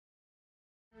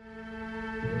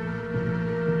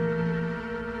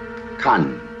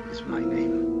Khan is my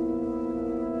name.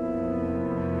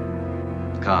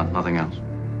 Khan, nothing else.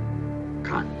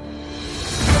 Khan.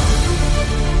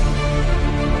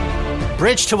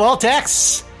 Bridge to all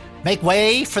decks. Make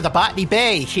way for the Botany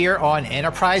Bay here on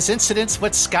Enterprise Incidents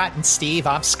with Scott and Steve.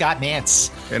 I'm Scott Mantz.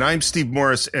 And I'm Steve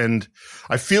Morris, and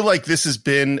I feel like this has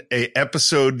been a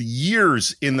episode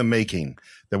years in the making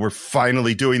that we're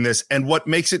finally doing this. And what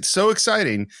makes it so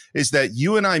exciting is that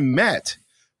you and I met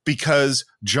because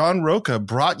John Rocha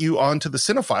brought you onto the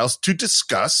Cinephiles to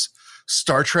discuss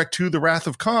Star Trek II, The Wrath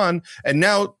of Khan. And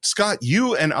now, Scott,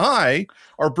 you and I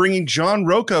are bringing John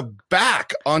Rocha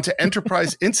back onto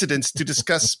Enterprise Incidents to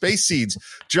discuss Space Seeds.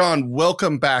 John,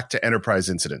 welcome back to Enterprise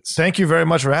Incidents. Thank you very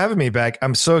much for having me back.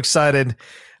 I'm so excited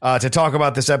to talk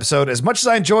about this episode. As much as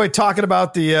I enjoyed talking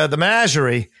about the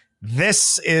menagerie,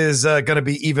 this is going to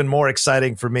be even more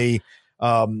exciting for me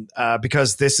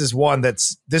because this is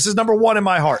number one in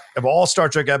my heart of all Star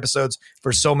Trek episodes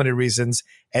for so many reasons.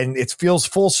 And it feels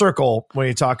full circle when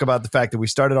you talk about the fact that we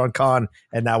started on Khan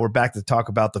and now we're back to talk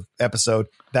about the episode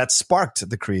that sparked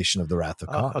the creation of The Wrath of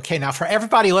Khan. Okay, now for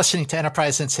everybody listening to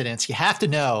Enterprise Incidents, you have to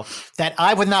know that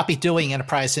I would not be doing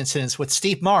Enterprise Incidents with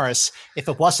Steve Morris if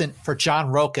it wasn't for John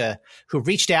Rocha, who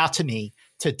reached out to me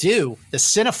to do the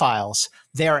Cinephiles,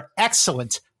 their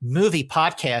excellent movie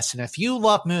podcast. And if you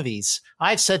love movies,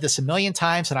 I've said this a million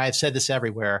times and I've said this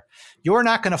everywhere, you're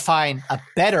not going to find a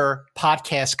better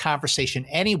podcast conversation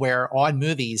anywhere on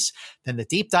movies than the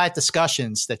deep dive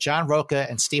discussions that John Rocha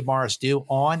and Steve Morris do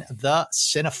on the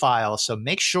Cinephiles. So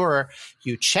make sure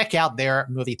you check out their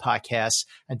movie podcasts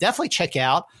and definitely check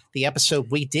out the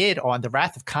episode we did on The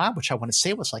Wrath of Khan, which I want to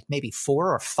say was like maybe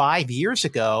 4 or 5 years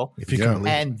ago. If you can believe it.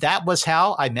 And that was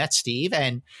how I met Steve.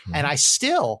 And I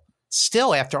still,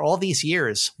 after all these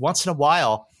years, once in a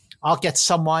while, I'll get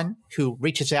someone who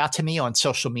reaches out to me on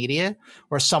social media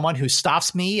or someone who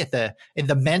stops me in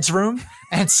the men's room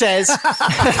and says,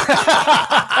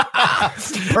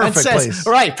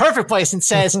 perfect place. And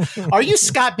says, are you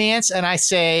Scott Mantz? And I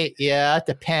say, yeah, it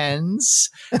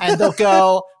depends. And they'll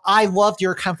go, I loved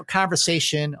your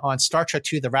conversation on Star Trek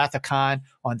II, The Wrath of Khan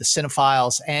on the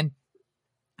Cinephiles. And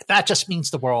that just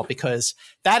means the world because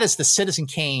that is the Citizen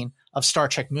Kane of Star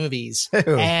Trek movies.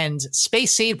 Ew. And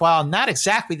Space Seed, while not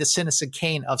exactly the Citizen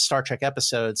Kane of Star Trek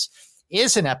episodes,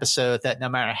 is an episode that no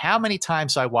matter how many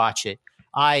times I watch it,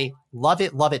 I love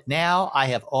it now. I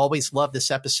have always loved this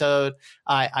episode.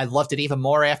 I loved it even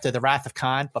more after The Wrath of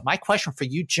Khan. But my question for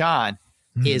you, John,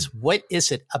 is what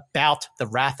is it about the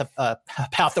Wrath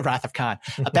of Khan,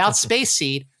 about Space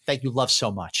Seed that you love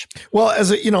so much? Well,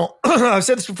 I've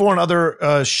said this before on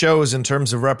other shows in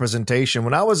terms of representation.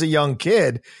 When I was a young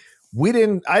kid,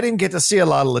 I didn't get to see a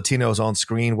lot of Latinos on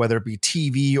screen, whether it be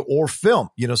TV or film,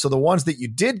 so the ones that you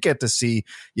did get to see,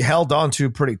 you held on to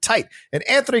pretty tight. And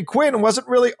Anthony Quinn wasn't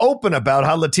really open about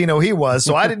how Latino he was.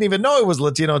 So I didn't even know he was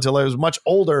Latino until I was much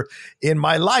older in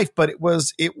my life. But it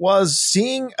was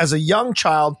seeing as a young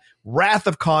child Wrath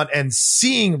of Khan and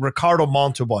seeing Ricardo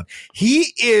Montalban.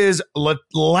 He is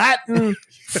Latin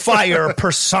fire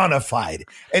personified,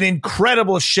 an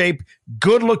incredible shape,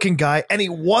 good looking guy. And he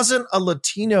wasn't a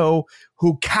Latino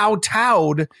who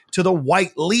kowtowed to the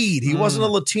white lead. He wasn't a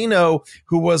Latino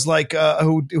who was like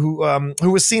who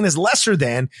was seen as lesser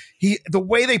than. The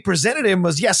way they presented him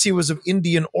was, yes, he was of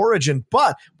Indian origin,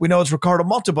 but we know it's Ricardo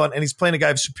Montalban, and he's playing a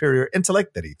guy of superior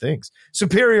intellect that he thinks,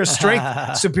 superior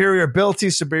strength, superior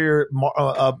ability, superior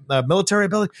military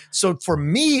ability. So for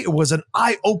me, it was an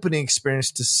eye-opening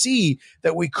experience to see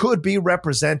that we could be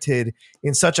represented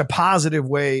in such a positive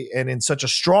way and in such a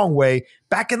strong way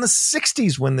back in the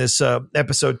 60s when this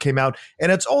episode came out.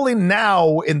 And it's only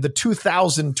now in the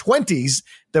 2020s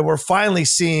that we're finally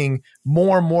seeing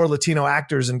more and more Latino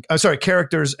characters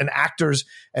and actors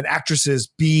and actresses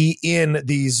be in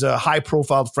these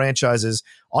high-profile franchises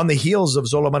on the heels of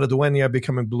Zola Maridueña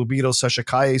becoming Blue Beetle, Sasha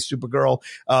Calle, Supergirl,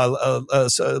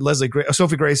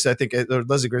 Sophie Grace, I think, or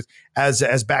Leslie Grace as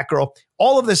Batgirl.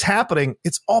 All of this happening,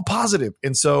 it's all positive.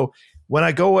 And so when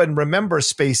I go and remember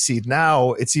Space Seed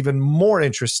now, it's even more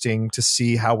interesting to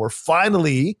see how we're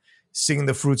finally seeing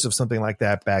the fruits of something like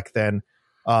that back then.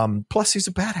 Plus, he's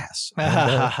a badass.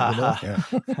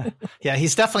 Yeah,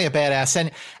 he's definitely a badass.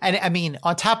 And I mean,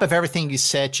 on top of everything you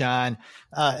said, John,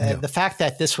 the fact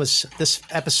that this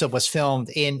episode was filmed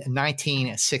in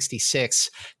 1966,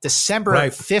 December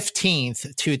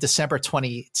 15th to December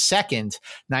 22nd,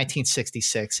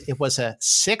 1966. It was a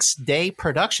 6-day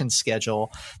production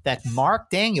schedule that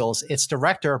Mark Daniels, its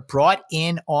director, brought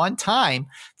in on time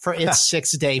for its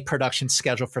 6-day production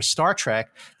schedule for Star Trek.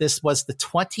 This was the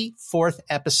 24th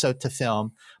episode to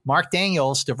film. Mark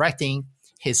Daniels directing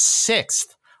his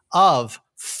 6th of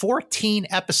 14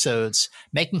 episodes,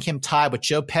 making him tied with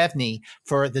Joe Pevney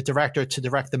for the director to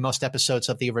direct the most episodes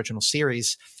of the original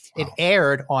series. Wow. It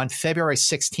aired on February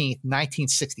 16th,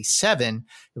 1967.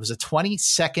 It was a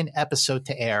 22nd episode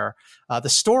to air. The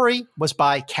story was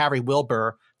by Carrie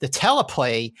Wilbur, the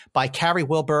teleplay by Carrie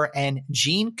Wilbur and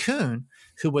Gene Coon,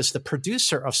 who was the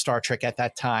producer of Star Trek at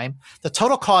that time. The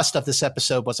total cost of this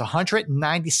episode was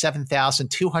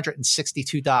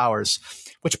 $197,262,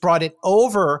 which brought it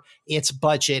over its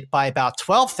budget by about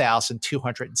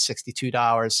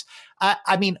 $12,262.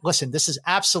 I mean, listen, this is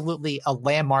absolutely a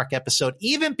landmark episode.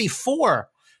 Even before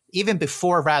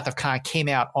Wrath of Khan came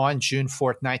out on June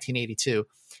 4th, 1982,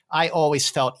 I always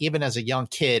felt, even as a young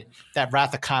kid, that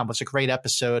Wrath of Khan was a great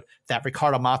episode, that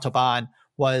Ricardo Montalban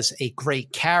was a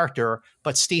great character.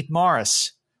 But Steve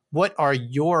Morris, what are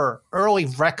your early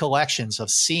recollections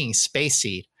of seeing Space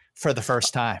Seed for the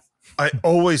first time? I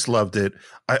always loved it.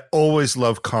 I always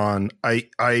loved Khan.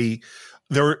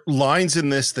 There were lines in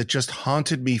this that just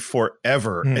haunted me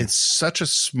forever. It's such a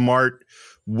smart,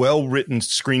 well-written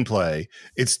screenplay.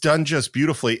 It's done just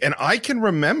beautifully. And I can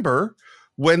remember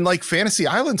when like Fantasy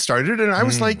Island started and I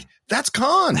was like, that's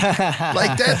Khan.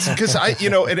 Like that's because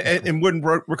and when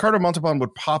Ricardo Montalban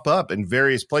would pop up in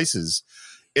various places,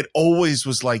 it always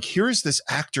was like, here is this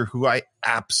actor who I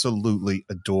absolutely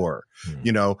adore,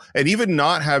 and even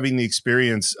not having the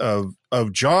experience of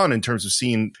John in terms of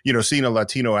seeing a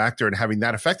Latino actor and having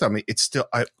that effect on me, it's still,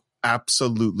 I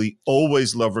absolutely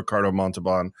always love Ricardo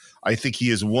Montalban. I think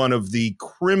he is one of the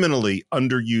criminally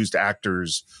underused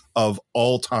actors of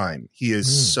all time. He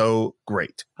is so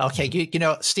great. Okay,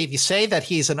 Steve, you say that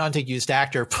he's an underused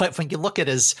actor, but when you look at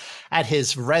his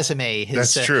resume,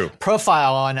 his That's true.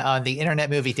 Profile on the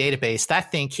Internet Movie Database,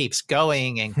 that thing keeps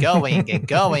going and going and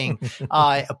going.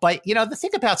 But the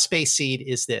thing about Space Seed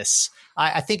is this: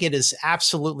 I think it is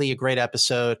absolutely a great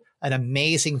episode, an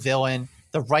amazing villain.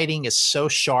 The writing is so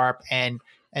sharp, and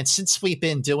since we've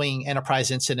been doing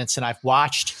Enterprise Incidents, and I've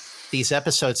watched these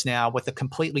episodes now with a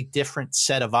completely different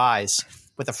set of eyes,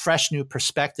 with a fresh new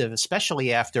perspective,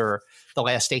 especially after the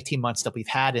last 18 months that we've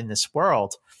had in this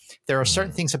world, there are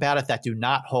certain things about it that do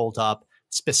not hold up,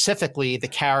 specifically the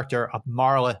character of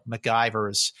Marla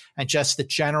MacGyvers and just the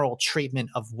general treatment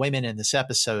of women in this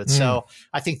episode. So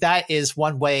I think that is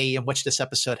one way in which this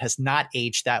episode has not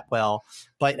aged that well.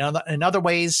 But in other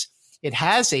ways, it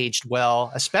has aged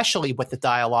well, especially with the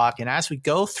dialogue. And as we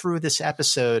go through this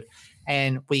episode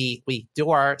and we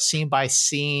do our scene by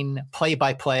scene, play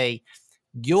by play,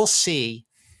 you'll see,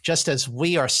 just as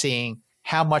we are seeing,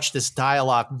 how much this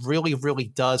dialogue really, really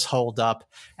does hold up.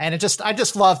 And I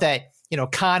just love that,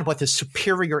 Khan, with his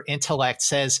superior intellect,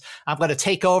 says, I'm going to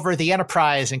take over the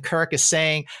Enterprise. And Kirk is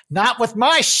saying, not with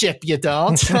my ship, you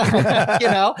don't.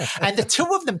 And the two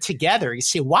of them together, you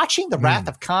see, watching the Wrath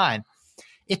of Khan,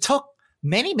 it took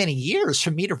many, many years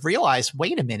for me to realize,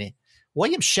 wait a minute,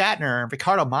 William Shatner and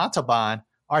Ricardo Montalban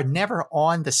are never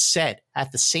on the set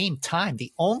at the same time.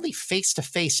 The only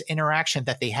face-to-face interaction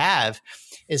that they have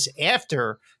is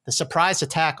after the surprise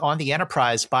attack on the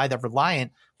Enterprise by the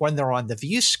Reliant when they're on the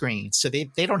view screen. So they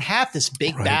don't have this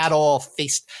big battle,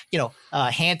 face,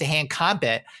 hand-to-hand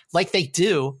combat like they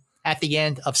do at the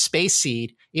end of Space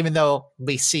Seed, even though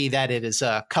we see that it is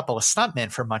a couple of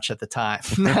stuntmen for much of the time.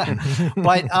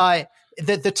 But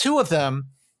the two of them,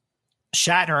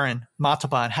 Shatner and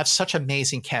Montalban, have such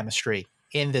amazing chemistry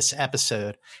in this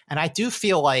episode. And I do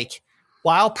feel like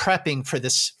while prepping for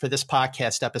this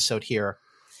podcast episode here,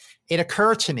 it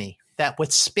occurred to me that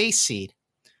with Space Seed,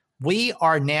 we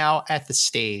are now at the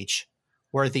stage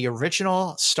where the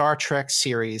original Star Trek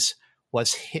series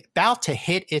was about to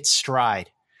hit its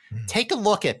stride. Take a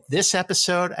look at this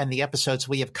episode and the episodes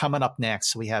we have coming up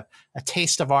next. We have A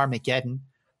Taste of Armageddon,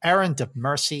 Errand of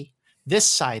Mercy, This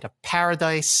Side of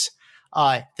Paradise,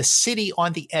 The City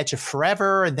on the Edge of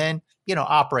Forever, and then,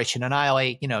 Operation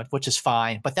Annihilate, which is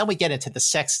fine. But then we get into the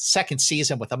second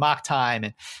season with Amok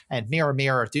Time and Mirror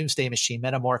Mirror, Doomsday Machine,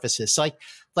 Metamorphosis.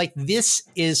 Like this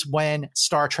is when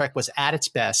Star Trek was at its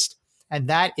best. And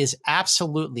that is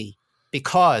absolutely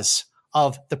because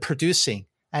of the producing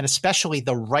and especially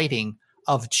the writing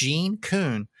of Gene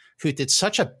Coon, who did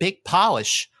such a big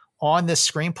polish on this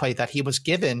screenplay that he was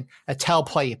given a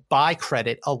teleplay by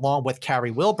credit along with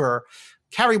Carrie Wilbur.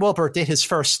 Carrie Wilbur did his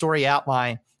first story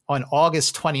outline on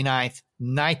August 29th,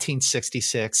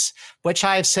 1966, which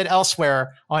I have said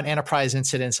elsewhere on Enterprise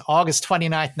Incidents. August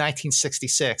 29th,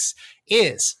 1966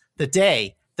 is the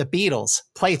day the Beatles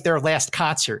played their last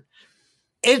concert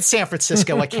in San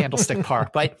Francisco at Candlestick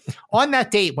Park. But on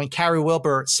that date, when Carrie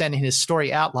Wilbur sent in his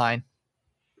story outline,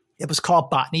 it was called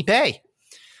Botany Bay.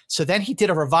 So then he did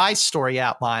a revised story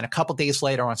outline a couple days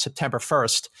later on September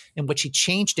 1st, in which he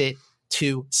changed it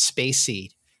to Space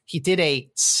Seed. He did a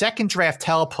second draft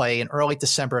teleplay in early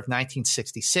December of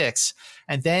 1966.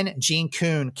 And then Gene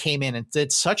Coon came in and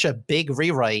did such a big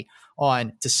rewrite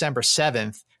on December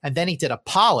 7th. And then he did a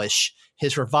polish,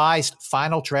 his revised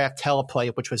final draft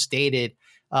teleplay, which was dated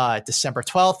December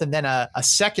 12th, and then a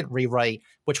second rewrite,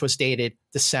 which was dated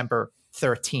December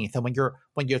 13th. And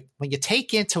when you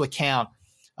take into account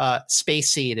Space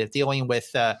Seed of dealing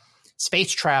with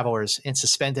space travelers in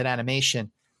suspended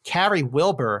animation, Cary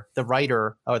Wilbur, the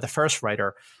writer, or the first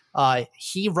writer,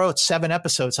 he wrote 7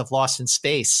 episodes of Lost in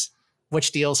Space,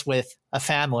 which deals with a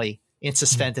family in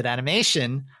suspended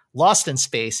animation, lost in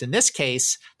space. In this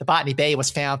case, the Botany Bay was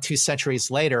found 2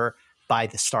 centuries later by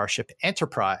the Starship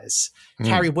Enterprise.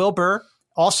 Cary Wilbur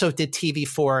also did TV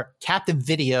for Captain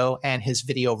Video and his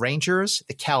Video Rangers,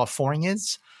 The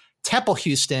Californians, Temple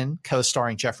Houston,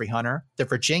 co-starring Jeffrey Hunter, The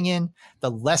Virginian,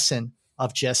 The Lesson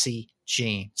of Jesse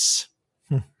James.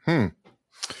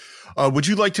 Would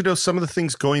you like to know some of the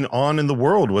things going on in the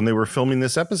world when they were filming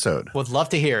this episode? Would love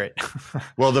to hear it.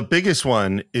 Well, the biggest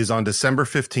one is on December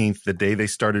 15th, the day they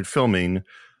started filming,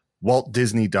 Walt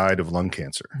Disney died of lung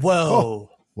cancer. Whoa.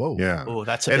 Whoa. Yeah. Oh,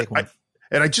 that's a big one.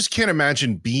 And I just can't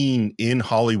imagine being in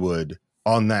Hollywood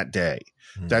on that day.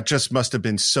 That just must have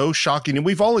been so shocking. And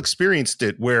we've all experienced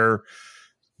it where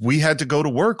we had to go to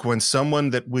work when someone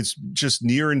that was just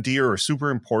near and dear or super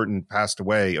important passed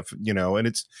away,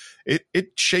 and it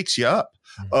shakes you up.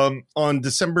 On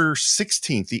December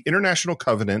 16th, the International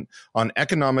Covenant on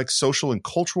Economic, Social, and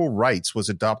Cultural Rights was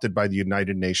adopted by the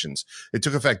United Nations. It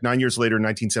took effect 9 years later in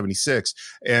 1976.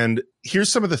 And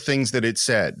here's some of the things that it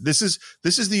said. This is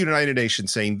the United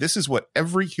Nations saying this is what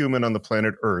every human on the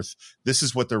planet Earth, this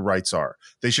is what their rights are.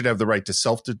 They should have the right to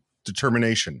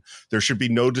self-determination. There should be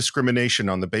no discrimination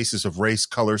on the basis of race,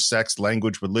 color, sex,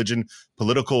 language, religion,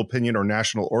 political opinion, or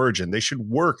national origin. They should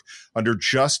work under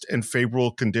just and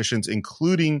favorable conditions,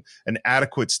 including an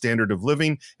adequate standard of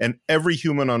living. And every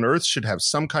human on Earth should have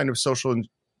some kind of social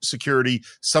security,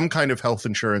 some kind of health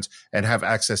insurance, and have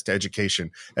access to education.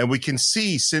 And we can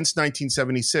see since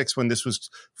 1976, when this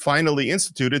was finally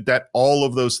instituted, that all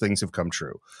of those things have come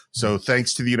true. So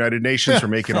thanks to the United Nations for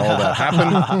making all that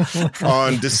happen.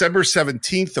 On December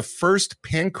 17th, the first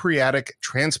pancreatic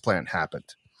transplant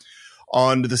happened.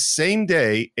 On the same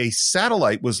day, a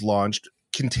satellite was launched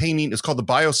it's called the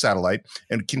Biosatellite,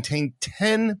 and contained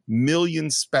 10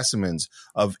 million specimens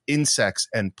of insects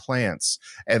and plants.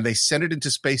 And they sent it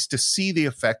into space to see the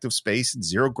effect of space and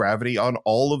zero gravity on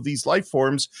all of these life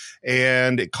forms.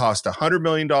 And it cost $100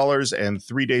 million, and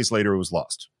 3 days later it was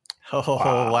lost.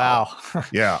 Oh, wow.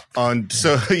 Yeah.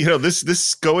 So,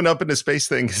 this going up into space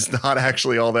thing is not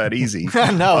actually all that easy.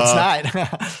 No, it's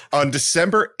not. On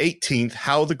December 18th,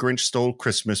 How the Grinch Stole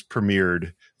Christmas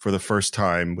premiered for the first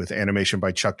time with animation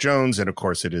by Chuck Jones. And of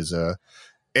course, it is a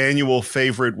annual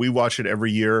favorite. We watch it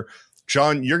every year.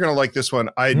 John, you're going to like this one.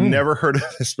 I'd never heard of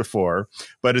this before,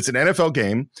 but it's an NFL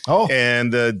game. Oh.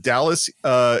 And the Dallas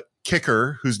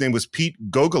kicker, whose name was Pete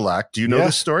Gogolak. Do you know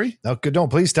this story? No,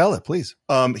 please tell it, please.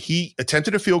 He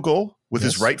attempted a field goal with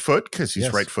his right foot because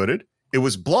he's right-footed. It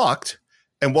was blocked.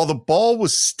 And while the ball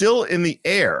was still in the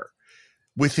air,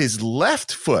 with his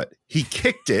left foot, he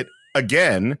kicked it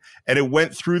again, and it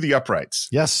went through the uprights.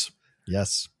 Yes.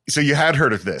 So you had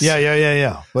heard of this.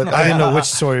 Yeah. But I didn't know which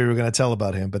story you were going to tell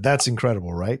about him, but that's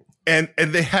incredible, right? And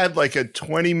they had like a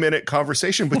 20-minute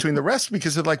conversation between the rest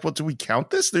because they're like, well, do we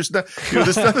count this? There's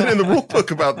nothing in the rule book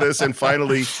about this. And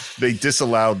finally they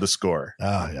disallowed the score,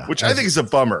 which I think is a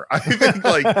bummer. I think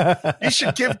you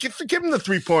should give him the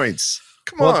 3 points.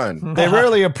 Come on. They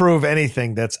rarely approve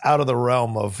anything that's out of the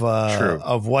realm of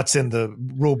what's in the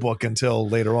rule book until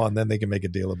later on. Then they can make a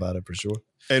deal about it for sure.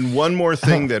 And one more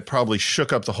thing that probably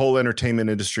shook up the whole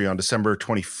entertainment industry on December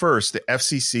 21st, the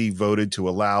FCC voted to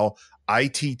allow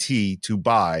ITT to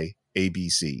buy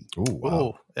ABC. Ooh, wow.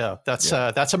 Oh, yeah, that's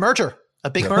a merger. A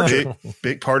big merger.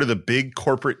 Big part of the big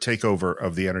corporate takeover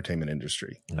of the entertainment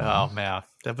industry. Oh, man.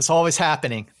 That was always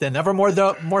happening. Then never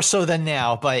more so than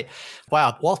now. But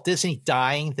wow, Walt Disney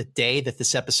dying the day that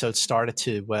this episode started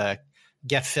to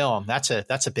get filmed. That's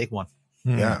a big one.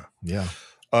 Yeah.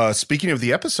 Speaking of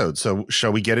the episode, so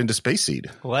shall we get into Space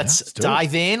Seed? Let's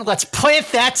dive in. Let's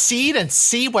plant that seed and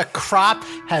see what crop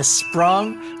has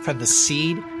sprung from the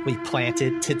seed we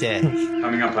planted today.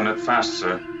 Coming up on it fast,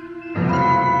 sir.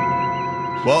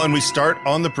 Well, and we start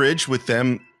on the bridge with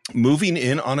them moving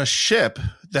in on a ship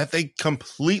that they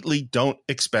completely don't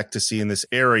expect to see in this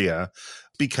area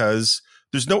because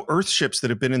there's no Earth ships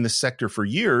that have been in this sector for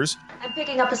years. I'm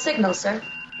picking up a signal, sir.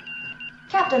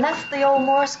 Captain, that's the old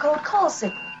Morse code call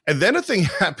signal. And then a thing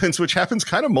happens, which happens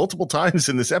kind of multiple times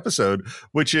in this episode,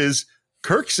 which is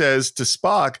Kirk says to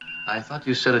Spock, I thought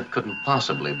you said it couldn't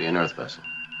possibly be an Earth vessel.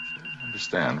 I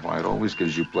understand why it always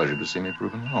gives you pleasure to see me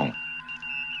proven wrong.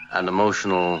 An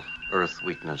emotional Earth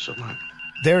weakness of mine.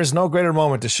 There is no greater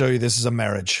moment to show you this is a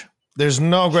marriage. There's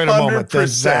no greater moment than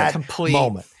 100%. that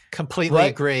moment. Completely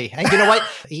Right? agree. And you know what?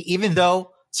 Even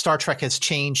though Star Trek has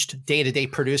changed day-to-day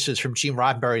producers from Gene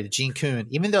Roddenberry to Gene Kuhn,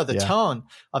 even though the tone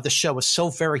of the show is so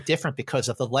very different because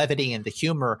of the levity and the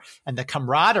humor and the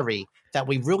camaraderie that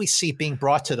we really see being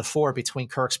brought to the fore between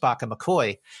Kirk, Spock, and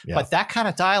McCoy. Yeah. But that kind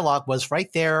of dialogue was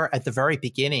right there at the very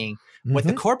beginning with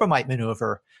the Corbomite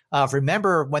maneuver.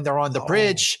 Remember when they're on the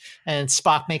bridge and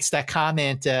Spock makes that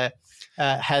comment,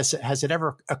 has it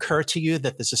ever occurred to you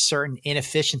that there's a certain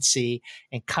inefficiency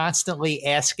in constantly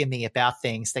asking me about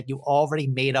things that you already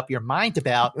made up your mind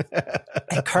about?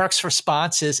 And Kirk's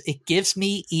response is, it gives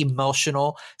me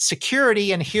emotional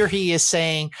security. And here he is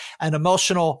saying an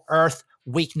emotional Earth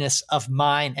weakness of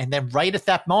mine. And then right at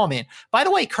that moment, by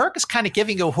the way, Kirk is kind of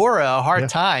giving Uhura a hard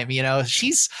time. You know,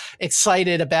 she's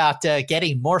excited about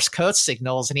getting Morse code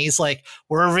signals. And he's like,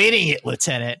 we're reading it,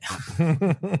 Lieutenant.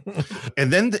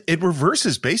 and then it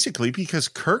reverses basically because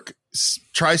Kirk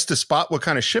tries to spot what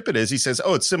kind of ship it is. He says,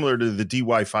 oh, it's similar to the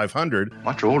DY-500.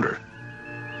 Much older.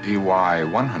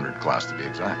 DY-100 class to be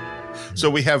exact. So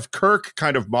we have Kirk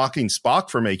kind of mocking Spock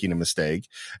for making a mistake.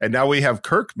 And now we have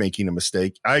Kirk making a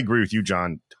mistake. I agree with you,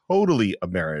 John. Totally a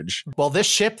marriage. Well, this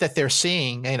ship that they're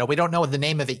seeing, you know, we don't know the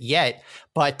name of it yet,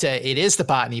 but it is the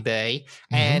Botany Bay.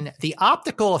 And the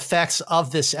optical effects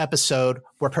of this episode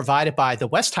were provided by the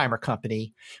Westheimer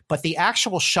Company, but the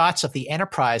actual shots of the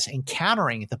Enterprise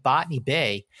encountering the Botany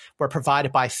Bay were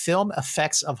provided by Film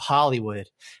Effects of Hollywood.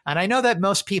 And I know that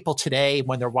most people today,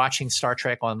 when they're watching Star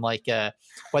Trek on like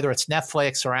whether it's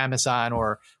Netflix or Amazon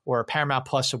or Paramount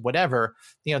Plus or whatever,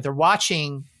 you know, they're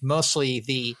watching mostly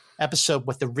the episode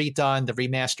with the redone, the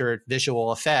remastered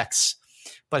visual effects.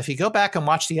 But if you go back and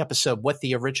watch the episode with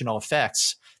the original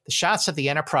effects, the shots of the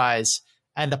Enterprise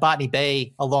and the Botany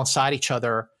Bay alongside each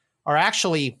other are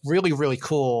actually really, really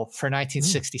cool for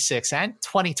 1966 and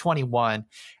 2021.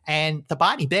 And the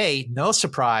Botany Bay, no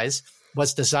surprise,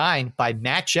 was designed by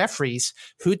Matt Jeffries,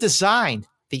 who designed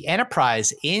the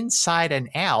Enterprise inside and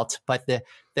out. But the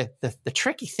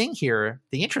tricky thing here,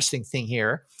 the interesting thing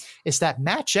here, is that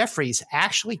Matt Jeffries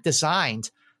actually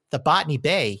designed the Botany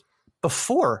Bay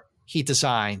before he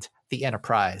designed the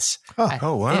Enterprise.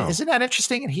 Oh, wow. Isn't that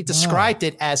interesting? And he described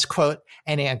it as, quote,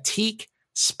 an antique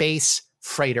space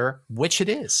freighter, which it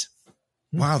is.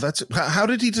 Wow, how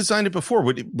did he design it before?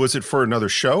 Was it for another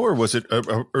show or was it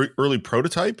an early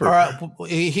prototype?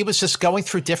 He was just going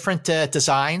through different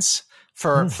designs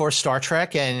for Star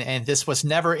Trek, and this was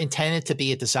never intended to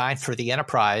be a design for the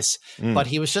Enterprise, but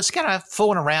he was just kind of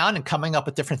fooling around and coming up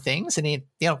with different things, and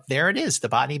there it is, the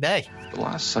Botany Bay. The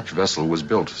last such vessel was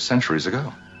built centuries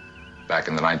ago, back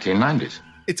in the 1990s.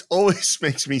 It always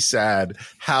makes me sad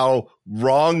how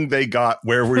wrong they got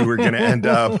where we were going to end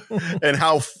up and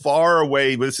how far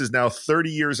away. This is now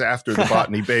 30 years after the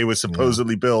Botany Bay was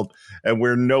supposedly built, and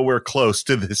we're nowhere close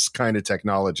to this kind of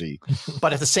technology.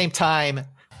 But at the same time,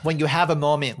 when you have a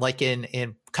moment like in a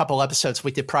couple episodes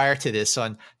we did prior to this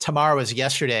on Tomorrow Is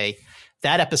Yesterday,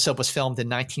 that episode was filmed in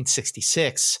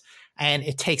 1966, and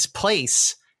it takes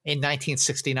place in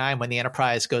 1969 when the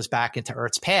Enterprise goes back into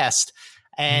Earth's past.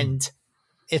 And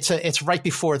it's right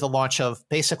before the launch of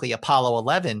basically Apollo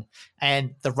 11.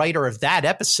 And the writer of that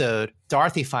episode,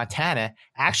 Dorothy Fontana,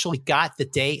 actually got the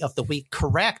day of the week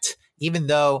correct, even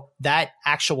though that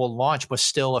actual launch was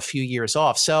still a few years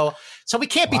off. So we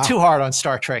can't be too hard on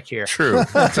Star Trek here. True.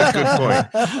 That's a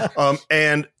good point.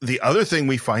 And the other thing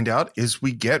we find out is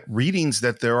we get readings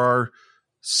that there are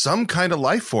some kind of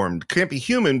life form. Can't be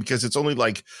human because it's only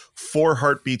like 4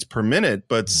 heartbeats per minute,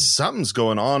 but something's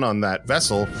going on that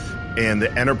vessel. And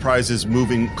the Enterprise is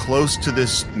moving close to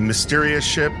this mysterious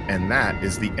ship. And that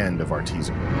is the end of our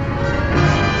teaser.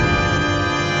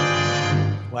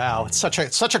 Wow, it's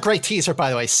such a great teaser,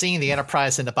 by the way, seeing the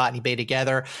Enterprise and the Botany Bay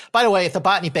together. By the way, if the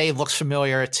Botany Bay looks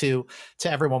familiar to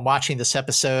everyone watching this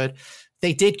episode,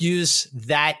 they did use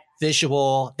that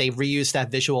visual. They reused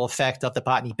that visual effect of the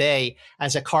Botany Bay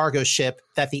as a cargo ship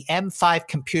that the M5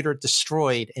 computer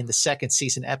destroyed in the second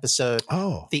season episode,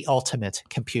 The Ultimate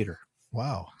Computer.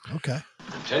 Wow. Okay.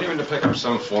 Continuing to pick up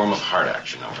some form of heart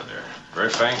action over there. Very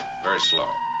faint, very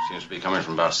slow. Seems to be coming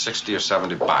from about 60 or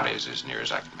 70 bodies as near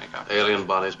as I can make out. Alien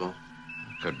bodies, Bill?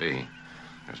 Could be.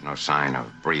 There's no sign of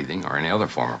breathing or any other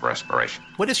form of respiration.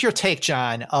 What is your take,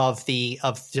 John, of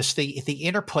just the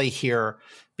interplay here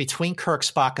between Kirk,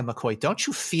 Spock, and McCoy? Don't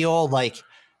you feel like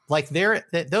like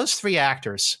those three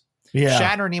actors, Yeah.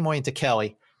 Shatner, Nimoy, and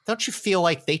DeKelly, don't you feel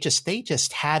like they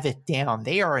just have it down?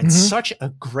 They are in such a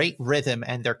great rhythm,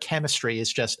 and their chemistry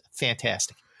is just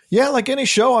fantastic. Yeah, like any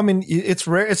show. I mean, it's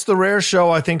rare. It's the rare show,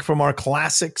 I think, from our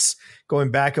classics, going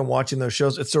back and watching those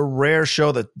shows. It's a rare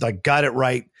show that like got it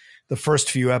right the first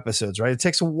few episodes, right? It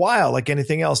takes a while, like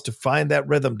anything else, to find that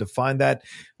rhythm, to find that,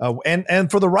 and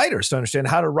for the writers to understand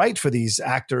how to write for these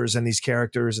actors and these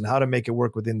characters and how to make it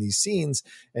work within these scenes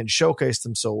and showcase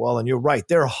them so well. And you're right,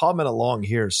 they're humming along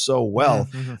here so well.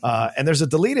 And there's a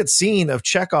deleted scene of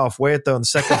Chekhov way at the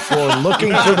second floor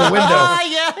looking through the window. Yeah.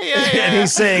 And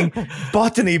he's saying,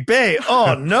 Botany Bay.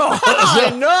 Oh, no.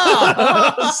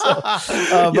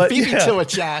 You beat me to it,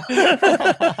 John.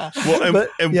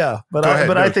 But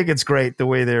I think it's great the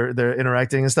way they're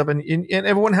interacting and stuff. And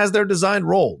everyone has their designed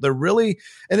role. They're really,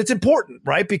 and it's important,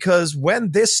 right? Because when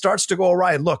this starts to go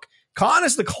awry, look, Khan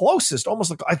is the closest,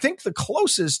 I think the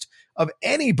closest of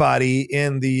anybody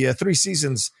in the 3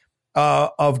 seasons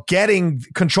of getting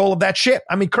control of that ship.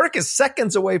 I mean, Kirk is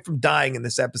seconds away from dying in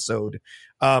this episode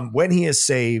when he is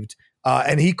saved.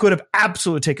 And he could have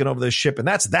absolutely taken over this ship. And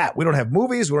that's that. We don't have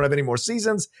movies. We don't have any more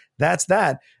seasons. That's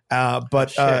that. So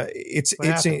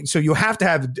you have to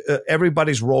have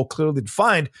everybody's role clearly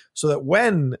defined so that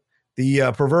when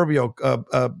the proverbial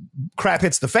crap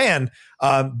hits the fan,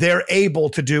 they're able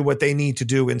to do what they need to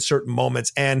do in certain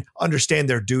moments and understand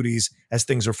their duties as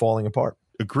things are falling apart.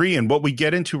 Agree. And what we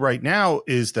get into right now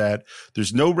is that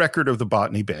there's no record of the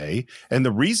Botany Bay. And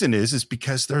the reason is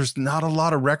because there's not a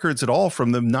lot of records at all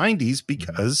from the 90s,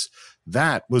 because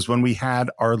that was when we had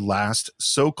our last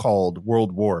so-called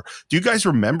World War. Do you guys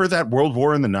remember that World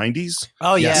War in the 90s?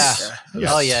 Oh, Yes.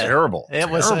 Oh, yeah. Terrible. It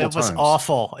was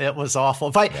awful. It was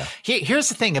awful. But here's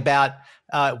the thing about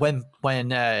when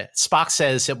Spock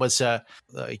says it was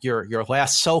your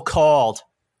last so-called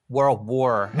World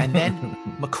War, and then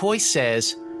McCoy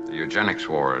says The eugenics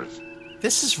wars.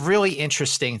 this is really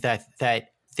interesting that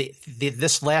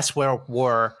this last World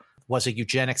War was a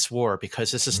eugenics war,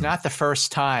 because this is not the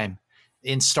first time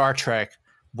in Star Trek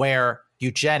where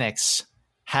eugenics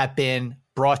have been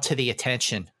brought to the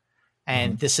attention.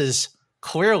 And this is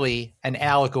clearly an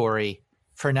allegory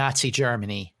for Nazi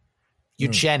Germany.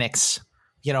 Eugenics,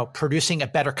 producing a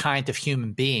better kind of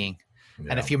human being.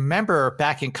 Yeah. And if you remember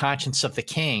back in Conscience of the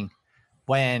King,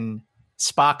 when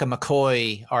Spock and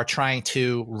McCoy are trying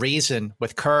to reason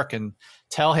with Kirk and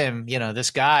tell him,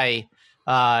 this guy,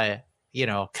 Kodos,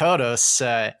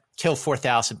 killed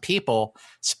 4,000 people,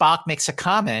 Spock makes a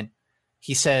comment.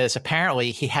 He says,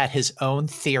 apparently he had his own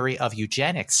theory of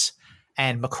eugenics.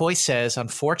 And McCoy says,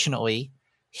 unfortunately,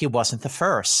 he wasn't the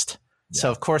first. Yeah. So,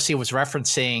 of course, he was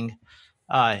referencing,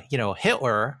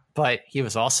 Hitler, but he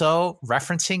was also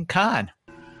referencing Khan.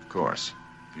 Of course.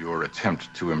 Your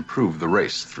attempt to improve the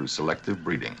race through selective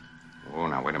breeding. Oh,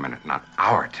 now, wait a minute. Not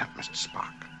our attempt, Mr.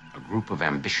 Spock. A group of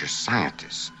ambitious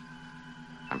scientists.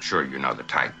 I'm sure you know the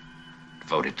type.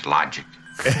 Devoted to logic.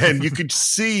 And you could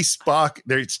see Spock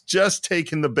there. It's just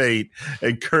taking the bait.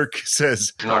 And Kirk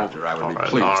says, Doctor, I would be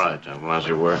pleased. All right, gentlemen, as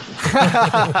you were.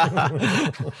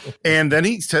 And then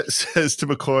he says to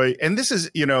McCoy, and this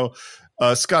is,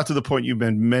 Scott, to the point you've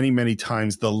been many, many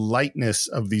times, the lightness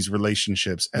of these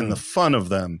relationships and the fun of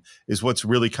them is what's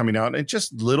really coming out. And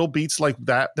just little beats like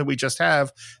that we just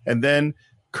have. And then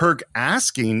Kirk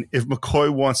asking if McCoy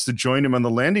wants to join him on the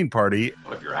landing party.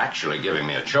 Well, if you're actually giving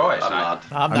me a choice,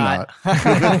 I'm not.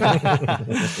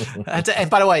 And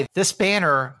by the way, this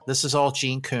banner, this is all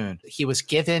Gene Coon. He was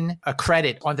given a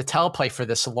credit on the teleplay for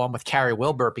this along with Carrie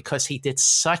Wilbur because he did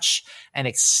such an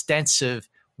extensive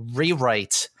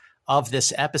rewrite of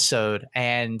this episode,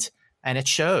 and it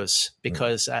shows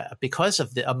because of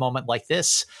a moment like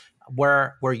this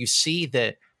where you see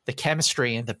the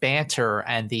chemistry and the banter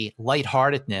and the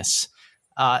lightheartedness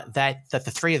that the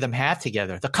three of them have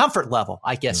together. The comfort level,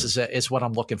 I guess, is what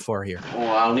I'm looking for here. Oh,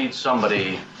 I'll need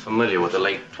somebody familiar with the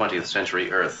late 20th century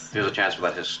Earth. Here's a chance for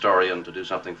that historian to do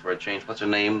something for a change. What's her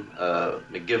name?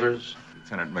 McGivers?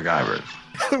 Lieutenant MacGyver.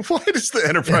 Why does the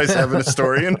Enterprise have an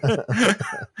historian?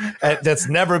 That's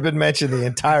never been mentioned the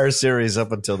entire series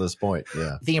up until this point.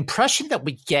 Yeah. The impression that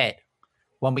we get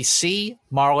when we see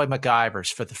Marla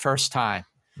McGivers for the first time,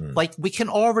 like we can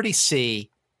already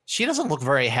see she doesn't look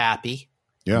very happy.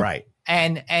 Yeah. Right.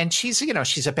 And she's,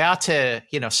 she's about to,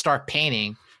 start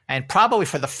painting. And probably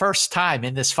for the first time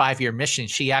in this 5-year mission,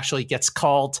 she actually gets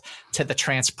called to the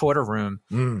transporter room.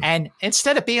 And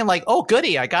instead of being like, oh,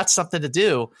 goody, I got something to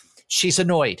do, she's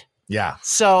annoyed. Yeah.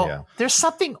 So there's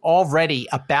something already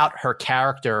about her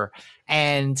character.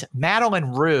 And Madeline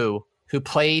Rue, who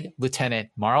played Lieutenant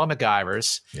Marla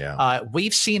McGivers,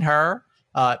 we've seen her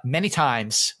many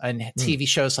times in TV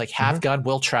shows like Have Gun,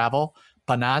 Will Travel,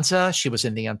 Bonanza. She was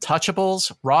in The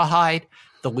Untouchables, Rawhide,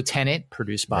 The Lieutenant,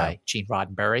 produced by Gene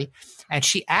Roddenberry. And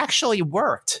she actually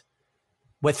worked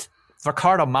with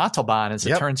Ricardo Montalban, as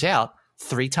it turns out,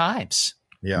 3 times.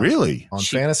 Yeah. Really? On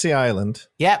Fantasy Island.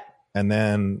 Yep. And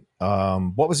then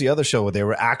what was the other show where they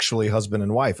were actually husband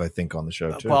and wife, I think, on the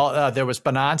show, too? Well, there was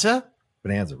Bonanza.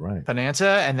 Bonanza, right. Bonanza,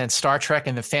 and then Star Trek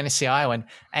and then Fantasy Island.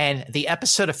 And the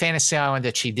episode of Fantasy Island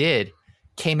that she did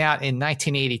came out in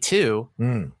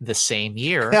 1982, the same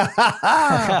year. It's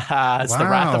The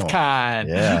Wrath of Khan.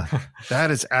 Yeah.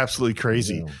 That is absolutely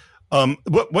crazy.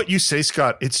 What you say,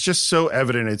 Scott, it's just so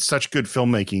evident. It's such good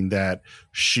filmmaking that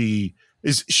she's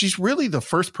really the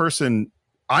first person,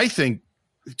 I think,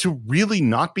 to really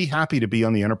not be happy to be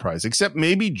on the Enterprise, except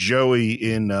maybe Joey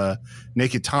in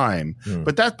Naked Time.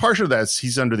 But that part of that,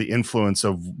 he's under the influence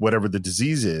of whatever the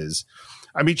disease is.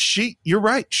 I mean, you're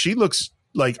right. She looks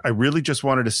like, I really just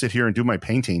wanted to sit here and do my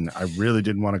painting. I really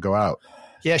didn't want to go out.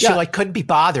 Yeah, she couldn't be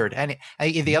bothered. And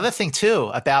the other thing too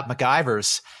about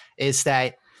MacGyver's is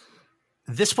that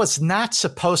this was not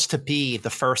supposed to be the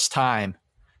first time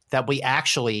that we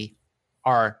actually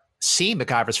are seeing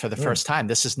MacGyver's for the first time.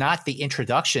 This is not the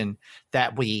introduction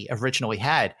that we originally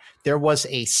had. There was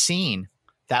a scene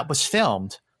that was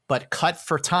filmed but cut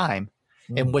for time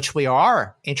in which we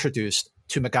are introduced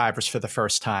to MacGyver's for the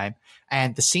first time.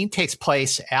 And the scene takes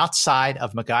place outside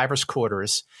of MacGyver's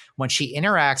quarters when she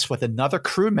interacts with another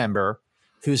crew member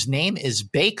whose name is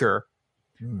Baker,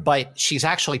 but she's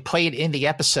actually played in the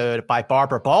episode by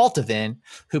Barbara Baldwin,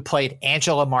 who played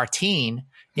Angela Martine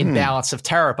in Balance of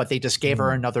Terror, but they just gave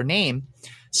her another name.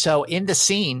 So in the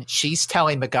scene, she's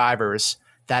telling MacGyver's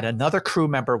that another crew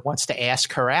member wants to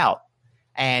ask her out.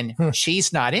 And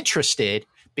she's not interested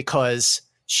because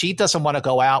she doesn't want to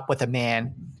go out with a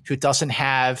man who doesn't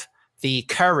have the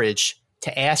courage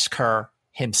to ask her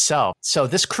himself. So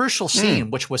this crucial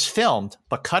scene, which was filmed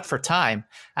but cut for time,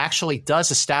 actually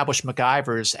does establish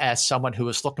MacGyver's as someone who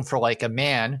was looking for like a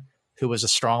man who was a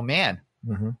strong man.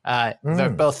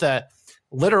 Both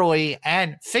literally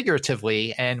and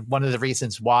figuratively, and one of the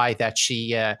reasons why that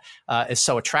she is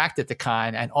so attracted to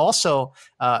Khan. And also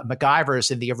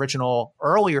MacGyver's in the original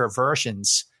earlier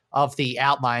versions of the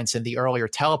outlines in the earlier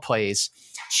teleplays,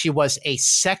 she was a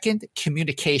second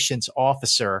communications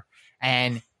officer,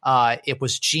 and it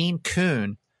was Gene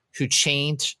Kuhn who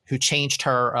changed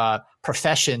her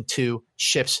profession to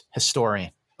ship's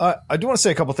historian. I do want to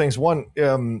say a couple things. One,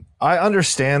 I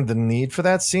understand the need for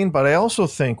that scene, but I also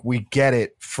think we get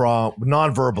it from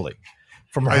non-verbally.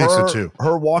 From her, I think so too.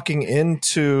 Her walking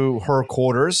into her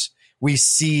quarters, we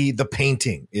see the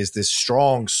painting is this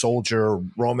strong soldier,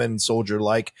 Roman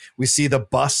soldier-like. We see the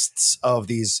busts of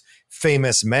these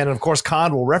famous men. And of course,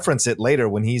 Khan will reference it later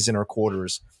when he's in her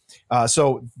quarters.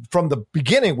 So from the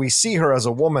beginning, we see her as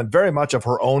a woman very much of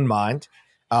her own mind.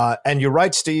 And you're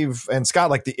right, Steve and Scott,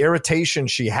 like the irritation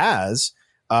she has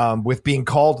with being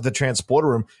called to the transporter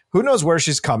room. Who knows where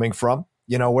she's coming from?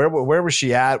 You know, where was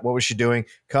she at? What was she doing?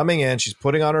 Coming in, she's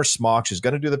putting on her smock. She's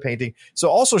going to do the painting. So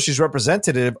also she's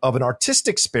representative of an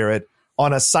artistic spirit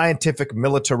on a scientific,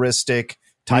 militaristic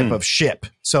type of ship.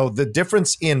 So the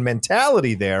difference in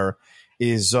mentality there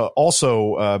is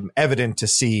also evident to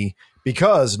see,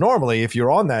 because normally if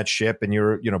you're on that ship and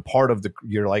you're, you know, part of the,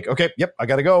 you're like, okay, yep, I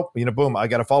got to go, you know, boom, I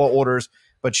got to follow orders.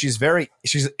 But she's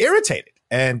irritated.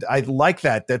 And I like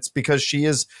that. That's because she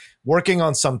is working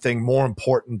on something more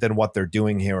important than what they're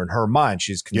doing here in her mind.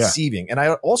 She's conceiving. Yeah. And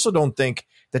I also don't think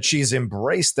that she's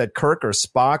embraced that Kirk or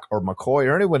Spock or McCoy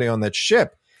or anybody on that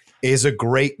ship is a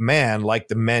great man like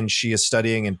the men she is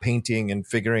studying and painting and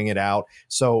figuring it out.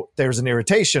 So there's an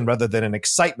irritation rather than an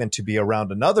excitement to be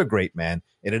around another great man.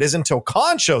 And it isn't until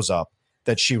Khan shows up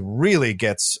that she really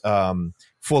gets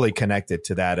fully connected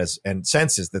to that and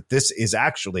senses that this is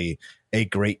actually a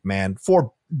great man,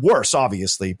 for worse,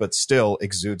 obviously, but still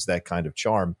exudes that kind of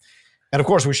charm. And of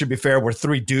course, we should be fair. We're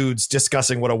three dudes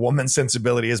discussing what a woman's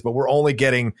sensibility is, but we're only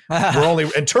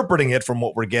interpreting it from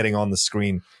what we're getting on the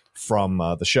screen from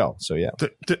the show. So yeah,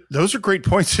 those are great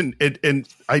points. And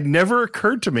I never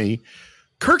occurred to me,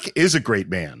 Kirk is a great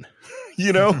man,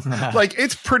 you know, like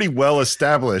it's pretty well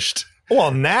established.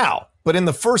 Well, now, but in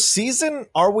the first season,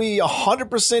 are we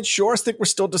 100% sure? I think we're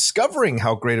still discovering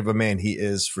how great of a man he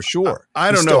is for sure.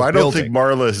 I don't know. I don't think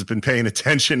Marla has been paying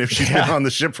attention if she's been on the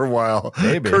ship for a while.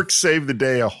 Maybe. Kirk saved the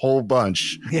day a whole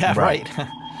bunch. Yeah, right.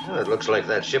 Well, it looks like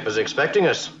that ship is expecting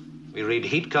us. We read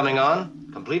heat coming on,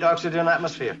 complete oxygen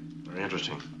atmosphere. Very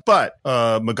interesting. But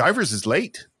MacGyver's is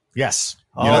late. Yes.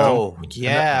 Oh,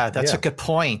 yeah, that's a good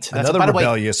point. Another by the way,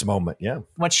 rebellious moment. Yeah.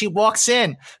 when she walks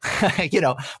in,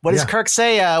 what does Kirk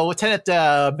say? Lieutenant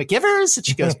McGivers? And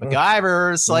she goes,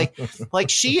 MacGyvers. like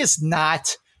she is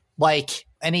not like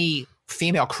any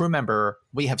female crew member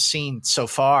we have seen so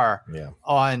far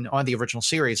on the original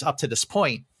series up to this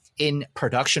point in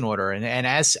production order. And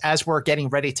as we're getting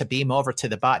ready to beam over to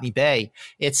the Botany Bay,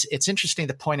 it's interesting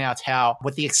to point out how,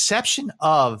 with the exception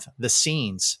of the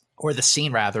scene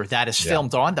rather, that is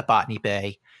filmed on the Botany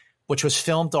Bay, which was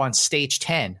filmed on stage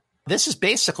 10. This is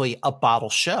basically a bottle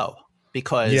show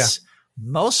because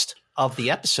most of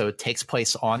the episode takes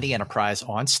place on the Enterprise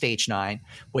on stage 9,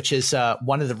 which is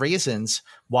one of the reasons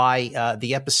why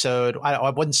the episode, I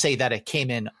wouldn't say that it came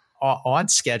in on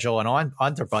schedule and on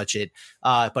under budget,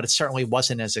 but it certainly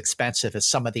wasn't as expensive as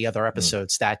some of the other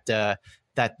episodes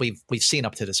that we've seen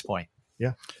up to this point.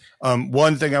 Yeah.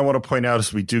 One thing I want to point out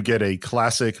is we do get a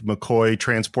classic McCoy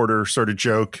transporter sort of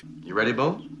joke. You ready,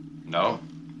 Bones? No.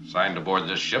 Signed aboard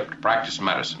this ship to practice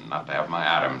medicine, not to have my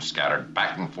atoms scattered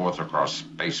back and forth across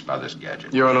space by this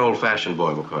gadget. You're an old-fashioned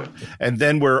boy, McCoy. And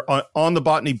then we're on the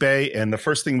Botany Bay, and the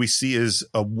first thing we see is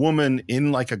a woman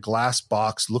in like a glass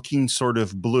box looking sort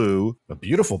of blue. A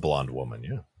beautiful blonde woman,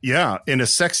 yeah. Yeah, in a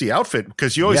sexy outfit,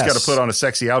 because you always got to put on a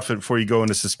sexy outfit before you go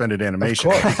into suspended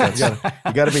animation. Of course.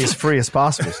 you got to be as free as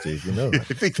possible, Steve. You know that.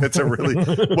 I think that's a really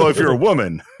well. If you're a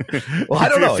woman, well, I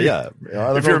don't know.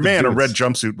 If you're a man, a red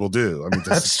jumpsuit will do. I mean,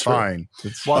 that's fine.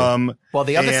 Well,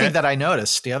 the other thing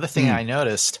I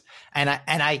noticed, and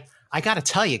I got to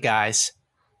tell you guys,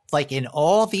 like in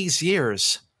all these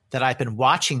years that I've been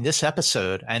watching this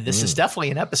episode, and this is definitely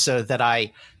an episode that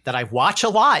I watch a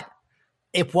lot.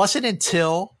 It wasn't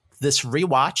until this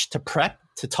rewatch to prep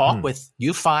to talk with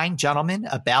you fine gentlemen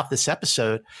about this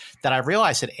episode that I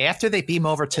realized that after they beam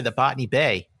over to the Botany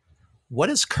Bay, what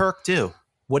does Kirk do?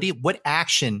 What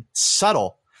action,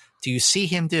 subtle, do you see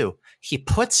him do? He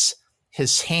puts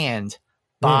his hand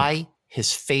by his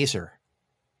phaser.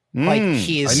 Like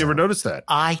I never noticed that.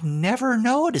 I never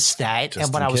noticed that.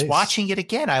 And when I was watching it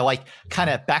again, I like kind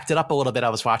of backed it up a little bit. I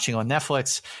was watching on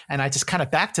Netflix and I just kind of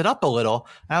backed it up a little.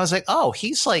 And I was like, oh,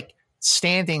 he's like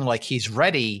standing like he's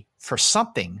ready for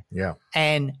something. Yeah.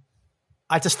 And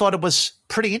I just thought it was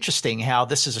pretty interesting how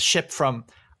this is a ship from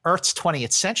Earth's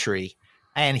 20th century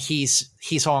and he's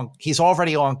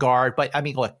already on guard. But I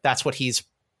mean, look, that's what he's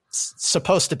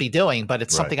supposed to be doing, but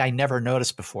it's something I never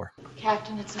noticed before.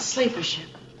 Captain, it's a sleeper ship.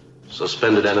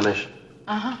 Suspended animation?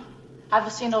 Uh-huh.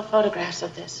 I've seen no photographs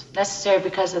of this. Necessary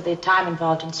because of the time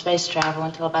involved in space travel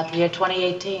until about the year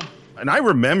 2018. And I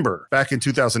remember back in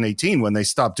 2018 when they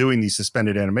stopped doing these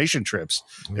suspended animation trips.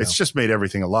 Yeah. It's just made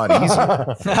everything a lot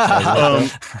easier.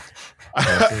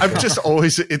 I'm just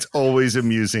it's always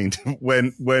amusing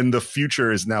when the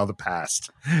future is now the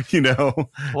past, you know?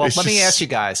 Well, let me ask you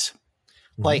guys,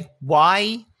 like,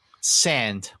 why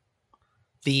send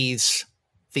these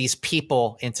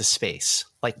people into space?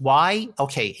 Like why?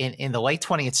 Okay. In the late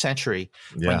 20th century,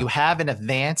 when you have an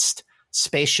advanced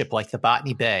spaceship like the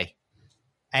Botany Bay,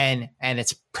 and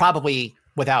it's probably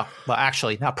without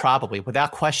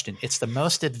question, it's the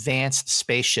most advanced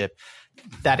spaceship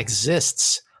that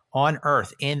exists on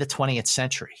Earth in the 20th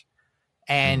century.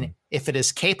 And if it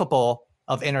is capable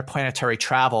of interplanetary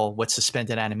travel with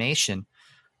suspended animation,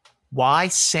 why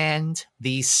send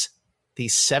these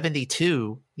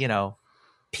 72,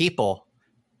 people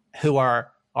who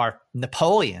are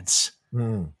Napoleons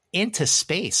into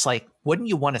space? Like, wouldn't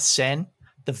you want to send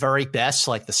the very best,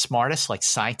 like the smartest, like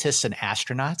scientists and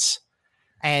astronauts?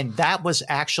 And that was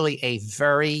actually a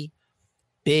very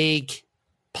big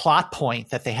plot point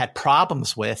that they had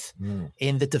problems with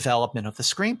in the development of the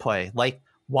screenplay. Like,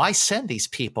 why send these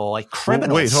people like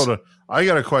criminals? Wait, hold on. I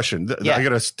got a question. I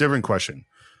got a different question.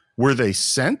 Were they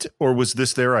sent or was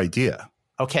this their idea?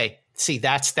 Okay. See,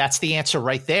 that's the answer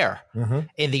right there.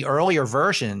 In the earlier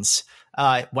versions,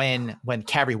 when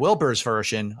Carrie Wilbur's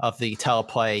version of the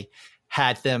teleplay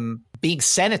had them being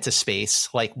sent into space,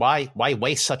 like why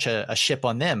waste such a ship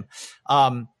on them?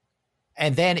 And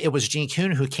then it was Gene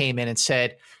Coon who came in and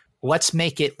said, let's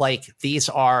make it like these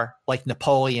are like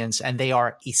Napoleons and they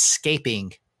are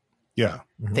escaping. Yeah.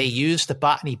 They used the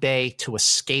Botany Bay to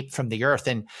escape from the Earth.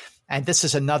 And this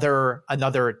is another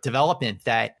development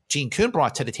that Gene Coon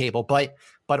brought to the table,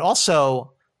 but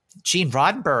also Gene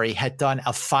Roddenberry had done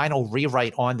a final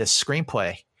rewrite on this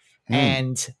screenplay.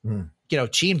 And,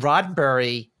 Gene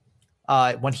Roddenberry,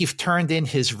 when he turned in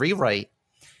his rewrite,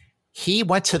 he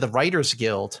went to the Writers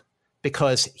Guild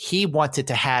because he wanted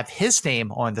to have his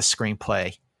name on the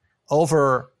screenplay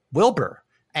over Wilbur.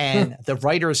 And the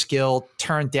Writers Guild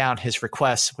turned down his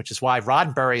request, which is why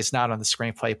Roddenberry is not on the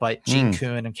screenplay, but Gene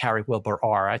Kuhn and Carrie Wilbur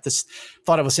are. I just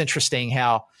thought it was interesting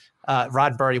how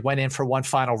Roddenberry went in for one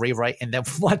final rewrite and then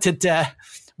wanted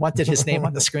his name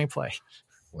on the screenplay.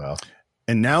 Well,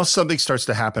 and now something starts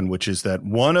to happen, which is that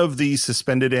one of the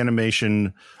suspended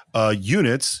animation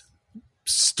units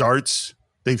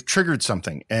they've triggered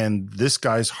something, and this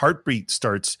guy's heartbeat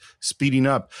starts speeding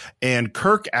up. And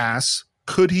Kirk asks,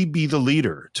 could he be the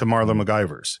leader to Marla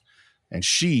MacGyver's? And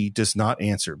she does not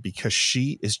answer because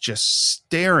she is just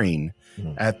staring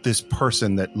at this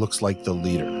person that looks like the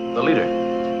leader. The leader?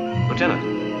 Lieutenant?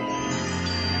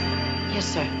 Yes,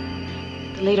 sir.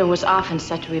 The leader was often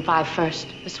set to revive first.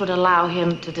 This would allow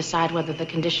him to decide whether the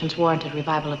conditions warranted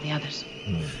revival of the others.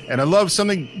 And I love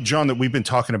something, John, that we've been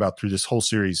talking about through this whole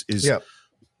series is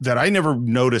that I never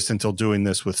noticed until doing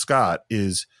this with Scott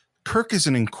is Kirk is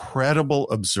an incredible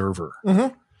observer.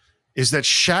 Is that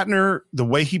Shatner, the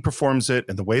way he performs it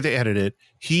and the way they edit it,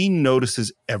 he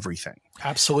notices everything.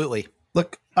 Absolutely.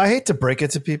 Look, I hate to break it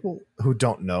to people who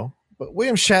don't know, but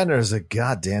William Shatner is a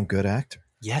goddamn good actor.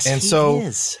 Yes, and he so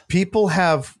is. People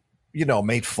have,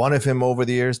 made fun of him over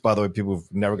the years. By the way, people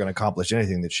who've never going to accomplish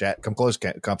anything that come close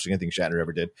to accomplishing anything Shatner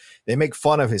ever did. They make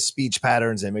fun of his speech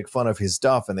patterns. They make fun of his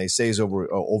stuff, and they say he's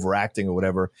overacting or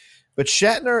whatever. But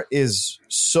Shatner is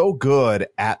so good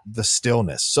at the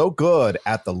stillness, so good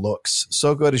at the looks,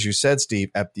 so good, as you said,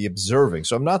 Steve, at the observing.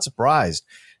 So I'm not surprised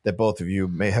that both of you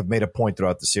may have made a point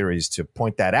throughout the series to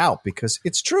point that out, because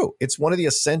it's true. It's one of the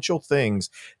essential things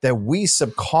that we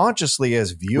subconsciously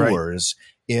as viewers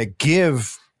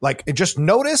give, like, just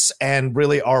notice and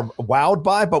really are wowed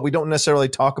by, but we don't necessarily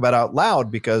talk about out loud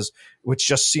because which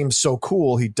just seems so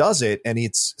cool. He does it, and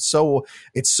it's so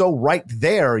right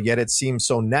there, yet it seems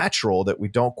so natural that we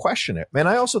don't question it. And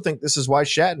I also think this is why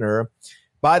Shatner,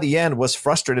 by the end, was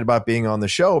frustrated about being on the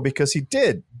show, because he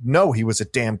did know he was a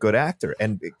damn good actor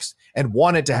and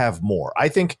wanted to have more. I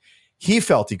think he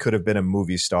felt he could have been a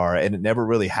movie star, and it never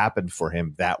really happened for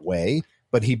him that way.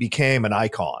 But he became an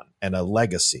icon and a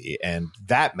legacy, and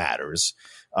that matters.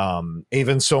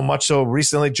 Even so much so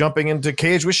recently jumping into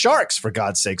Cage with Sharks, for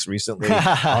God's sakes, recently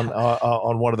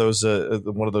on one of those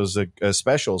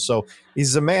specials. So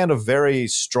he's a man of very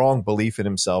strong belief in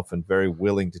himself and very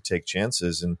willing to take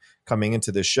chances. And coming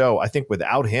into this show, I think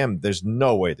without him, there's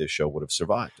no way this show would have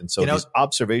survived. And so these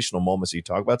observational moments you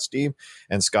talk about, Steve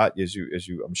and Scott, as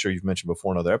you, I'm sure you've mentioned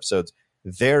before in other episodes,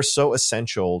 they're so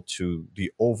essential to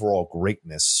the overall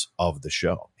greatness of the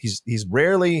show. He's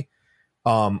rarely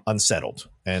unsettled,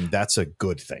 and that's a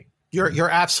good thing.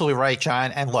 You're absolutely right,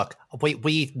 John. And look,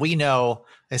 we know,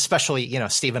 especially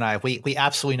Steve and I, we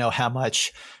absolutely know how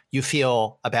much you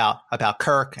feel about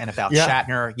Kirk and about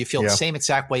Shatner. You feel the same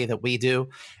exact way that we do,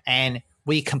 and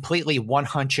we completely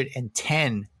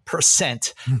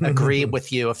 110% agree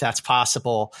with you, if that's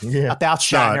possible, about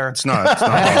Shatner. It's not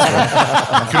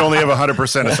possible. You can only have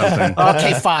 100% of something.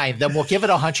 Okay, fine. Then we'll give it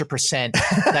 100%.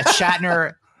 That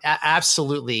Shatner,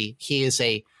 absolutely, he is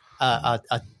a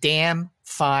damn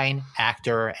fine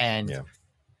actor, and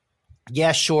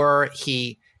sure,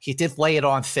 he did lay it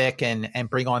on thick and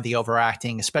bring on the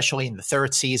overacting, especially in the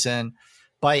third season.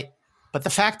 But the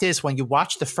fact is, when you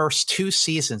watch the first 2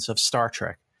 seasons of Star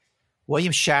Trek,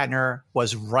 William Shatner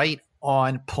was right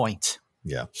on point.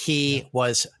 Yeah. He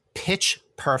was pitch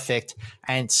perfect.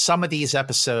 And some of these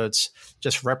episodes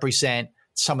just represent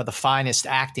some of the finest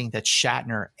acting that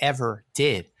Shatner ever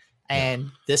did.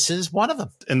 And this is one of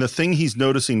them. And the thing he's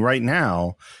noticing right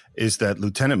now is that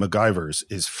Lieutenant MacGyver's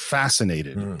is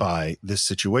fascinated by this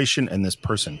situation and this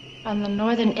person. From the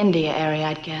northern India area,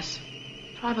 I'd guess.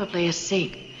 Probably a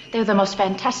Sikh. They're the most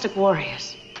fantastic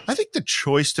warriors. I think the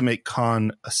choice to make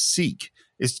Khan a Sikh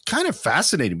is kind of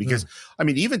fascinating because, I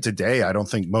mean, even today, I don't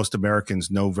think most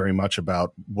Americans know very much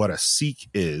about what a Sikh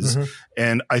is.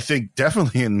 And I think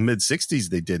definitely in the mid-60s,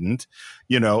 they didn't,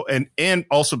 and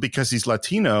also because he's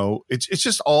Latino, it's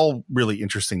just all really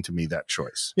interesting to me, that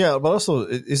choice. Yeah, but also,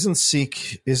 isn't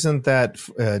that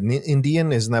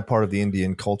Indian? Isn't that part of the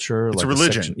Indian culture? It's a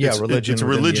religion. Religion. It's a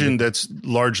religion that's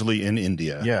largely in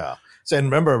India. Yeah. So, and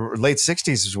remember, late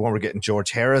 60s is when we're getting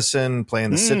George Harrison playing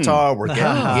the sitar. We're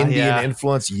getting Indian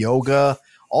influence, yoga.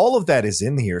 All of that is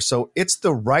in here. So it's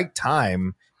the right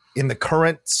time in the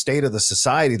current state of the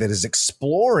society that is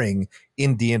exploring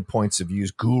Indian points of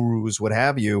views, gurus, what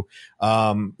have you,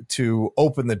 to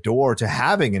open the door to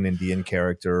having an Indian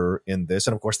character in this.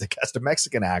 And of course, they cast a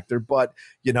Mexican actor. But,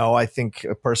 I think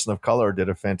a person of color did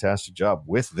a fantastic job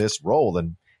with this role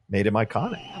and made him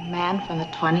iconic. A man from the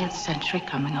 20th century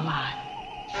coming alive.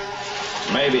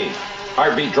 Maybe.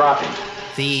 Heartbeat dropping.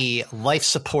 The life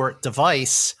support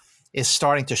device is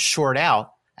starting to short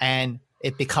out, and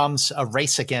it becomes a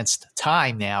race against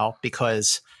time now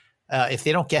because if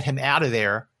they don't get him out of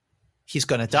there, he's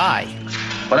going to die.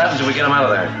 What happens if we get him out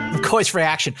of there? McCoy's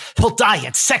reaction, he'll die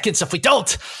in seconds if we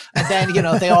don't. And then,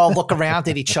 they all look around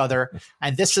at each other.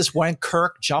 And this is when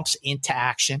Kirk jumps into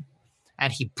action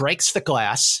and he breaks the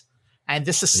glass. And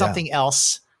this is something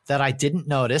else that I didn't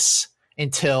notice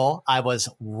until I was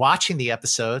watching the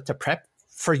episode to prep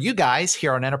for you guys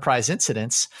here on Enterprise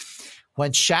Incidents.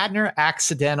 When Shatner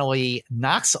accidentally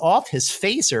knocks off his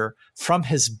phaser from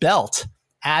his belt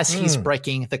as he's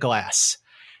breaking the glass.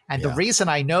 And the reason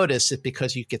I notice is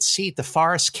because you could see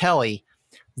DeForest Kelley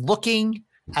looking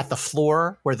at the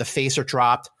floor where the phaser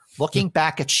dropped, looking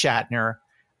back at Shatner,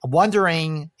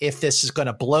 wondering if this is going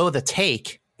to blow the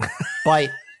take. But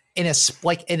in a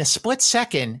split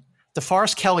second,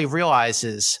 DeForest Kelley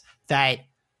realizes that,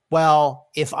 well,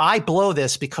 if I blow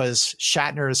this because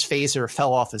Shatner's phaser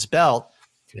fell off his belt,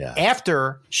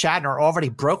 after Shatner already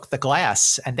broke the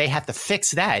glass and they had to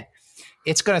fix that,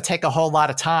 it's going to take a whole lot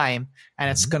of time and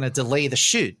it's going to delay the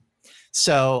shoot.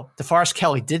 So DeForest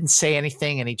Kelley didn't say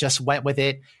anything and he just went with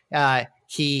it.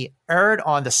 He erred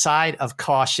on the side of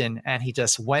caution and he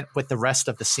just went with the rest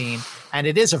of the scene. And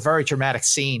it is a very dramatic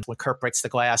scene when Kirk breaks the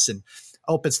glass and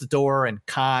opens the door and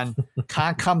Khan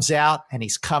comes out and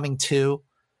he's coming to,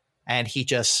 and he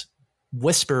just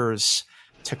whispers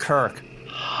to Kirk,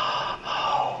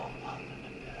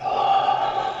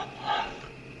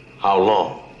 How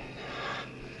long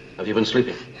have you been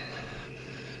sleeping?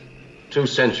 2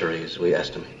 centuries, we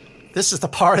estimate. This is the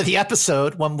part of the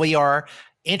episode when we are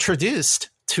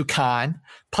introduced to Khan,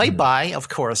 played by, of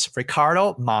course,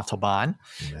 Ricardo Montalban.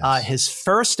 Yes. His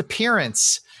first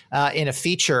appearance in a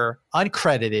feature,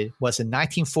 uncredited, was in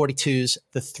 1942's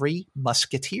The Three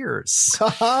Musketeers.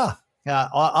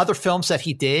 Other films that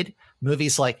he did,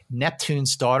 movies like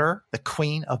Neptune's Daughter, The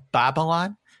Queen of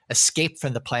Babylon, Escape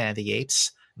from the Planet of the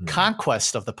Apes,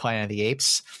 Conquest of the Planet of the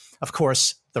Apes, of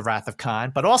course, The Wrath of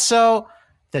Khan, but also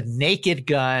The Naked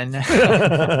Gun,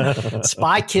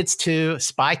 Spy Kids 2,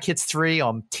 Spy Kids 3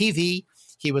 on TV.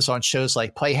 He was on shows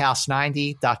like Playhouse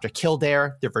 90, Dr.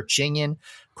 Kildare, The Virginian,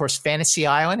 of course, Fantasy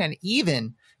Island, and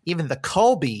even The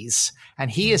Colbys.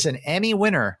 And he is an Emmy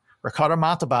winner. Ricardo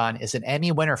Montalban is an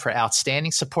Emmy winner for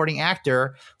Outstanding Supporting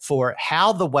Actor for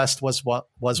How the West Was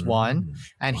Won.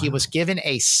 And he was given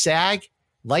a SAG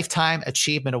Lifetime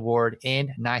Achievement Award in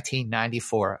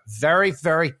 1994. Very,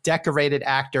 very decorated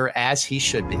actor, as he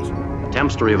should be.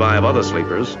 Attempts to revive other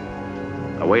sleepers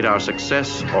await our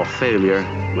success or failure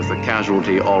with the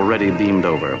casualty already beamed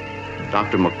over.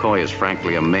 Dr. McCoy is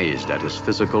frankly amazed at his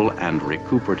physical and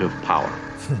recuperative power.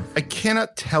 I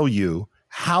cannot tell you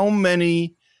how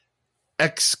many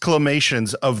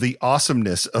exclamations of the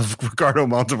awesomeness of Ricardo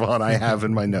Montalban I have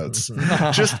in my notes.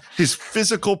 Just his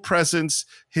physical presence,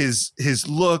 his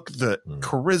look, the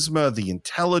charisma, the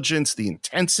intelligence, the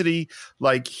intensity.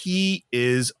 Like, he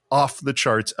is off the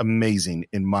charts amazing,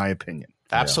 in my opinion.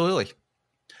 Absolutely.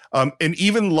 And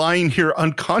even lying here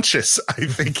unconscious, I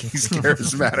think he's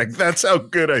charismatic. That's how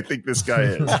good I think this guy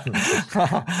is.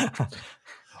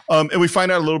 And we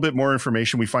find out a little bit more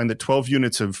information. We find that 12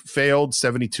 units have failed,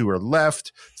 72 are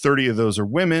left, 30 of those are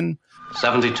women.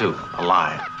 72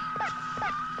 alive.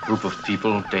 Group of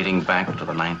people dating back to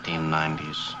the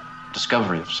 1990s.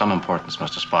 Discovery of some importance,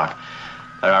 Mr. Spock.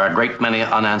 There are a great many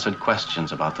unanswered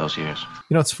questions about those years.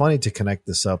 It's funny to connect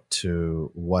this up to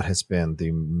what has been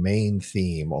the main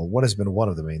theme, or what has been one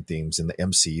of the main themes in the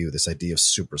MCU, this idea of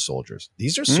super soldiers.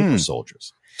 These are super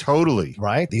soldiers. Totally.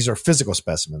 Right? These are physical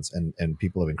specimens and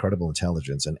people of incredible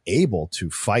intelligence and able to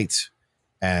fight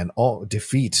and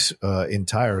defeat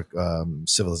entire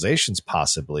civilizations,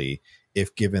 possibly,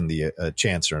 if given the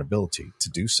chance or an ability to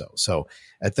do so. So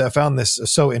I found this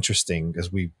so interesting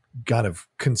as we kind of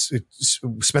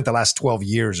spent the last 12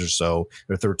 years or so,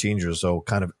 or 13 years or so,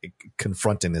 kind of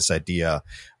confronting this idea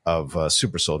of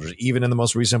super soldiers, even in the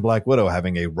most recent Black Widow,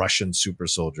 having a Russian super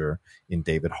soldier in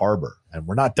David Harbour. And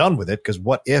we're not done with it, because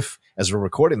what if, as we're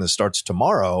recording this, starts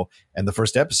tomorrow and the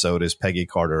first episode is Peggy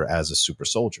Carter as a super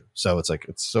soldier? So it's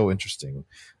so interesting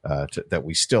that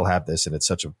we still have this, and it's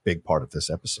such a big part of this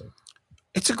episode.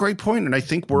 It's a great point. And I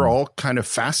think we're all kind of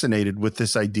fascinated with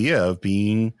this idea of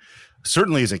being,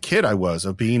 certainly as a kid, I was,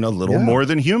 of being a little more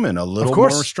than human, a little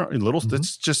more strong,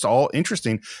 that's just all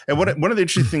interesting. And one of the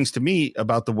interesting things to me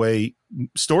about the way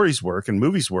stories work and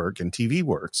movies work and TV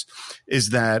works is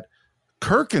that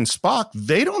Kirk and Spock,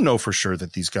 they don't know for sure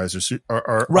that these guys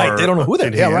are right. They don't know who they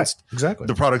are. Yeah, right. Exactly.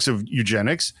 The products of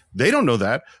eugenics. They don't know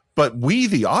that. But we,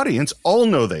 the audience, all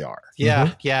know they are.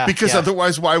 Yeah, yeah. Because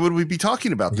otherwise, why would we be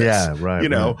talking about this? Yeah, right. You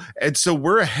know, and so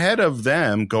we're ahead of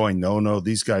them going, no,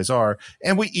 these guys are.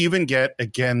 And we even get,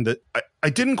 again, that I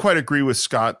didn't quite agree with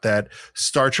Scott that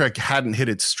Star Trek hadn't hit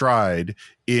its stride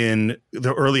in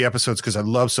the early episodes because I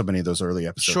love so many of those early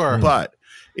episodes. Sure. But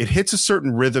it hits a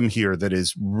certain rhythm here that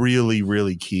is really,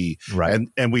 really key. Right.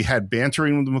 And we had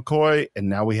bantering with McCoy, and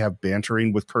now we have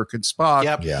bantering with Kirk and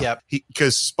Spock. Yep.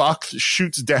 Because Spock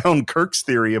shoots down Kirk's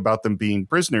theory about them being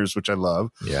prisoners, which I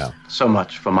love. Yeah. So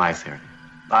much for my theory.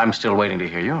 I'm still waiting to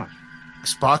hear yours.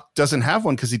 Spock doesn't have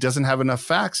one because he doesn't have enough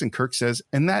facts, and Kirk says,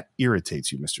 and that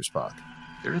irritates you, Mr. Spock.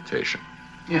 Irritation?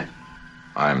 Yeah.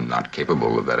 I'm not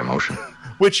capable of that emotion.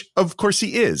 Which, of course,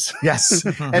 he is. Yes.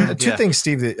 And two things,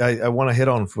 Steve, that I want to hit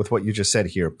on with what you just said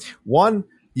here. One,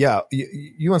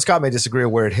 you and Scott may disagree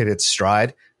where it hit its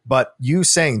stride, but you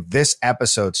saying this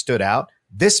episode stood out,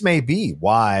 this may be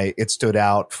why it stood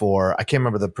out for, I can't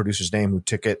remember the producer's name who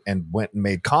took it and went and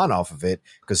made Khan off of it,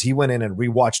 because he went in and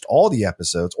rewatched all the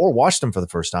episodes or watched them for the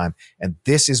first time. And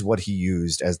this is what he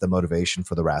used as the motivation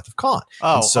for the Wrath of Khan.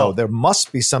 There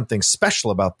must be something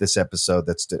special about this episode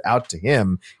that stood out to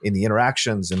him in the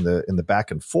interactions in the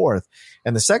back and forth.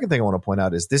 And the second thing I want to point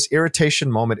out is this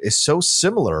irritation moment is so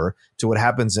similar to what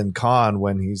happens in Khan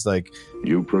when he's like,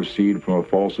 you proceed from a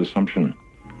false assumption.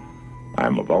 I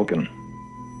am a Vulcan.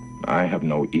 I have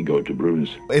no ego to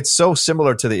bruise. It's so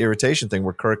similar to the irritation thing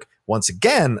where Kirk once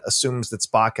again assumes that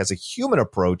Spock has a human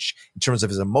approach in terms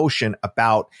of his emotion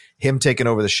about him taking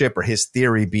over the ship or his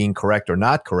theory being correct or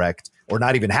not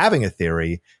even having a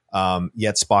theory.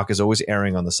 Yet Spock is always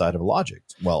erring on the side of logic.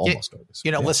 Well, almost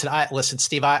always. Listen,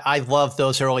 Steve, I love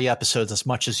those early episodes as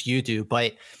much as you do,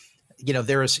 but you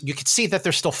can see that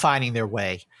they're still finding their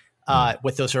way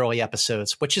with those early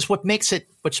episodes, which is what makes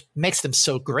them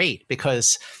so great,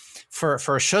 because for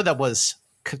a show that was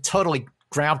totally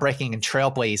groundbreaking and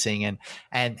trailblazing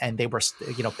and they were,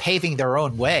 paving their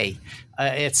own way.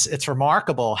 It's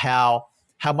remarkable how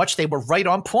much they were right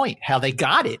on point, how they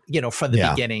got it, from the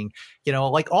beginning,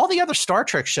 like all the other Star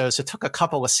Trek shows, it took a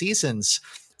couple of seasons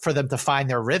for them to find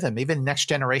their rhythm, even Next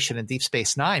Generation and Deep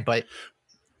Space Nine. But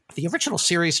the original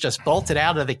series just bolted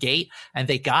out of the gate and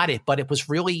they got it. But it was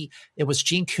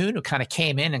Gene Kuhn who kind of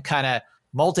came in and kind of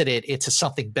molded it into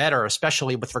something better,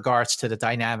 especially with regards to the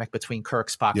dynamic between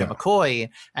Kirk, Spock, and McCoy.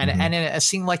 And in a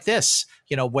scene like this,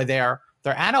 where they're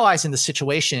analyzing the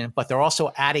situation, but they're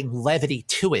also adding levity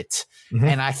to it.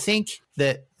 And I think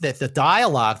that the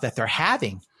dialogue that they're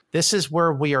having, this is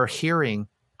where we are hearing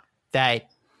that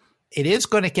it is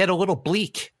going to get a little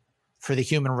bleak for the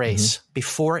human race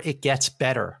before it gets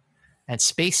better. And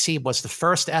Space Seed was the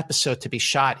first episode to be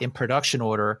shot in production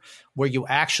order, where you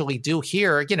actually do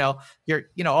hear,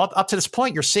 up to this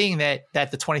point, you're seeing that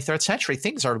the 23rd century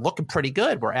things are looking pretty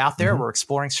good. We're out there, we're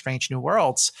exploring strange new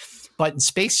worlds. But in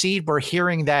Space Seed, we're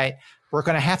hearing that we're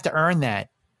going to have to earn that.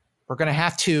 We're going to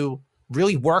have to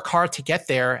really work hard to get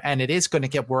there, and it is going to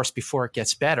get worse before it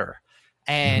gets better.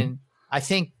 And I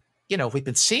think, we've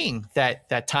been seeing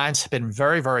that times have been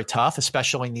very, very tough,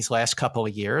 especially in these last couple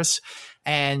of years.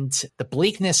 And the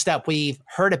bleakness that we've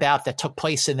heard about that took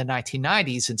place in the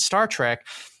 1990s in Star Trek,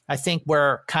 I think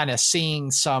we're kind of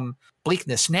seeing some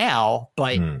bleakness now,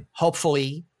 but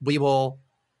hopefully we will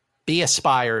be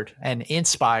inspired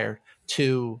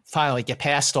to finally get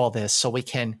past all this so we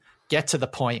can get to the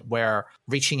point where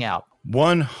reaching out.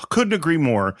 One, couldn't agree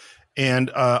more.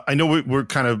 And I know we're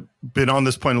kind of been on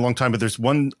this point a long time, but there's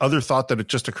one other thought that it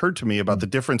just occurred to me about the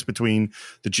difference between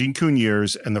the Gene Kuhn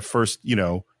years and the first,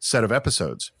 set of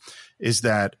episodes, is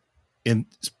that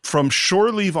from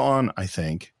Shore Leave on, I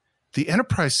think the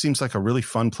Enterprise seems like a really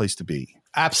fun place to be.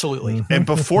 Absolutely. And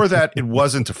before that, it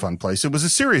wasn't a fun place. It was a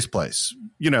serious place.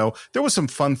 There was some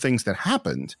fun things that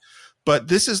happened. But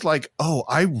this is like, oh,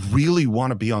 I really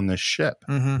want to be on this ship,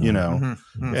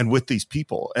 and with these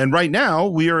people. And right now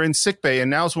we are in sickbay, and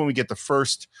now's when we get the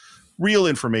first real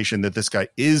information that this guy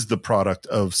is the product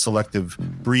of selective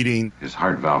breeding. His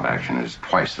heart valve action is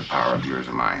twice the power of yours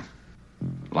and mine.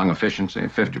 Lung efficiency,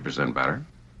 50% better.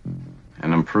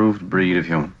 An improved breed of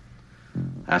human.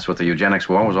 That's what the eugenics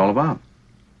war was all about.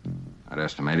 I'd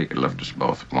estimate he could lift us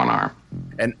both with one arm.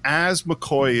 And as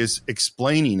McCoy is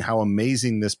explaining how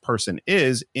amazing this person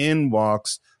is, in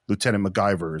walks Lieutenant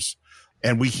MacGyver's,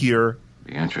 and we hear...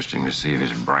 Be interesting to see if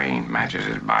his brain matches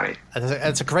his body.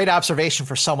 It's a great observation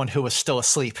for someone who was still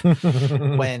asleep.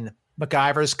 When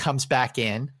MacGyver's comes back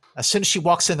in, as soon as she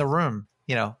walks in the room,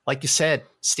 like you said,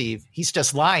 Steve, he's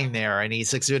just lying there and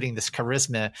he's exuding this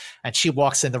charisma. And she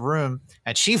walks in the room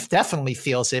and she definitely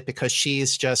feels it because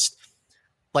she's just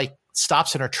like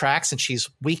stops in her tracks and she's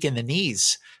weak in the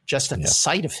knees just at the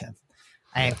sight of him.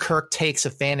 And Kirk takes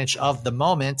advantage of the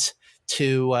moment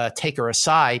to take her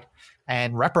aside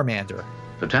and reprimand her.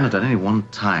 Lieutenant, at any one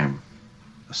time,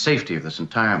 the safety of this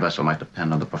entire vessel might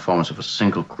depend on the performance of a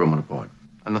single crewman aboard.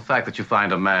 And the fact that you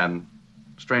find a man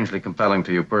strangely compelling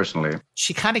to you personally.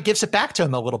 She kind of gives it back to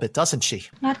him a little bit, doesn't she?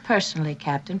 Not personally,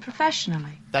 Captain,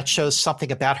 professionally. That shows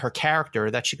something about her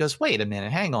character that she goes, wait a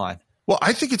minute, hang on. Well,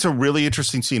 I think it's a really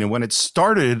interesting scene. And when it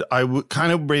started, I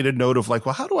kind of made a note of like,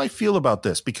 well, how do I feel about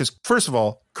this? Because first of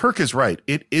all, Kirk is right.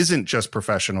 It isn't just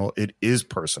professional. It is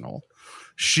personal.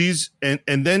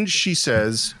 And then she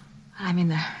says, I mean,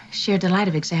 the sheer delight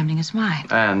of examining his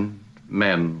mind. And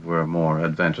men were more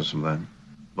adventuresome then,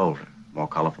 bolder, more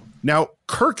colorful. Now,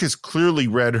 Kirk has clearly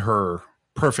read her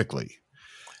perfectly.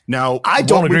 Now, I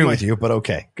don't agree with you, but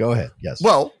okay, go ahead. Yes.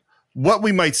 Well, what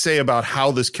we might say about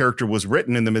how this character was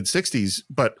written in the mid-'60s,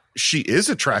 but she is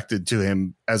attracted to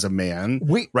him as a man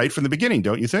right from the beginning,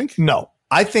 don't you think? No,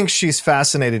 I think she's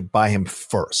fascinated by him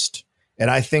first. And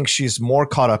I think she's more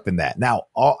caught up in that. Now,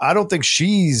 I don't think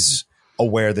she's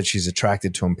aware that she's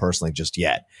attracted to him personally just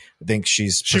yet. I think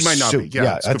she might not be.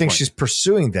 Yeah, I think she's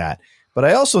pursuing that. But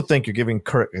I also think you're giving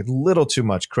Kirk a little too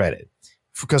much credit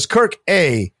because Kirk,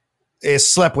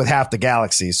 is slept with half the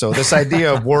galaxy. So this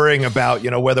idea of worrying about,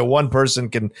 whether one person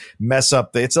can mess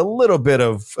up, it's a little bit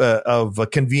of a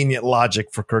convenient logic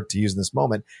for Kirk to use in this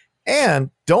moment. And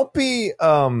don't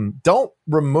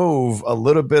remove a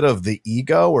little bit of the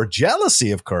ego or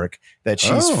jealousy of Kirk that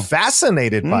she's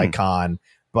fascinated by Khan,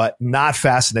 but not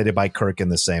fascinated by Kirk in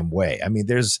the same way. I mean,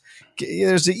 there's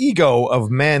the ego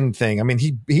of men thing. I mean,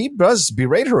 he does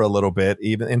berate her a little bit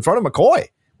even in front of McCoy,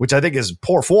 which I think is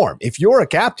poor form. If you're a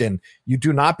captain, you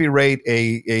do not berate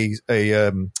a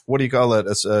what do you call it?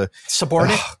 A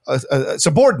subordinate? A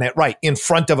subordinate, right, in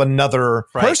front of another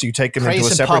person. You take him into a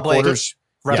separate quarters.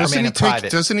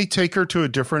 Doesn't he take her to a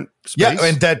different space? Yeah,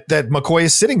 and that McCoy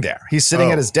is sitting there. He's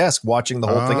sitting at his desk watching the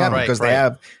whole thing happen because they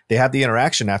have the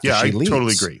interaction after she leaves. I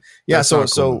totally agree. Yeah,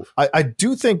 so I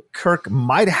do think Kirk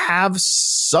might have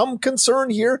some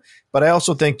concern here, but I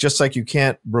also think just like you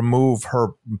can't remove her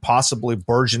possibly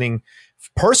burgeoning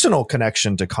personal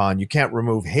connection to Khan, you can't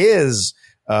remove his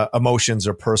emotions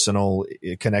or personal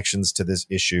connections to this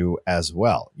issue as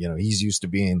well. He's used to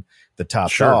being the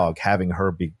top dog. Having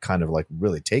her be kind of like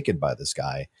really taken by this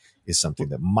guy is something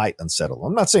that might unsettle him.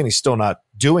 I'm not saying he's still not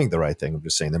doing the right thing. I'm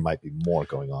just saying there might be more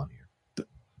going on here.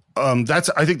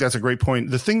 I think that's a great point.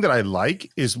 The thing that I like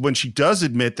is when she does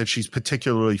admit that she's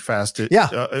particularly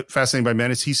fascinated by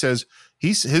men, is he says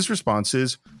his response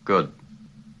is, good.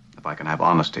 If I can have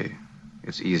honesty,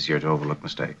 it's easier to overlook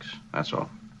mistakes. That's all.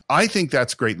 I think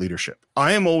that's great leadership.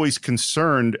 I am always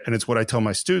concerned, and it's what I tell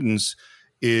my students,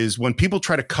 is when people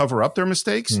try to cover up their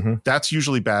mistakes, that's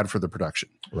usually bad for the production.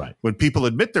 Right. When people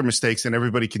admit their mistakes, then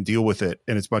everybody can deal with it,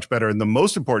 and it's much better. And the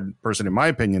most important person, in my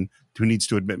opinion, who needs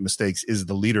to admit mistakes is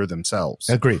the leader themselves.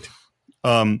 Agreed.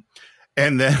 And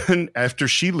then after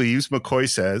she leaves, McCoy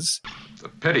says, "It's a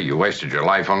pity you wasted your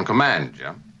life on command,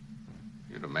 Jim.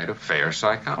 You'd have made a fair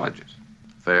psychologist."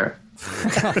 Fair? See,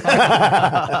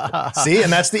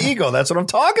 and that's the ego. That's what I'm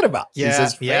talking about. Yeah, he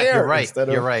says fair. You're right.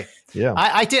 You're right. Yeah,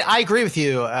 I agree with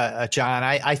you, John.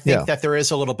 I think that there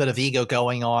is a little bit of ego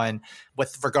going on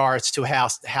with regards to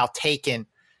how taken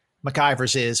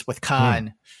MacIvers is with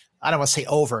Khan. I don't want to say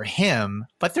over him,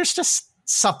 but there's just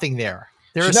something there.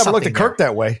 She's never looked at Kirk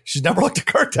that way. She's never looked at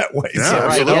Kirk that way. Yeah,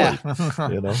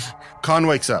 absolutely. Yeah. Khan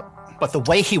wakes up, but the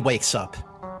way he wakes up.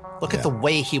 Look at the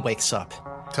way he wakes up.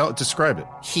 Describe it.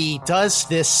 He does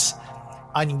this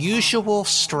unusual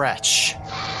stretch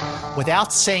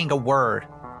without saying a word.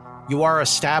 You are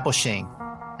establishing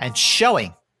and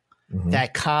showing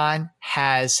that Khan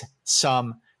has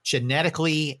some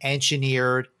genetically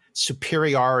engineered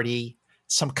superiority,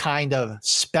 some kind of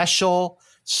special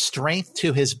strength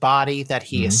to his body that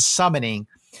he is summoning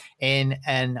in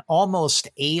an almost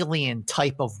alien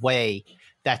type of way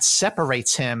that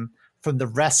separates him from the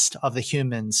rest of the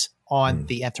humans on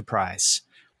the Enterprise.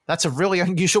 That's a really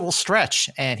unusual stretch,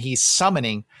 and he's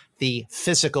summoning the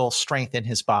physical strength in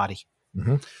his body.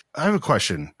 I have a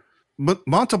question.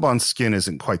 Montalban's skin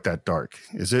isn't quite that dark,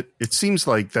 is it? It seems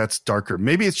like that's darker.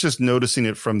 Maybe it's just noticing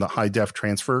it from the high def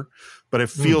transfer, but it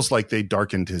feels like they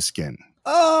darkened his skin.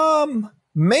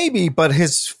 Maybe, but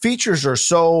his features are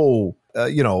so,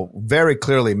 very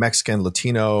clearly Mexican,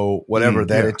 Latino, whatever,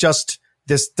 that it just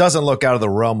this doesn't look out of the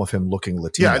realm of him looking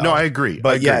Latino. Yeah, no, I agree.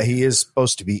 But yeah, he is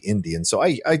supposed to be Indian. So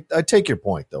I take your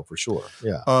point, though, for sure.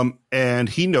 Yeah. And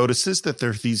he notices that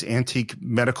there's these antique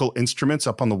medical instruments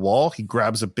up on the wall. He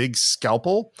grabs a big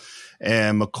scalpel,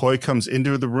 and McCoy comes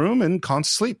into the room, and Khan's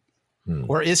asleep.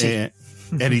 Or is he?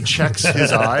 And he checks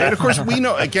his eye. And of course, we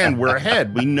know, again, we're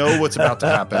ahead. We know what's about to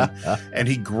happen. And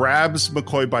he grabs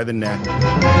McCoy by the neck,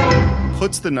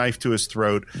 puts the knife to his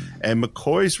throat, and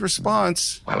McCoy's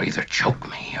response, well, either choke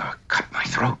me or cut my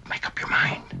throat. Make up your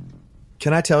mind.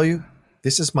 Can I tell you?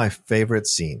 This is my favorite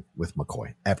scene with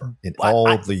McCoy ever in all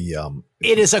the.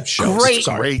 It is a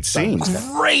great scene.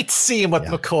 Great scene with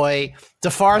McCoy.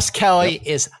 DeForest Kelley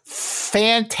is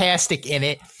fantastic in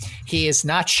it. He is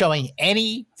not showing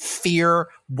any fear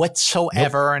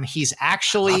whatsoever, and he's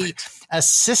actually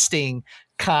assisting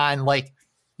Khan. Like,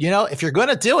 if you're going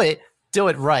to do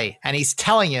it right. And he's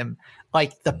telling him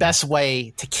like the best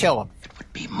way to kill him. It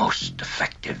would be most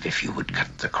effective if you would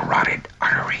cut the carotid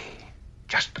artery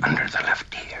just under the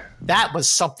left ear. That was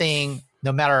something,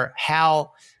 no matter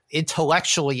how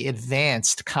intellectually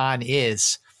advanced Khan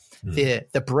is,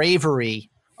 the bravery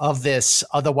of this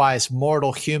otherwise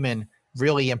mortal human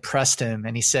really impressed him.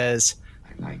 And he says,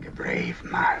 I like a brave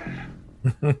man.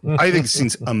 I think the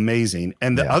scene's amazing.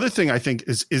 And the other thing I think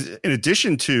is in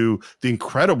addition to the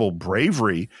incredible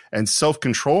bravery and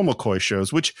self-control McCoy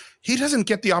shows, which he doesn't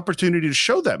get the opportunity to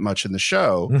show that much in the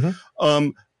show,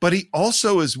 but he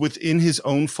also is within his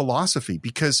own philosophy,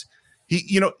 because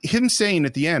him saying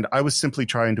at the end, I was simply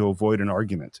trying to avoid an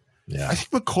argument. Yeah. I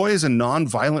think McCoy is a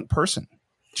non-violent person.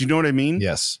 Do you know what I mean?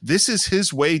 Yes. This is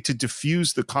his way to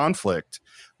diffuse the conflict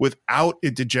without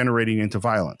it degenerating into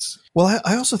violence. Well,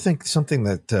 I also think something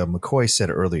that McCoy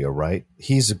said earlier, right?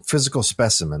 He's a physical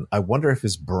specimen. I wonder if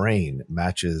his brain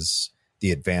matches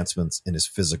the advancements in his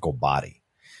physical body.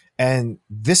 And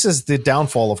this is the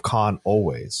downfall of Khan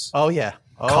always. Oh, yeah.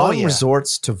 Khan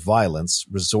resorts to violence,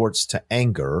 resorts to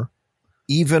anger,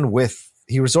 he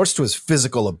resorts to his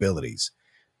physical abilities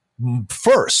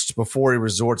first before he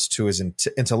resorts to his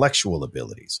intellectual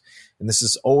abilities. And this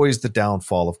is always the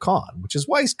downfall of Khan, which is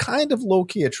why he's kind of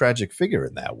low-key a tragic figure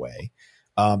in that way.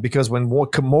 Because when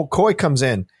McCoy comes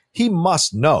in, he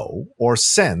must know or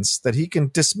sense that he can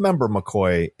dismember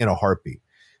McCoy in a heartbeat.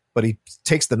 But he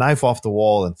takes the knife off the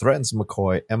wall and threatens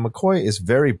McCoy. And McCoy is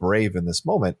very brave in this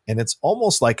moment. And it's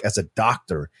almost like as a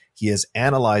doctor, he is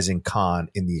analyzing Khan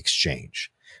in the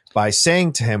exchange. By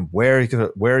saying to him, where are you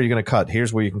going to cut?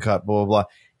 Here's where you can cut, blah, blah, blah.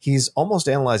 He's almost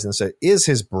analyzing and say, is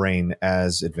his brain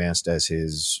as advanced as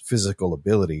his physical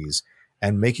abilities,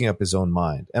 and making up his own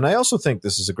mind. And I also think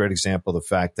this is a great example of the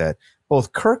fact that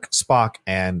both Kirk, Spock,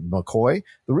 and McCoy,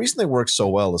 the reason they work so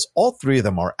well is all three of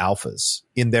them are alphas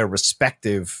in their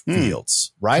respective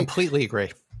fields, right? Completely agree.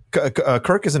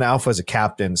 Kirk is an alpha as a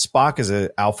captain, Spock is an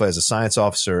alpha as a science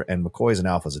officer, and McCoy is an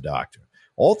alpha as a doctor.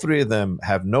 All three of them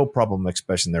have no problem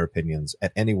expressing their opinions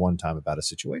at any one time about a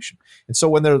situation. And so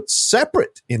when they're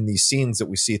separate in these scenes that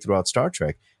we see throughout Star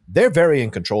Trek, they're very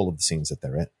in control of the scenes that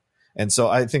they're in. And so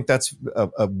I think that's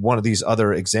one of these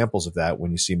other examples of that,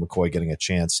 when you see McCoy getting a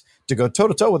chance to go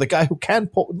toe-to-toe with a guy who can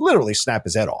literally snap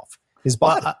his head off, his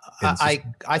body. Well, I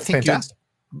think fantastic.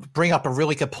 You bring up a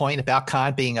really good point about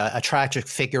Khan being a tragic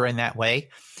figure in that way.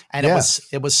 And it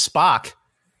was Spock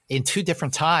in two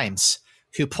different times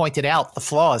who pointed out the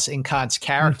flaws in Khan's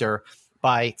character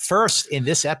by first in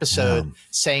this episode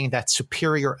saying that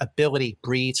superior ability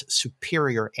breeds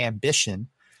superior ambition.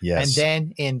 Yes. And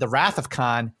then in The Wrath of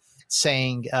Khan,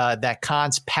 saying that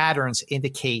Khan's patterns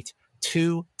indicate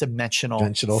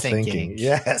two-dimensional thinking.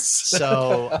 Yes.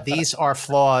 So these are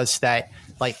flaws that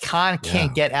like Khan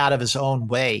can't get out of his own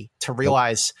way to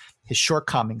realize his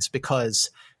shortcomings, because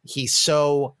he's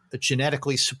so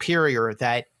genetically superior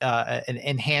that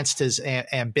enhanced his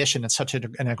ambition in such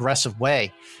an aggressive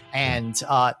way. And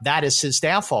that is his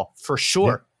downfall for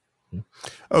sure.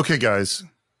 Okay, guys,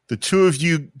 the two of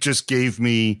you just gave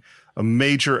me a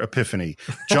major epiphany.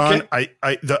 John, okay.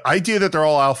 I the idea that they're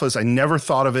all alphas, I never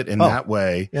thought of it in that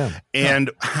way. Yeah.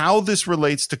 And how this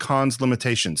relates to Khan's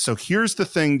limitations. So here's the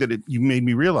thing that you made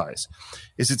me realize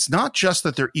is it's not just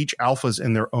that they're each alphas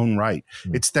in their own right.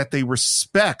 It's that they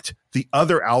respect the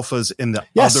other alphas in the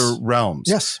other realms.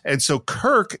 Yes. And so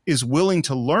Kirk is willing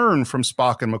to learn from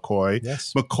Spock and McCoy.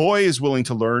 Yes. McCoy is willing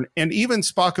to learn, and even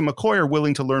Spock and McCoy are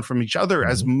willing to learn from each other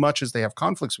as much as they have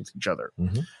conflicts with each other.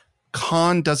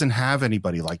 Khan doesn't have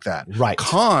anybody like that. Right.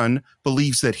 Khan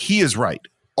believes that he is right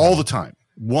all the time,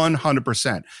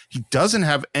 100%. He doesn't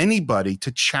have anybody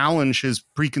to challenge his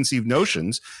preconceived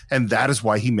notions, and that is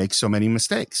why he makes so many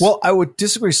mistakes. Well, I would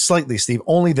disagree slightly, Steve,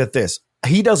 only that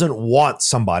he doesn't want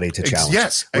somebody to challenge.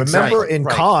 Yes, Remember exactly. in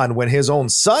Khan, when his own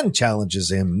son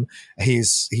challenges him, he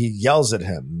yells at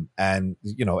him and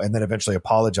then eventually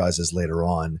apologizes later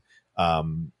on.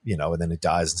 And then he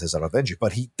dies and says, "I'll avenge you."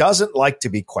 But he doesn't like to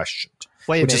be questioned.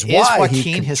 Wait a which minute, is why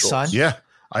Joaquin his son? Yeah.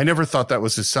 I never thought that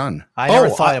was his son. I never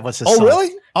thought it was his son. Oh,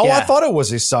 really? Oh, Yeah. I thought it was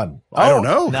his son. I don't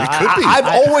know. no, It could be. I've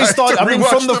always thought, have to from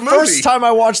rewatch the the movie. first time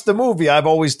I watched the movie, I've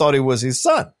always thought it was his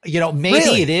son. Maybe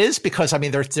Really? it is because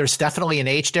there's definitely an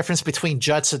age difference between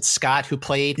Judson Scott, who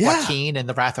played Yeah. Joaquin in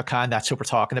The Wrath of Khan. That's who we're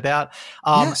talking about.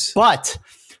 Yes. But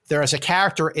there is a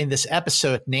character in this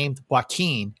episode named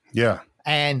Joaquin. Yeah.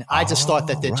 And I just thought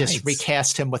that they just right.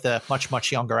 recast him with a much,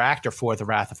 much younger actor for The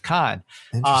Wrath of Khan.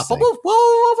 But Interesting.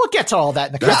 we'll get to all that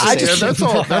in the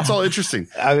conversation. That's all interesting.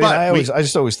 I mean, But I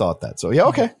just always thought that. So yeah,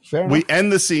 okay, fair enough. we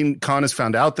end the scene. Khan has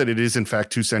found out that it is in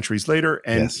fact 2 centuries later,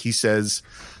 and Yes. he says,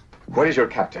 Where is your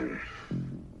captain?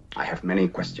 I have many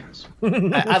questions.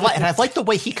 I like the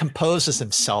way he composes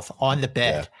himself on the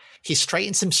bed. Yeah. He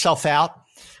straightens himself out,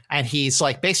 and he's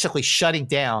like basically shutting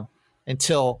down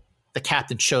until the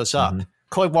captain shows up.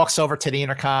 Coy walks over to the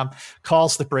intercom,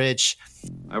 calls the bridge.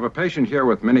 I have a patient here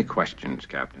with many questions,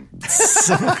 Captain.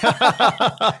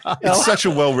 it's such a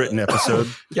well-written episode.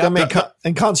 I mean,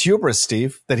 and Khan's hubris,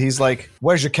 Steve, that he's like,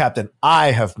 "Where's your captain?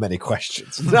 I have many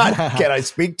questions. Not can I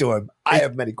speak to him? I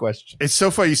have many questions." It's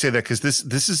so funny you say that, because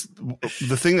this is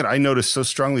the thing that I noticed so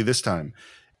strongly this time.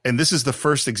 And this is the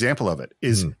first example of it,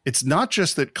 is it's not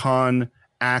just that Khan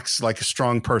acts like a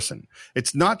strong person.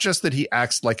 It's not just that he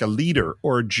acts like a leader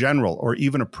or a general or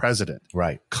even a president.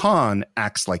 Right. Khan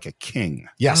acts like a king.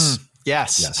 Yes.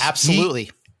 Yes,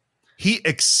 absolutely. He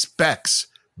expects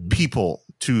people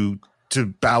to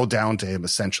bow down to him,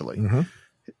 essentially.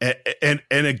 And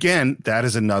again, that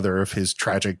is another of his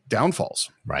tragic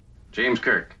downfalls. Right. James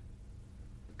Kirk,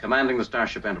 commanding the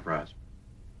Starship Enterprise.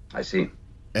 I see.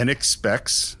 And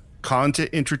expects Khan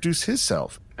to introduce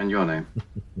himself. And your name?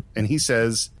 And he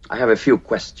says, I have a few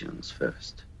questions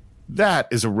first. that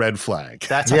is a red flag.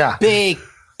 That's a big,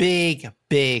 big,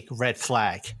 big red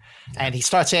flag. And he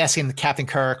starts asking Captain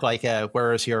Kirk, like,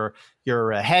 where is your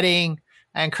heading?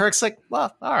 And Kirk's like,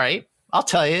 well, all right, I'll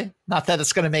tell you. Not that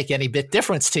it's going to make any bit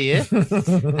difference to you.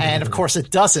 And, of course, it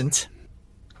doesn't.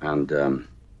 And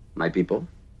my people?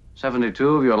 72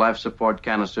 of your life support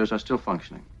canisters are still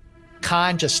functioning.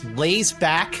 Khan just lays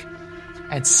back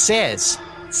and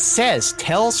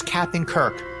tells Captain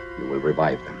Kirk. You will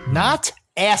revive them. Not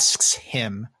asks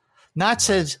him, not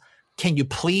says, can you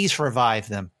please revive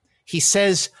them? He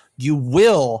says, you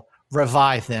will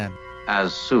revive them.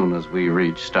 As soon as we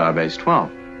reach Starbase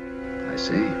 12. I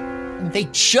see. And they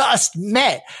just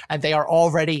met, and they are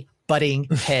already butting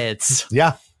heads.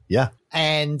 Yeah.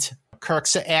 And Kirk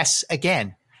asks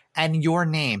again, and your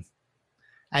name?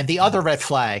 And the other red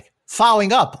flag,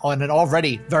 following up on an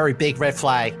already very big red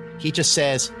flag, he just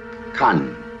says,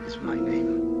 Khan is my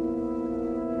name.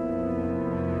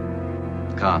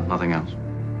 Khan, nothing else.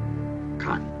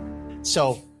 Khan.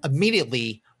 So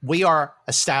immediately we are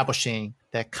establishing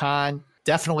that Khan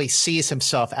definitely sees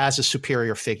himself as a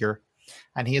superior figure.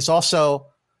 And he is also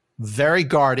very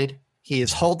guarded. He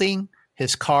is holding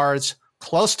his cards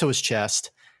close to his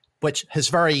chest, which his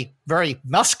very, very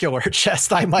muscular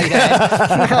chest, I might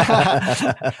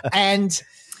add. And,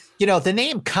 the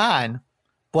name Khan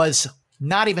was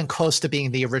not even close to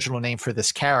being the original name for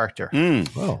this character.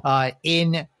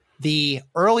 In the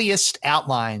earliest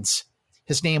outlines,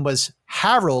 his name was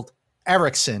Harold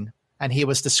Erickson, and he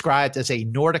was described as a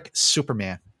Nordic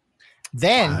Superman.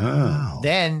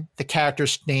 Then the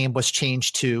character's name was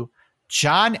changed to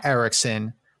John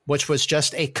Erickson, which was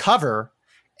just a cover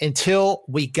until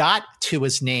we got to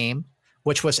his name,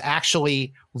 which was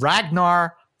actually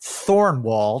Ragnar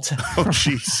Thornwald. Oh,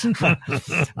 jeez.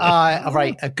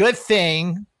 Right. A good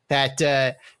thing that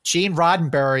Gene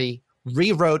Roddenberry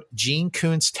rewrote Gene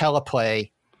Coon's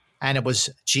teleplay, and it was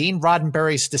Gene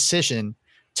Roddenberry's decision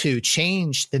to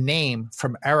change the name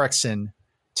from Erickson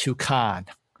to Khan.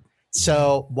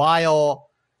 So while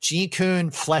Gene Coon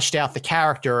fleshed out the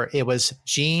character, it was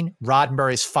Gene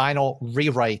Roddenberry's final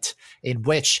rewrite in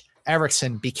which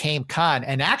Erickson became Khan.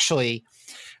 And actually,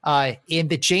 in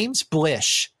the James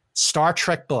Blish Star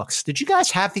Trek books, did you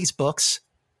guys have these books?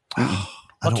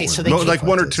 Okay, so they like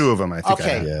one or two of them, I think.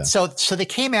 Okay, I had. so they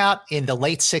came out in the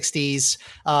late 60s,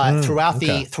 throughout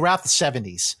the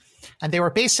 70s, and they were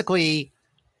basically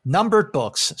numbered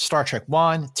books: Star Trek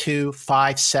 1, 2,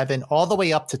 5, 7, all the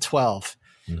way up to 12,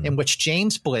 in which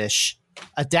James Blish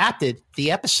adapted the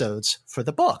episodes for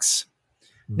the books.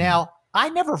 Now, I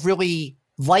never really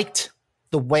liked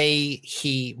the way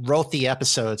he wrote the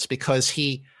episodes because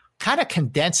he kind of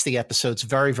condensed the episodes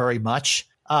very, very much.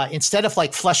 Instead of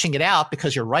like fleshing it out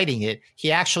because you're writing it,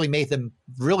 he actually made them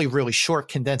really, really short,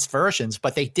 condensed versions.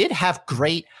 But they did have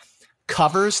great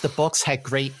covers. The books had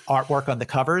great artwork on the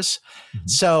covers. Mm-hmm.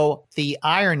 So the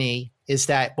irony is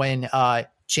that when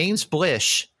James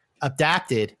Blish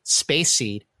adapted Space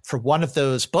Seed for one of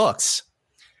those books,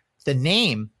 the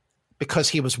name, because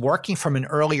he was working from an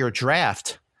earlier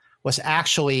draft, was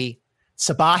actually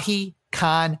Sabahi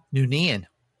Khan Noonien.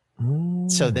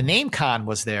 So the name Khan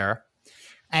was there.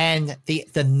 And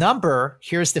the number,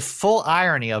 here's the full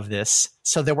irony of this.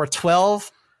 So there were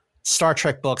 12 Star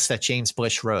Trek books that James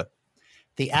Blish wrote.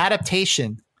 The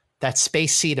adaptation that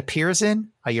Space Seed appears in,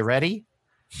 are you ready?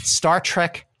 Star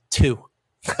Trek 2.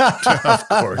 Of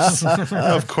course.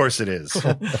 Of course it is.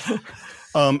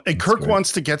 And Kirk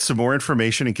wants to get some more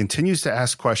information and continues to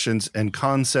ask questions. And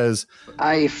Khan says,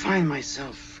 I find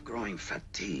myself growing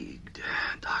fatigued,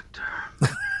 Doctor.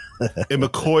 And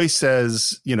McCoy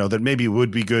says, that maybe it would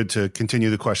be good to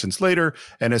continue the questions later.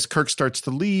 And as Kirk starts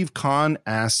to leave, Khan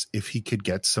asks if he could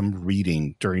get some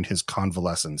reading during his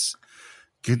convalescence.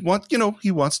 He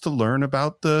wants to learn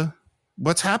about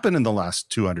what's happened in the last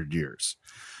 200 years.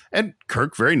 And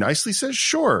Kirk very nicely says,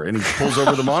 sure. And he pulls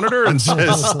over the monitor and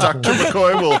says, Dr.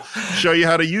 McCoy will show you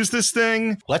how to use this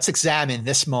thing. Let's examine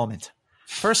this moment.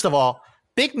 First of all,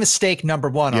 big mistake number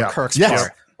one on Kirk's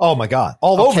part. Oh my God.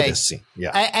 All over this scene. Yeah.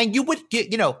 And you would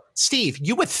get, Steve,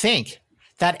 you would think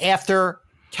that after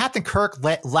Captain Kirk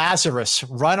let Lazarus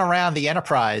run around the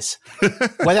Enterprise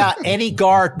without any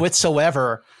guard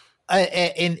whatsoever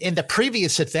in the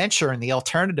previous adventure in the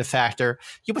Alternative Factor,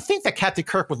 you would think that Captain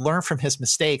Kirk would learn from his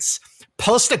mistakes,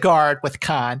 post a guard with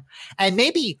Khan, and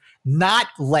maybe not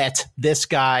let this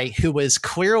guy who was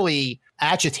clearly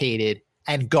agitated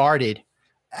and guarded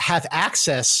have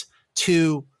access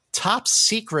to top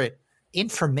secret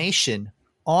information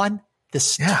on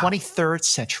this 23rd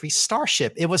century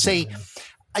starship. It was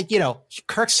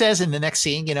Kirk says in the next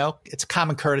scene, it's a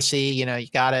common courtesy, you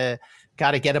gotta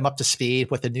get him up to speed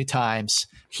with the new times.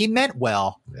 He meant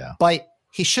well, but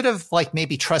he should have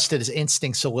maybe trusted his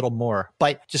instincts a little more.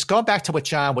 But just going back to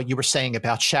what you were saying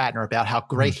about Shatner, about how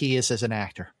great he is as an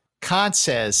actor. Khan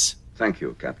says, thank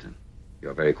you, Captain.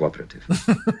 You're very cooperative.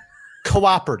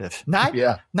 Cooperative, not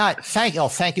thank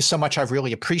you so much. I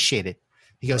really appreciate it.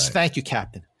 He goes, thank you,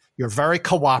 Captain. You're very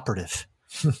cooperative.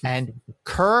 And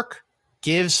Kirk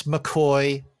gives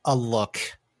McCoy a look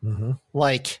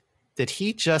like, did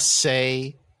he just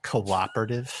say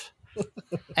cooperative?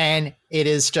 And it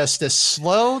is just a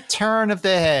slow turn of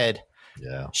the head.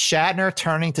 Yeah. Shatner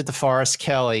turning to DeForest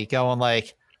Kelley going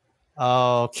like,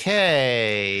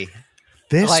 okay.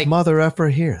 This mother effer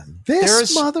here.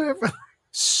 This mother effer.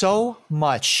 So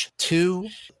much to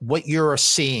what you're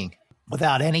seeing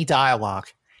without any dialogue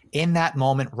in that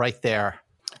moment right there.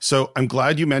 So I'm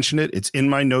glad you mentioned it. It's in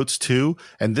my notes too.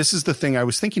 And this is the thing I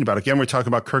was thinking about. Again, we're talking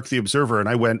about Kirk the Observer. And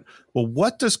I went, well,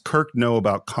 what does Kirk know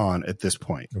about Khan at this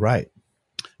point? Right.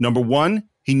 Number one,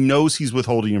 he knows he's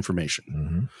withholding information.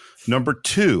 Mm-hmm. Number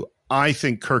two, I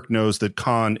think Kirk knows that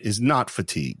Khan is not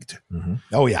fatigued. Mm-hmm.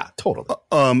 Oh, yeah, totally.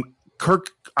 Kirk,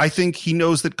 I think he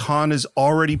knows that Khan is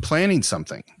already planning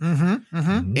something. Mm-hmm,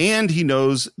 mm-hmm. And he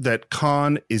knows that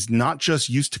Khan is not just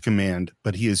used to command,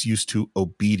 but he is used to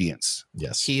obedience.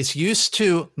 Yes. He is used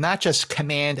to not just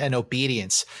command and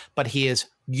obedience, but he is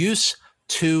used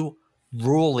to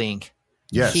ruling.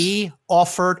 Yes. He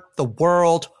offered the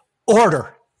world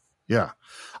order. Yeah.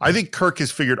 I think Kirk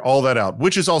has figured all that out,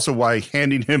 which is also why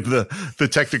handing him the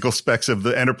technical specs of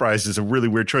the Enterprise is a really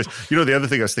weird choice. The other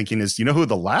thing I was thinking is, who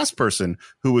the last person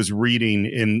who was reading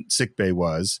in sickbay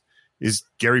is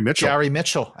Gary Mitchell. Gary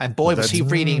Mitchell. And boy, was he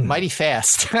reading mighty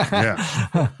fast.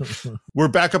 Yeah. We're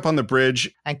back up on the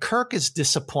bridge. And Kirk is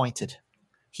disappointed.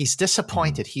 He's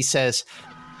disappointed. He says,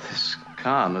 this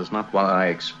Khan is not what I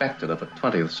expected of a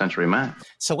 20th century man.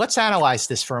 So let's analyze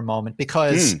this for a moment,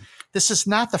 because this is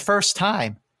not the first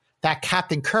time that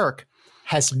Captain Kirk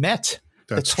has met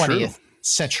the 20th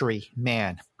century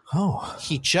man. Oh.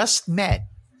 He just met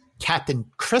Captain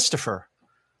Christopher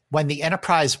when the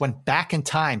Enterprise went back in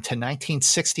time to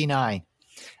 1969.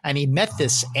 And he met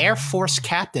this Air Force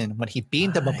captain when he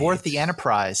beamed him aboard the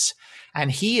Enterprise.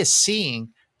 And he is seeing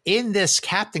in this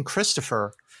Captain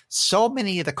Christopher so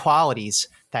many of the qualities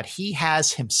that he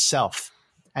has himself.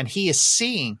 And he is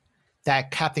seeing that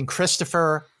Captain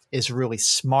Christopher is really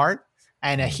smart,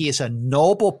 and he is a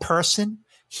noble person.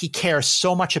 He cares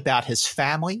so much about his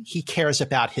family. He cares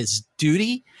about his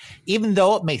duty. Even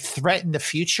though it may threaten the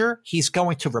future, he's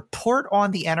going to report on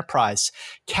the Enterprise.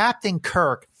 Captain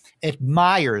Kirk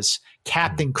admires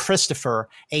Captain Christopher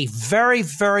a very,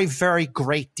 very, very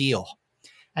great deal.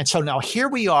 And so now here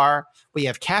we are. We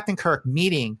have Captain Kirk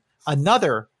meeting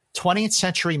another 20th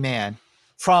century man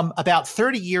from about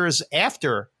 30 years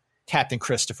after Captain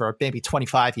Christopher, maybe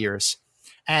 25 years.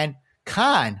 And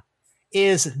Khan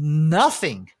is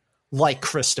nothing like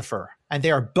Christopher. And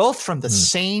they are both from the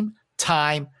same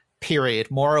time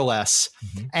period, more or less.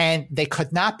 And they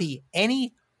could not be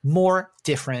any more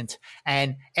different.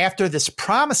 And after this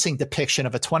promising depiction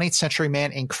of a 20th century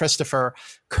man in Christopher,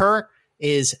 Kirk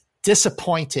is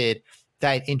disappointed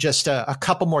that in just a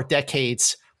couple more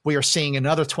decades, we are seeing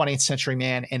another 20th century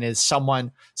man and is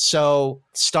someone so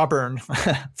stubborn,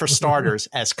 for starters,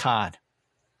 as Khan.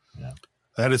 Yeah.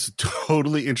 That is a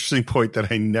totally interesting point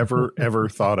that I never, ever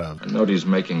thought of. I note he's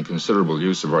making considerable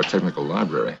use of our technical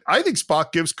library. I think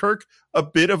Spock gives Kirk a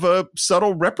bit of a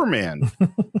subtle reprimand.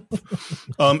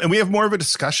 And we have more of a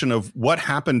discussion of what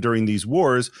happened during these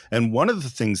wars. And one of the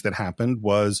things that happened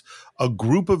was a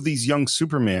group of these young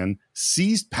Supermen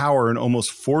seized power in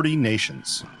almost 40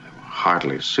 nations. They were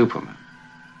hardly Supermen.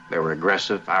 They were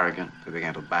aggressive, arrogant. They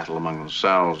began to battle among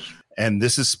themselves. And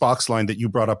this is Spock's line that you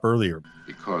brought up earlier.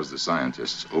 Because the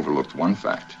scientists overlooked one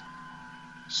fact.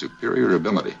 Superior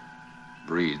ability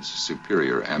breeds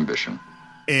superior ambition.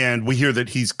 And we hear that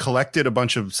he's collected a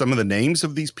bunch of some of the names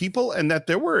of these people and that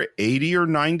there were 80 or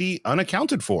 90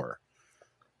 unaccounted for.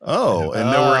 Oh, and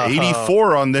there were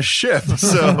 84 on this ship.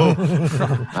 So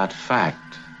that fact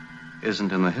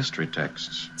isn't in the history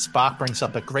texts. Spock brings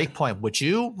up a great point. Would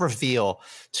you reveal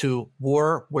to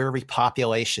war-weary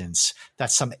populations that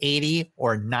some 80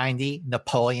 or 90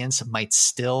 Napoleons might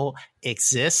still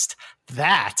exist?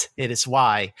 That it is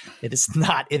why it is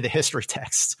not in the history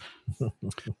text.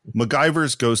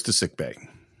 MacGyver's goes to sickbay.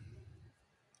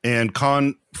 And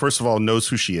Khan, first of all, knows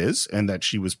who she is and that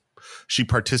she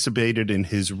participated in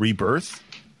his rebirth.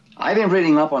 I've been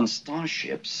reading up on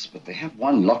starships, but they have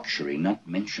one luxury not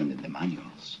mentioned in the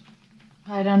manuals.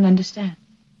 I don't understand.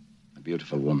 A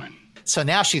beautiful woman. So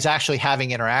now she's actually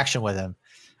having interaction with him.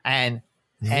 And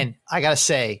I got to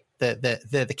say,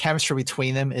 the chemistry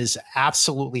between them is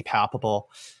absolutely palpable.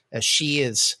 She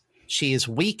is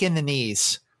weak in the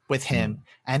knees with him,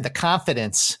 and the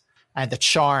confidence and the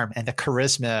charm and the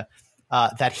charisma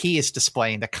that he is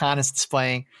displaying, that Khan is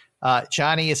displaying.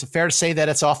 Johnny, is it fair to say that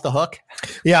it's off the hook?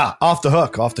 Yeah, off the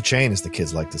hook, off the chain, as the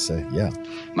kids like to say. Yeah.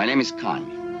 My name is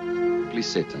Khan. Please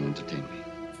sit and entertain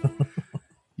me.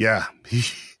 Yeah,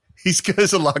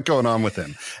 there's a lot going on with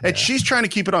him. And she's trying to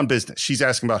keep it on business. She's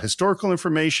asking about historical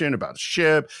information, about the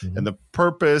ship and the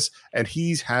purpose, and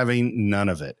he's having none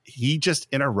of it. He just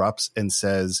interrupts and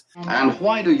says, "And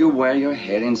why do you wear your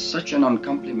hair in such an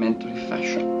uncomplimentary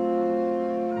fashion?"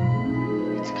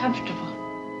 It's comfortable.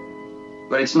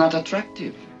 But it's not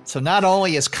attractive. So not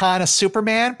only is Khan a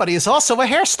Superman, but he is also a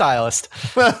hairstylist.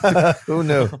 Who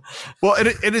knew? Well,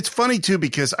 and it's funny, too,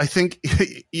 because I think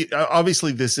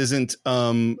obviously this isn't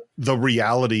the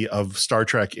reality of Star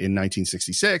Trek in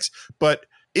 1966, but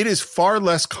it is far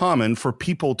less common for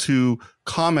people to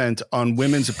comment on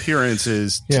women's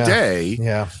appearances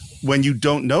today when you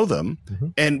don't know them. Mm-hmm.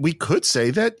 And we could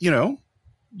say that,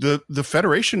 the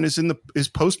Federation is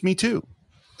post Me Too,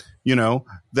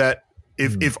 that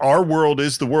if our world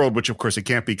is the world, which of course it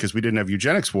can't be because we didn't have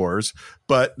eugenics wars,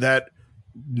 but that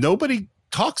nobody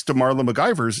talks to Marla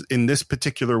MacGyver's in this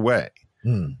particular way,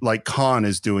 like Khan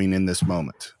is doing in this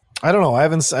moment. I don't know. I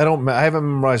haven't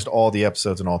memorized all the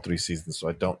episodes in all 3 seasons, so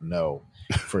I don't know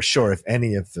for sure if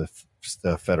any of the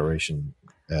Federation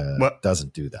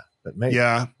doesn't do that. But maybe,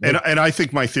 and I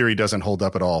think my theory doesn't hold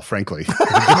up at all, frankly.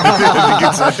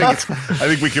 I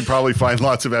think we could probably find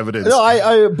lots of evidence.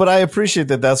 No, but I appreciate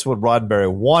that that's what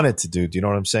Roddenberry wanted to do. Do you know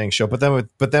what I'm saying, Show? But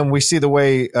then we see the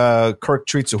way Kirk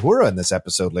treats Uhura in this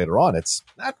episode later on. It's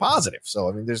not positive. So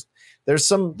I mean,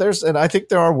 and I think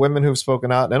there are women who've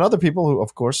spoken out, and other people who,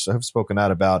 of course, have spoken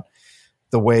out about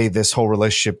the way this whole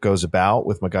relationship goes about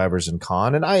with MacGyver's and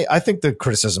Khan. And I think the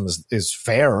criticism is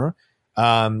fair.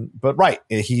 But right,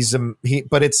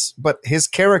 but his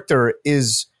character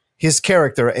is his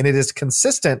character, and it is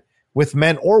consistent with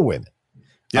men or women.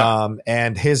 Yeah.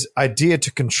 And his idea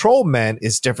to control men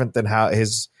is different than how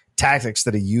his tactics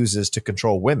that he uses to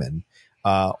control women,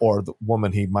 or the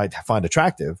woman he might find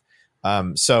attractive.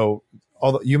 So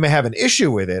although you may have an issue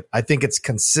with it, I think it's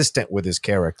consistent with his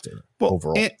character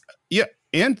overall.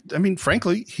 And I mean,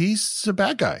 frankly, he's a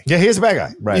bad guy. Yeah, he's a bad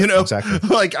guy. Right. Exactly.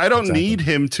 Like, I don't need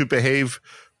him to behave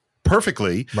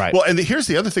perfectly. Right. Well, and here's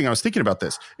the other thing I was thinking about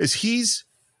this is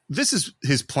this is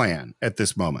his plan at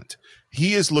this moment.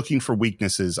 He is looking for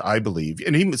weaknesses, I believe.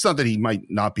 And it's not that he might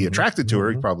not be attracted to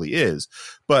her. He probably is.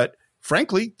 But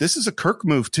frankly, this is a Kirk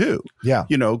move too. Yeah.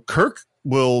 Kirk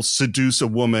will seduce a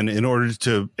woman in order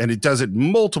to, and it does it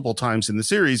multiple times in the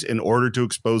series, in order to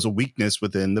expose a weakness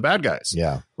within the bad guys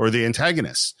or the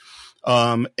antagonists.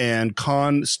 And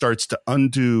Khan starts to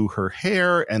undo her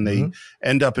hair, and they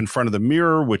end up in front of the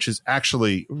mirror, which is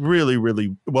actually really,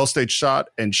 really well staged shot.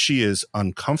 And she is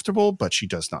uncomfortable, but she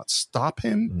does not stop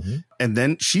him. And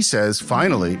then she says,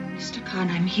 finally, Mr. Khan,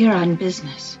 I'm here on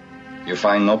business. You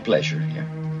find no pleasure here?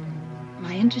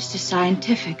 My interest is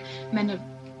scientific. Men of,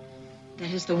 that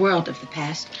is the world of the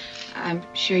past. I'm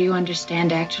sure you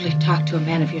understand. Actually talk to a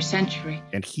man of your century.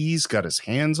 And he's got his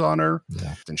hands on her.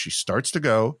 Then she starts to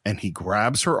go, and he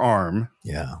grabs her arm.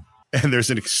 And there's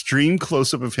an extreme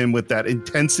close-up of him with that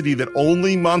intensity that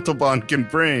only Montalban can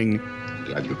bring. I'm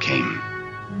glad you came.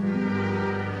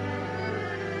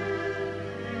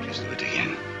 Please do it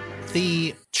again.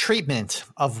 The treatment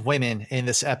of women in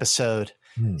this episode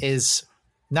is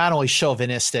not only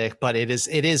chauvinistic, but it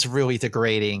is really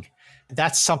degrading.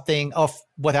 That's something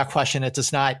without question, it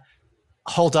does not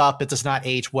hold up. It does not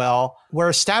age well. We're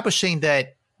establishing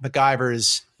that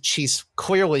she's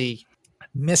clearly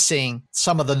missing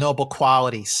some of the noble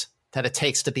qualities that it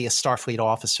takes to be a Starfleet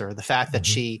officer. The fact that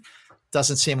she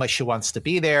doesn't seem like she wants to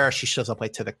be there. She shows up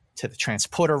late to the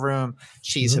transporter room.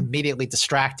 She's immediately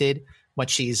distracted when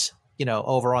she's,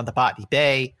 over on the Botany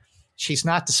Bay. She's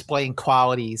not displaying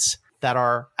qualities that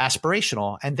are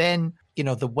aspirational. And then,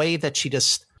 the way that she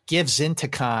just gives into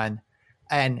Khan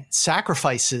and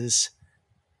sacrifices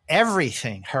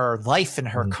everything, her life and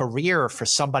her career, for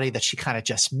somebody that she kind of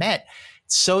just met.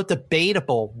 It's so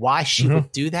debatable why she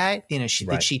would do that.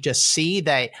 Did she just see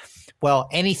that, well,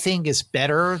 anything is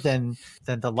better than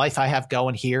the life I have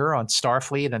going here on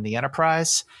Starfleet and the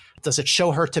Enterprise? Does it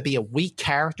show her to be a weak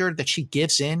character that she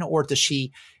gives in, or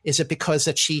is it because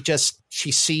that she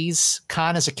sees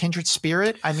Khan as a kindred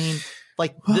spirit? I mean,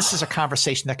 this is a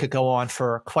conversation that could go on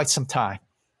for quite some time.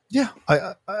 Yeah.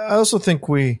 I also think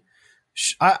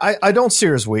I don't see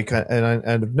her as weak, and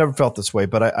I've never felt this way,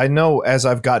 but I know as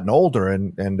I've gotten older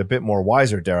and a bit more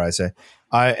wiser, dare I say,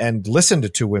 and listened to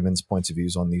two women's points of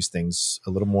views on these things a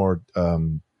little more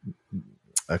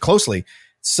closely.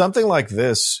 Something like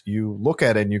this, you look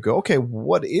at it and you go, okay,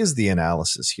 what is the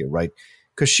analysis here, right?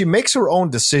 Because she makes her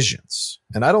own decisions,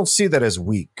 and I don't see that as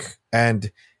weak.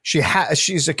 And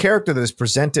she's a character that is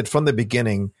presented from the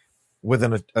beginning with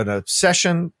an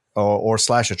obsession or /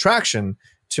 attraction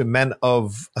to men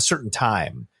of a certain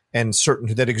time and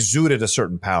that exuded a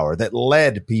certain power that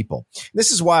led people.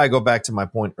 This is why I go back to my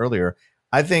point earlier.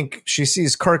 I think she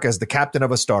sees Kirk as the captain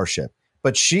of a starship,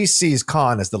 but she sees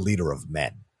Khan as the leader of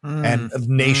men and of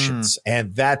nations.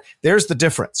 And that there's the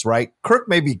difference, right? Kirk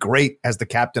may be great as the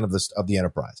captain of the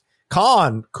Enterprise.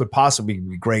 Khan could possibly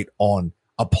be great on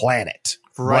a planet,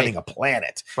 running a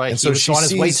planet. Right. And so she's on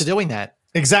his way to doing that.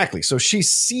 Exactly. So she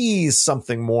sees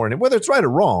something more in it, whether it's right or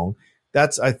wrong.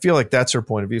 I feel like that's her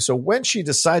point of view. So when she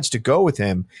decides to go with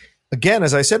him, again,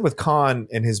 as I said with Khan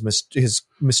and his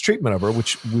mistreatment of her,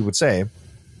 which we would say,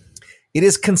 it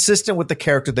is consistent with the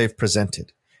character they've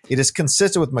presented. It is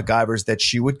consistent with MacGyver's that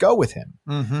she would go with him,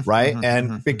 right?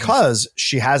 And because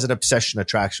she has an obsession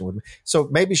attraction with him. So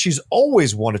maybe she's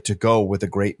always wanted to go with a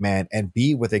great man and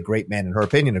be with a great man, in her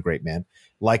opinion, a great man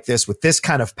like this, with this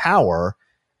kind of power.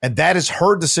 And that is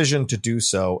her decision to do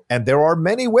so. And there are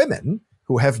many women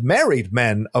who have married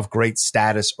men of great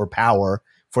status or power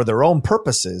for their own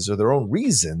purposes or their own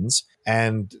reasons.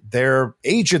 And their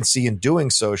agency in doing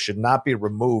so should not be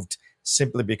removed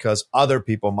simply because other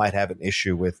people might have an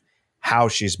issue with how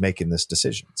she's making this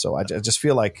decision. So I just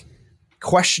feel like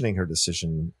questioning her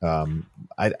decision,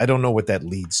 I don't know what that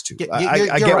leads to.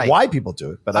 I get right. Why people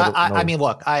do it, but I don't know. I mean,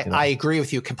 look, I agree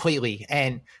with you completely.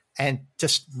 And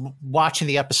just watching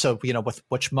the episode,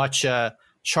 with much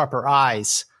sharper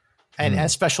eyes, and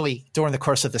especially during the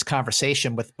course of this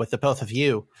conversation with the both of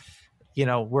you,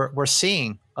 we're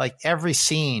seeing like every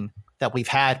scene that we've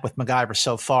had with MacGyver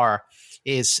so far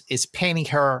is painting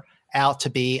her out to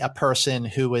be a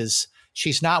person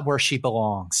she's not where she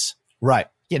belongs. Right.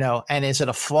 And is it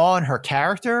a flaw in her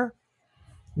character?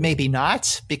 Maybe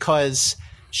not, because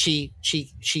she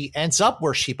ends up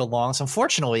where she belongs.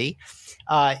 Unfortunately,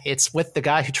 it's with the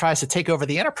guy who tries to take over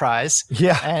the Enterprise.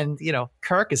 Yeah. And,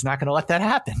 Kirk is not going to let that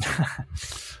happen.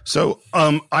 So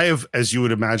I have, as you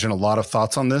would imagine, a lot of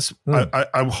thoughts on this.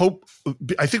 I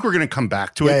think we're going to come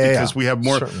back to it because we have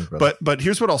more. But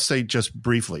here's what I'll say just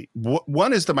briefly.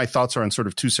 One is that my thoughts are on sort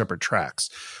of two separate tracks.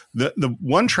 The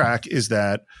one track is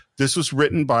that this was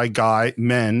written by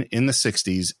men in the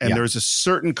 60s, and there's a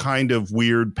certain kind of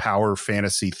weird power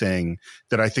fantasy thing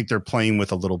that I think they're playing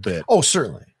with a little bit. Oh,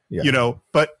 certainly. Yeah.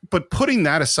 But putting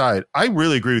that aside, I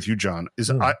really agree with you, John.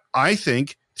 I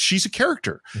think she's a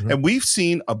character. And we've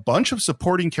seen a bunch of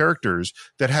supporting characters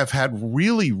that have had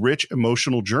really rich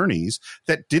emotional journeys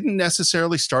that didn't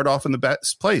necessarily start off in the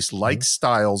best place, like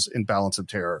Styles in Balance of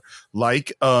Terror,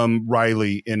 like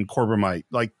Riley in Corbomite,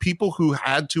 like people who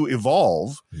had to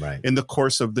evolve in the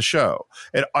course of the show.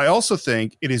 And I also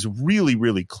think it is really,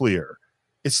 really clear.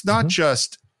 It's not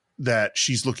just that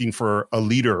she's looking for a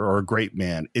leader or a great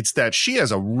man. It's that she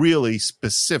has a really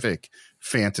specific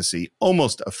fantasy,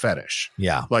 almost a fetish.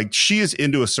 Yeah. Like she is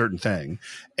into a certain thing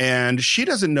and she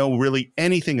doesn't know really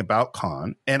anything about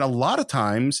Khan. And a lot of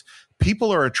times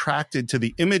people are attracted to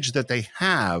the image that they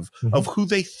have of who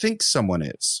they think someone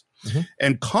is.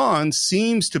 And Khan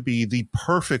seems to be the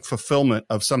perfect fulfillment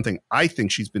of something I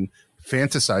think she's been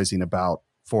fantasizing about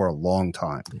for a long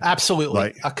time.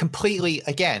 Absolutely. I completely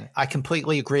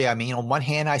agree. I mean, on one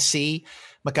hand, I see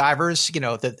MacGyver's,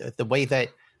 the way that,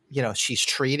 she's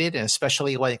treated, and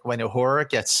especially like when Uhura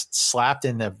gets slapped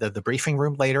in the briefing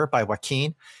room later by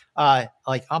Joaquin,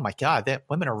 like, oh my God, that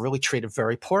women are really treated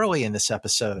very poorly in this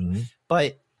episode.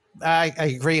 But I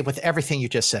agree with everything you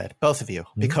just said, both of you,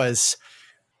 because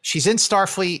she's in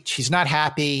Starfleet. She's not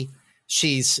happy.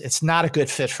 It's not a good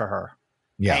fit for her.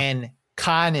 Yeah. And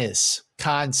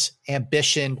Khan's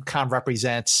ambition, Khan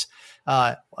represents,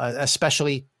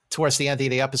 especially towards the end of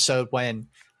the episode when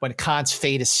Khan's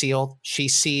fate is sealed, she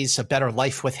sees a better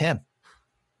life with him.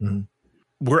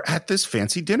 We're at this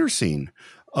fancy dinner scene.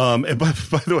 And by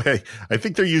the way, I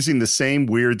think they're using the same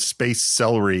weird space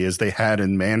celery as they had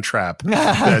in Mantrap.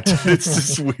 It's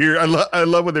just weird. I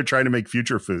love when they're trying to make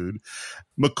future food.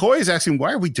 McCoy is asking,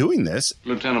 why are we doing this?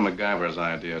 Lieutenant MacGyver's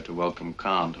idea to welcome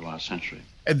Khan to our century.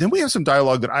 And then we have some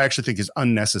dialogue that I actually think is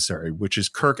unnecessary, which is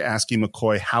Kirk asking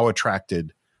McCoy how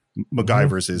attracted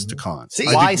MacGyver's is to Khan.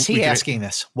 Why is he asking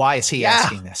this? Why is he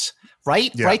asking this?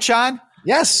 Right? Yeah. Right, John?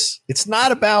 Yes. It's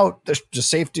not about the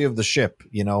safety of the ship,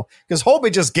 because Holby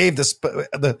just gave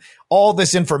all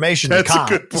this information to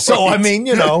Khan. So, I mean,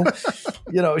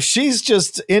 she's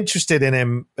just interested in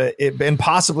him and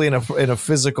possibly in a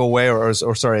physical way or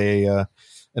sorry,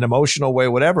 an emotional way,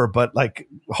 whatever. But like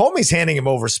Homie's handing him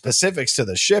over specifics to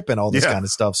the ship and all this kind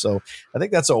of stuff. So I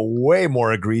think that's a way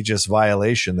more egregious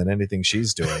violation than anything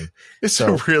she's doing. It's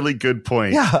a really good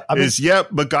point. Yeah. I mean,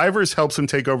 MacGyver's helps him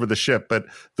take over the ship, but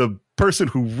the person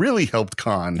who really helped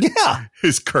Khan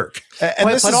is Kirk.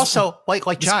 But also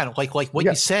like John, like what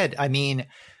you said, I mean,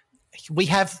 we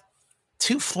have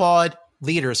two flawed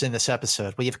leaders in this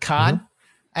episode. We have Khan,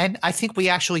 and I think we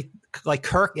actually, like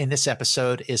Kirk in this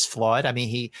episode, is flawed. I mean,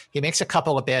 he makes a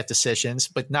couple of bad decisions,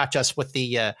 but not just with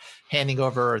the handing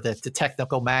over the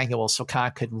technical manual so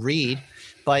Khan could read.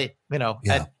 But,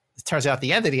 it turns out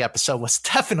the end of the episode was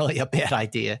definitely a bad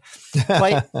idea.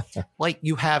 But like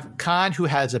you have Khan, who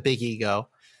has a big ego.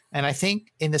 And I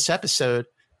think in this episode,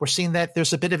 we're seeing that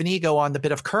there's a bit of an ego on the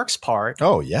bit of Kirk's part.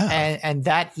 Oh, yeah. And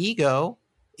that ego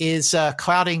is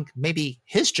clouding maybe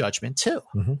his judgment too.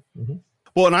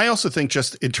 Well, and I also think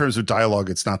just in terms of dialogue,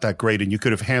 it's not that great. And you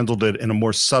could have handled it in a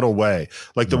more subtle way.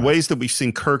 Like the ways that we've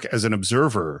seen Kirk as an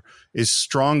observer is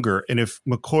stronger. And if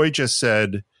McCoy just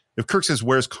said, if Kirk says,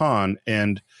 where's Khan?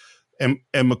 And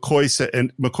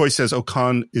McCoy says, oh,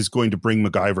 Khan is going to bring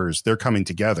MacGyver's. They're coming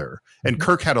together. And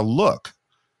Kirk had a look.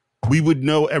 We would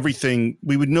know everything.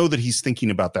 We would know that he's thinking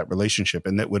about that relationship,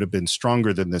 and that would have been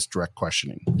stronger than this direct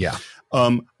questioning. Yeah.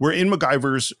 We're in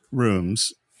MacGyver's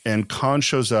rooms, and Khan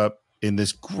shows up in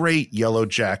this great yellow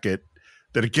jacket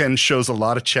that again shows a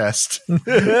lot of chest.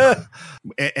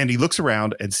 And he looks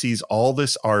around and sees all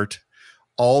this art,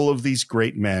 all of these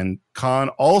great men. Khan,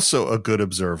 also a good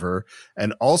observer,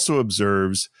 and also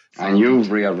observes. And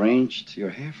you've rearranged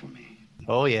your hair for me.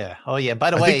 Oh, yeah.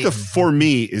 By the I way, think the "for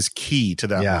me" is key to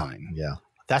that line. Yeah.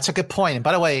 That's a good point. And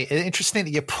by the way, interesting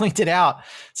that you pointed out,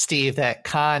 Steve, that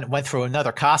Khan went through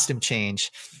another costume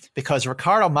change, because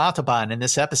Ricardo Montalban in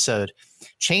this episode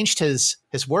changed his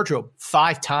wardrobe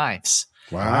 5 times.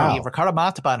 Wow. Ricardo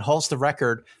Montalban holds the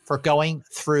record for going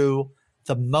through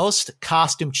the most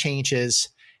costume changes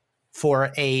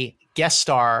for a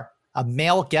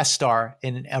male guest star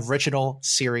in an original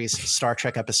series Star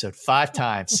Trek episode 5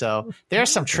 times. So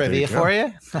there's some trivia for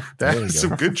you. That's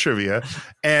some good trivia.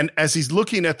 And as he's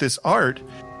looking at this art,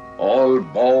 all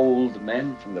bold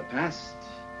men from the past.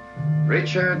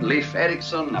 Richard, Leif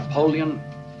Erikson, Napoleon.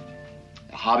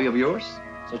 A hobby of yours?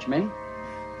 Such men?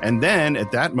 And then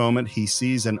at that moment, he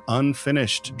sees an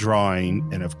unfinished drawing.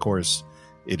 And of course,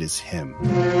 it is him.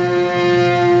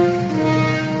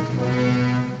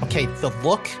 Okay, the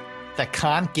look that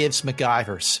Khan gives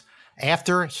MacGyver's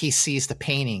after he sees the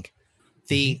painting,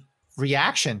 the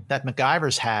reaction that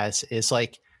MacGyver's has is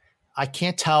like, I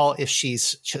can't tell if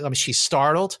she's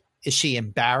startled Is she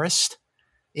embarrassed?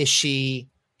 Is she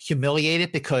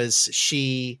humiliated because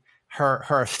her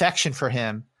affection for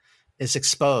him is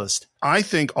exposed? I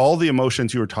think all the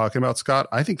emotions you were talking about, Scott,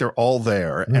 I think they're all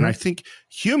there. And I think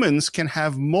humans can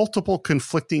have multiple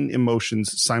conflicting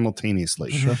emotions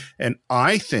simultaneously. Sure. And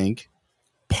I think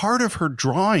part of her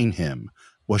drawing him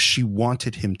was she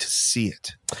wanted him to see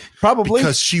it. Probably.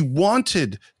 Because she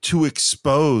wanted to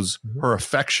expose her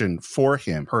affection for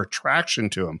him, her attraction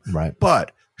to him. Right.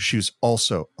 But she was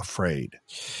also afraid,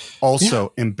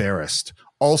 also embarrassed,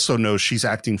 also knows she's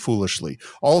acting foolishly,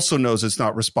 also knows it's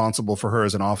not responsible for her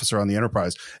as an officer on the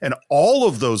Enterprise. And all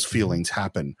of those feelings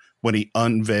happen when he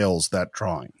unveils that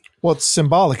drawing. Well, it's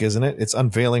symbolic, isn't it? It's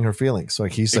unveiling her feelings. So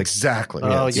he's like, exactly.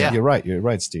 Oh, yeah. You're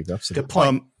right, Steve. Absolutely. Good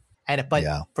point.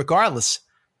 Regardless,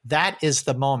 that is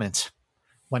the moment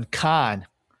when Khan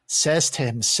says to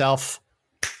himself,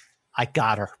 I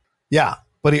got her. Yeah.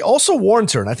 But he also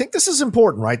warns her, and I think this is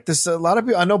important, right? This a lot of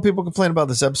people. I know people complain about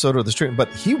this episode or the stream,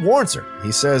 but he warns her.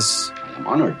 He says, I am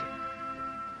honored,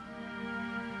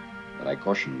 but I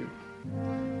caution you.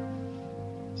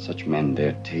 Such men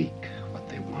dare take what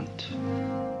they want.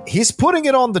 He's putting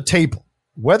it on the table.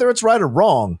 Whether it's right or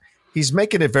wrong, he's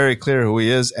making it very clear who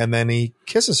he is, and then he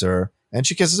kisses her, and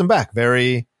she kisses him back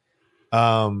very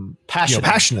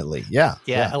passionately. Yeah.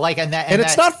 Like, and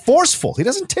it's not forceful. He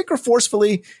doesn't take her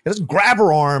forcefully. He doesn't grab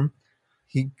her arm.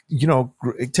 He,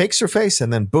 it takes her face,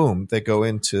 and then boom, they go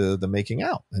into the making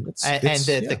out. And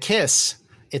the kiss,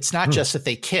 it's not just that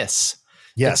they kiss.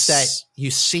 Yes. It's that you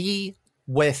see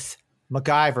with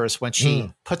MacGyver's when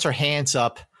she puts her hands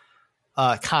up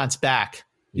Khan's back.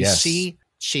 You see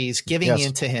she's giving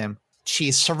in to him.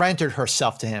 She's surrendered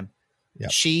herself to him.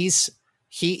 Yep.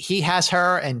 He has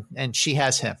her and she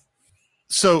has him.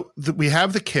 So we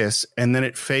have the kiss and then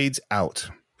it fades out.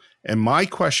 And my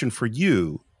question for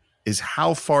you is,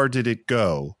 how far did it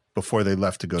go before they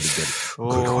left to go to dinner?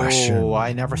 Good question.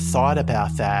 I never thought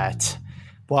about that.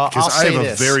 Well, because I'll say I have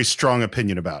this. a very strong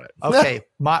opinion about it. Okay.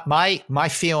 My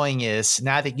feeling is,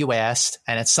 now that you asked,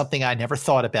 and it's something I never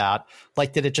thought about,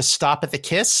 like, did it just stop at the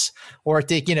kiss, or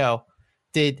did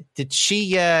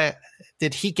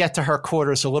he get to her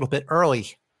quarters a little bit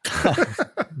early?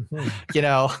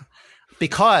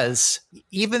 Because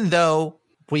even though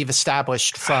we've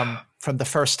established from the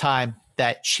first time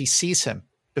that she sees him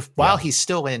while he's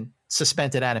still in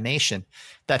suspended animation,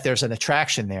 that there's an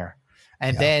attraction there.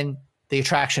 And then the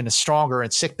attraction is stronger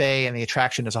in sickbay, and the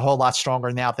attraction is a whole lot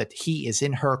stronger now that he is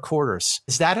in her quarters.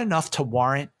 Is that enough to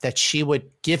warrant that she would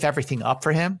give everything up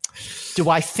for him? Do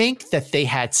I think that they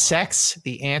had sex?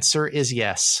 The answer is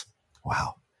yes.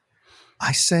 Wow.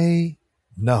 I say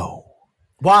no.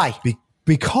 Why?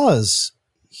 Because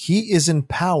he is in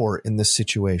power in this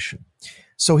situation.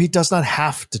 So he does not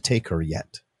have to take her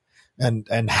yet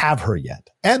and have her yet.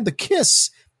 And the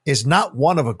kiss is not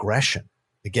one of aggression.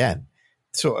 Again,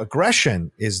 so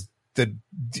aggression is the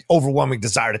overwhelming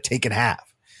desire to take and have.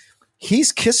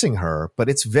 He's kissing her, but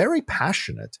it's very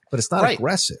passionate, but it's not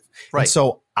aggressive. Right. And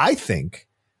so I think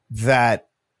that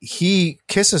he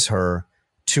kisses her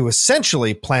to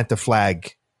essentially plant the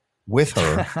flag with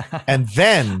her. And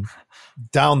then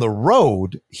down the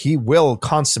road, he will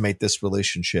consummate this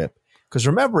relationship. Because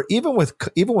remember, even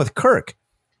with Kirk,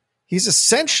 he's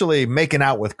essentially making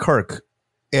out with Kirk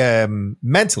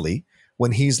mentally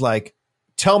when he's like,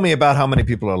 tell me about how many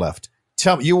people are left.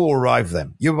 Tell me, you will arrive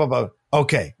them.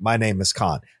 Okay, my name is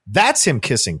Khan. That's him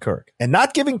kissing Kirk and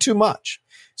not giving too much.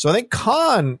 So I think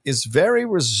Khan is very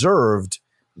reserved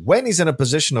when he's in a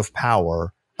position of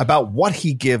power about what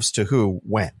he gives to who,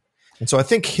 when. And so I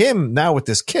think him now with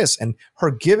this kiss and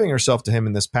her giving herself to him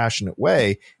in this passionate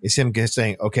way is him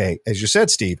saying, okay, as you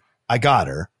said, Steve, I got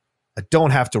her. I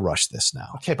don't have to rush this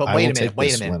now. Okay, but wait a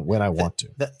minute. When I want to.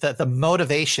 The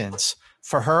motivations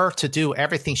for her to do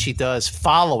everything she does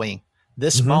following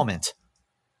this moment,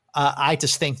 I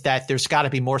just think that there's got to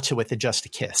be more to it than just a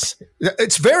kiss.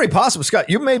 It's very possible, Scott.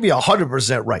 You may be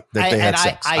 100% right that they had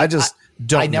sex. I just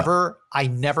don't know. I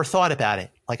never thought about it.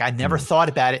 Like, I never thought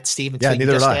about it, Steve, until you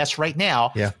just asked right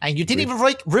now. Yeah. And you didn't even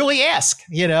really ask,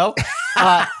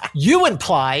 You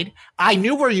implied I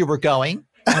knew where you were going.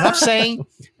 And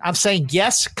I'm saying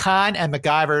yes, Khan and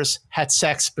MacGyver's had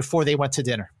sex before they went to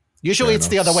dinner. Usually it's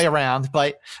the other way around,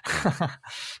 but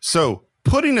so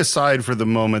putting aside for the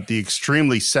moment the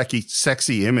extremely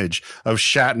sexy image of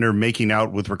Shatner making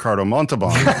out with Ricardo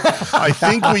Montalban, I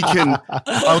think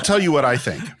I'll tell you what I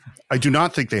think. I do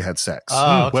not think they had sex.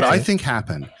 Oh, okay. What I think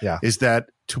happened is that,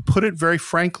 to put it very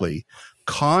frankly,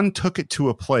 Khan took it to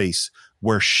a place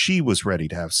where she was ready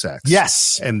to have sex.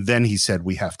 Yes. And then he said,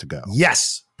 we have to go.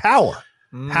 Yes. Power.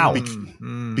 How?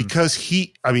 Because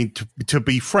to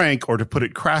be frank, or to put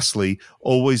it crassly,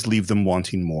 always leave them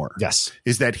wanting more. Yes.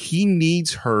 Is that he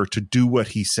needs her to do what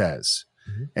he says.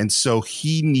 And so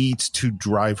he needs to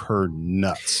drive her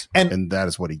nuts. And that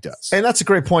is what he does. And that's a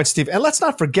great point, Steve. And let's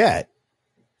not forget,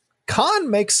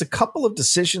 Khan makes a couple of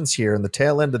decisions here in the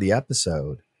tail end of the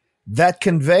episode that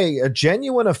convey a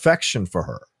genuine affection for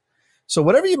her. So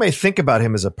whatever you may think about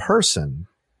him as a person,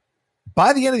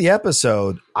 by the end of the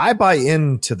episode, I buy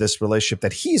into this relationship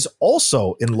that he's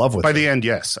also in love with her. By the end,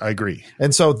 yes, I agree.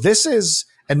 And so this is,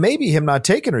 and maybe him not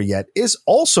taking her yet, is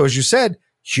also, as you said,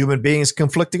 human beings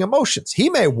conflicting emotions. He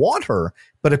may want her,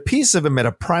 but a piece of him at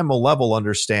a primal level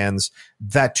understands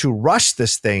that to rush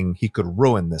this thing, he could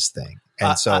ruin this thing.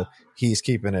 And so he's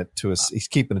keeping it he's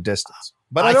keeping a distance.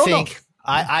 But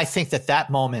I think that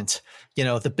moment,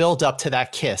 the build up to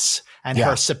that kiss and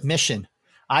her submission,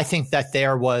 I think that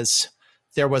there was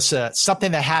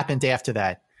something that happened after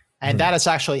that. And that is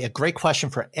actually a great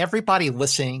question for everybody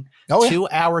listening to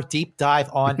our deep dive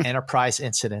on Enterprise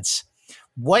incidents.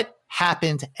 What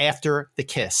happened after the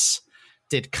kiss?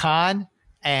 Did Khan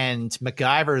and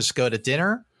MacGyver's go to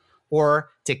dinner, or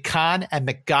did Khan and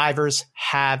MacGyver's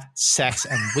have sex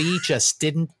and we just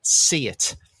didn't see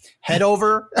it? Head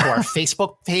over to our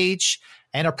Facebook page,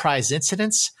 Enterprise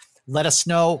Incidents. Let us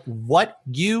know what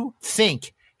you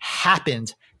think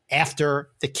happened after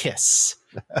the kiss.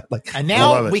 And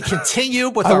now we continue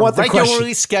with our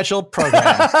regularly scheduled program.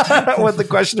 I want the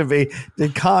question to be,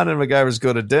 did Khan and MacGyver's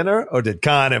go to dinner, or did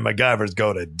Khan and MacGyver's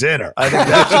go to dinner? I think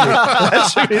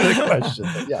that should be the question.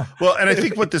 But yeah. Well, and I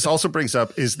think what this also brings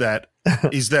up is that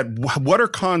what are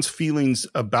Khan's feelings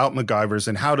about MacGyver's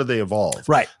and how do they evolve?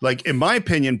 Right. Like, in my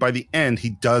opinion, by the end,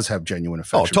 he does have genuine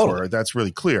affection for her. That's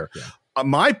really clear. Yeah.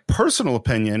 My personal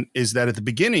opinion is that at the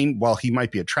beginning, while he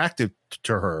might be attractive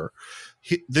to her,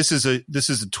 this is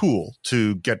a tool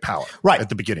to get power at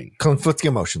the beginning. Conflicting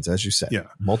emotions, as you said. Yeah.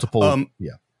 Multiple.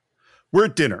 We're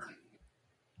at dinner.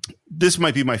 This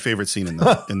might be my favorite scene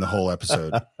in the whole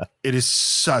episode. It is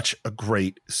such a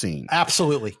great scene.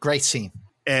 Absolutely. Great scene.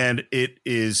 And it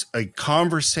is a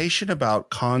conversation about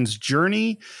Khan's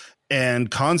journey,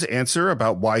 and Khan's answer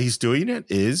about why he's doing it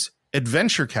is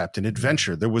adventure, Captain,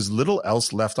 adventure. There was little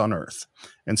else left on Earth.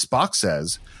 And Spock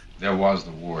says, there was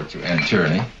the war to end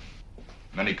tyranny.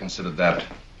 Many considered that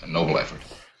a noble effort.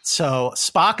 So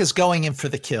Spock is going in for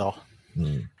the kill.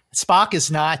 Spock is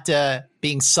not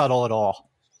being subtle at all.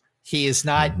 He is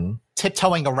not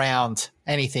tiptoeing around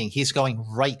anything. He's going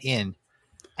right in.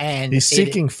 And he's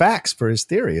seeking facts for his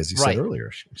theory, as you said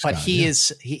earlier. Scott, but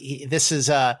this is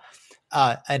an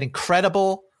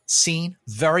incredible scene,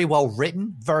 very well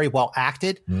written, very well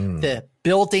acted. The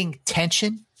building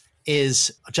tension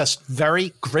is just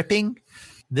very gripping.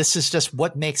 This is just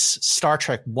what makes Star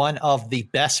Trek one of the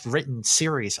best written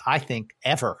series, I think,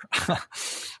 ever.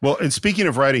 Well, and speaking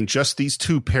of writing, just these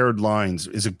two paired lines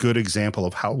is a good example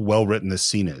of how well written this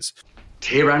scene is.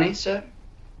 Tyranny, sir?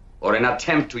 Or an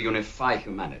attempt to unify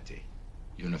humanity?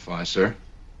 Unify, sir?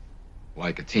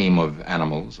 Like a team of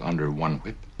animals under one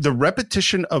whip? The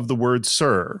repetition of the word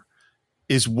sir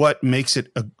is what makes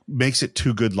it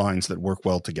two good lines that work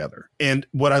well together. And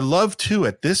what I love, too,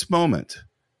 at this moment,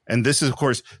 and this is, of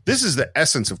course, this is the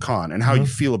essence of Khan and how you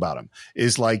feel about him,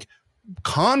 is like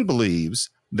Khan believes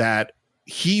that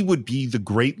he would be the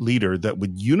great leader that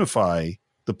would unify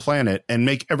the planet and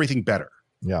make everything better.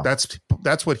 Yeah.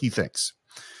 That's what he thinks.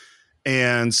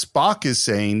 And Spock is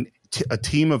saying a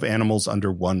team of animals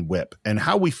under one whip. And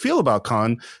how we feel about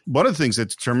Khan, one of the things that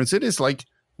determines it is like,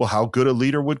 well, how good a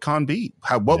leader would Khan be?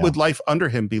 What would life under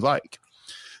him be like?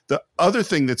 The other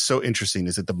thing that's so interesting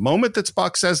is at the moment that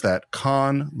Spock says that,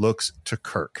 Khan looks to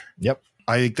Kirk. Yep.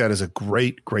 I think that is a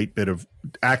great, great bit of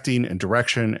acting and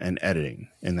direction and editing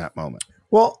in that moment.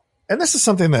 Well, and this is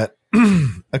something that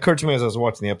occurred to me as I was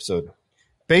watching the episode.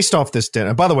 Based off this dinner,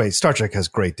 and by the way, Star Trek has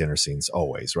great dinner scenes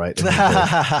always, right?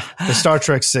 The Star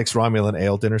Trek 6 Romulan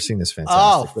Ale dinner scene is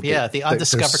fantastic. Oh, yeah, the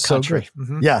undiscovered country.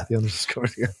 Yeah, the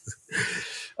undiscovered.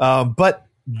 But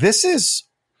this is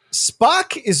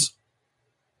Spock is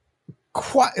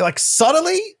quite like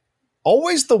subtly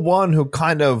always the one who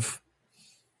kind of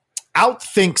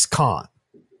outthinks Khan.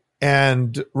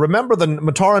 And remember the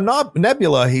Matara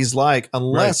Nebula, he's like,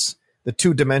 unless the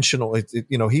two-dimensional,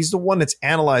 he's the one that's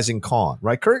analyzing Khan,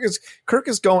 right? Kirk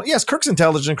is going, yes, Kirk's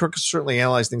intelligent. Kirk is certainly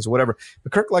analyze things or whatever,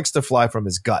 but Kirk likes to fly from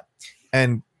his gut.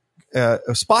 And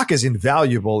Spock is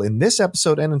invaluable in this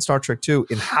episode and in Star Trek 2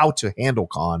 in how to handle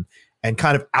Khan and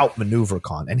kind of outmaneuver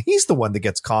Khan. And he's the one that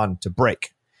gets Khan to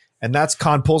break. And that's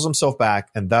Khan pulls himself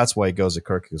back, and that's why he goes to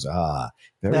Kirk. He goes,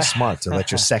 very smart to let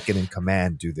your second in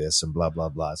command do this and blah, blah,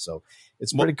 blah. So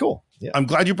It's pretty cool. Yeah. I'm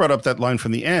glad you brought up that line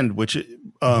from the end, which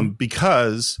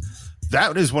because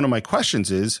that is one of my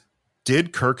questions is,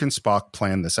 did Kirk and Spock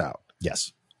plan this out?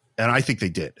 Yes. And I think they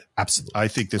did. Absolutely. I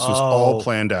think this was all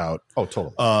planned out. Oh,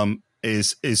 totally.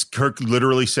 Is Kirk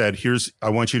literally said, I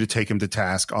want you to take him to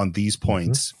task on these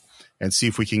points and see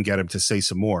if we can get him to say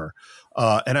some more.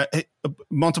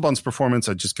 Montalban's performance,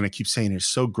 I'm just going to keep saying, is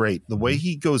so great. The way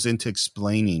he goes into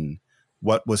explaining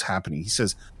what was happening. He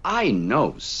says, I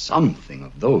know something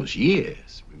of those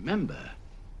years, remember.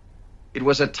 It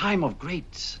was a time of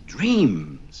great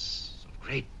dreams, of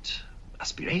great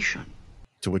aspiration.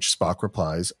 To which Spock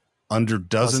replies, under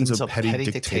dozens of petty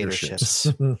dictatorships.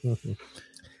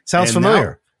 Sounds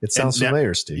familiar. It sounds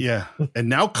familiar, Steve. Yeah. And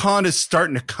now Khan is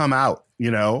starting to come out,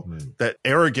 that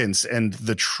arrogance and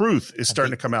the truth is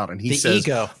starting to come out. And he says,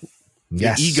 ego.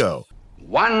 The ego.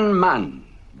 One man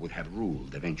would have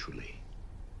ruled eventually.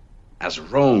 As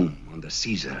Rome under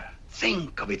Caesar,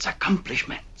 think of its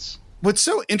accomplishments. What's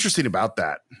so interesting about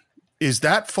that is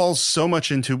that falls so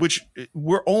much into, which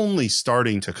we're only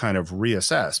starting to kind of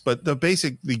reassess, but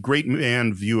the great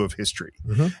man view of history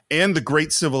and the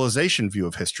great civilization view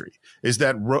of history is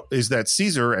that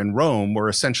Caesar and Rome were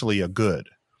essentially a good.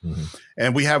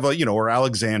 And we have or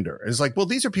Alexander. It's like, well,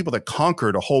 these are people that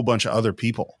conquered a whole bunch of other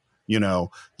people,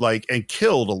 and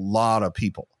killed a lot of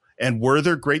people. And were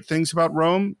there great things about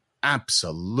Rome?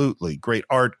 Absolutely. Great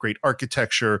art, great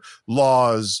architecture,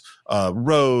 laws,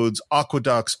 roads,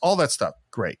 aqueducts, all that stuff.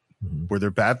 Great. Were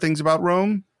there bad things about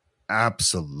Rome?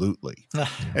 Absolutely.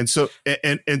 And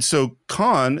so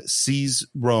Khan sees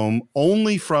Rome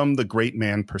only from the great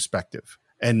man perspective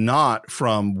and not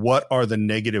from what are the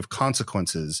negative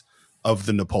consequences of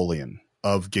the Napoleon,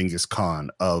 of Genghis Khan,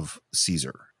 of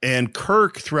Caesar. And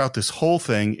Kirk, throughout this whole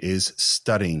thing, is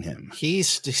studying him. He's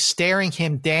staring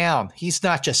him down. He's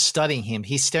not just studying him.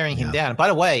 He's staring him down. By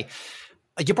the way,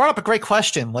 you brought up a great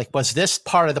question. Like, was this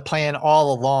part of the plan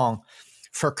all along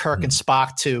for Kirk and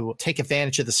Spock to take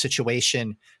advantage of the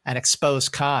situation and expose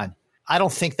Khan? I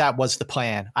don't think that was the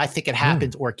plan. I think it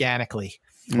happened organically.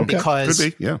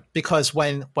 Because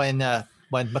when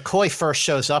McCoy first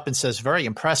shows up and says, very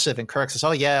impressive, and Kirk says,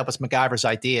 oh, yeah, it was MacGyver's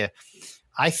idea.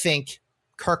 I think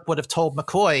Kirk would have told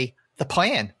McCoy the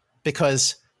plan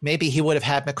because maybe he would have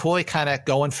had McCoy kind of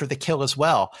going for the kill as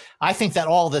well. I think that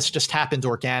all this just happened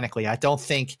organically. I don't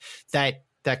think that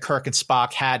Kirk and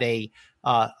Spock had that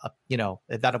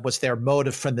it was their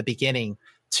motive from the beginning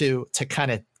to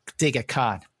kind of dig at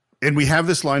Khan. And we have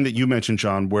this line that you mentioned,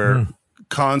 John, where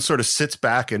Khan sort of sits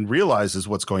back and realizes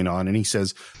what's going on. And he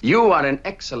says, you are an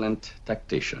excellent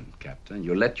tactician, Captain.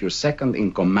 You let your second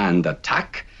in command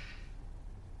attack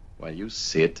while you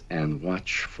sit and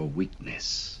watch for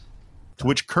weakness. To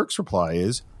which Kirk's reply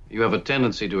is, you have a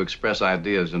tendency to express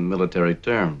ideas in military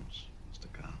terms,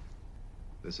 Mr. Khan.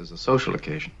 This is a social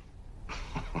occasion.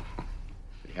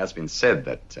 It has been said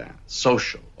that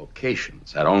social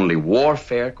occasions are only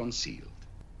warfare concealed.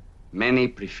 Many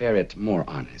prefer it more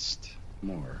honest,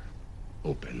 more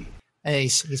open. And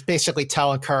he's basically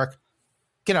telling Kirk,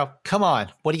 come on,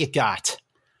 what do you got?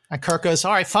 And Kirk goes,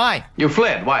 all right, fine. You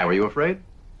fled. Why? Were you afraid?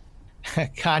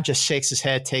 Khan just shakes his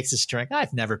head, takes his drink.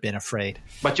 I've never been afraid.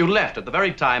 But you left at the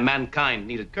very time mankind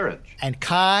needed courage. And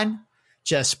Khan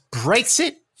just breaks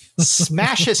it,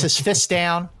 smashes his fist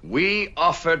down. We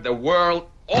offered the world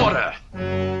order.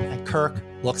 And Kirk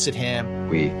looks at him.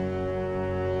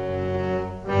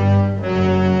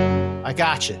 I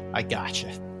gotcha.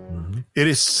 It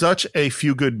is such a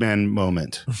Few Good Men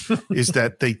moment, is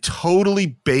that they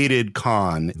totally baited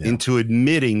Khan into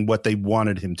admitting what they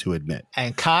wanted him to admit.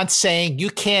 And Khan's saying, you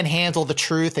can't handle the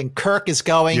truth. And Kirk is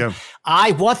going,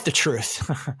 I want the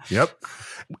truth. Yep.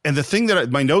 And the thing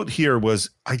that my note here was,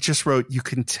 I just wrote, you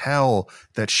can tell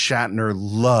that Shatner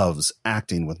loves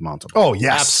acting with Montalban. Oh,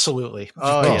 yes. Absolutely.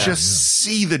 You just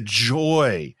see the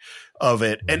joy of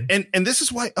it. And this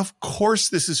is why, of course,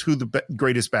 this is who the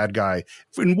greatest bad guy.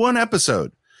 In one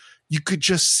episode, you could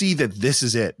just see that this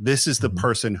is it. This is the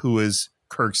person who is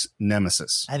Kirk's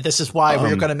nemesis. And this is why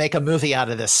we're going to make a movie out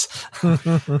of this.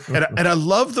 and I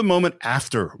love the moment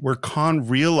after where Khan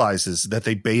realizes that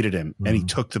they baited him and he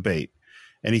took the bait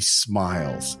and he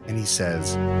smiles and he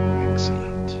says,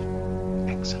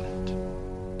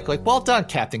 excellent. Like, well done,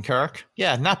 Captain Kirk.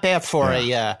 Yeah, not bad for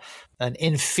an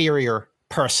inferior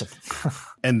person.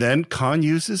 And then Khan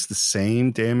uses the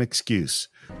same damn excuse.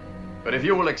 But if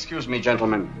you will excuse me,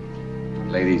 gentlemen,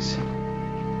 ladies,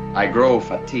 I grow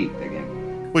fatigued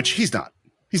again. Which he's not.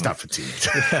 He's not fatigued.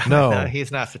 No, he's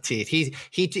not fatigued.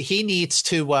 He needs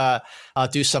to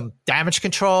do some damage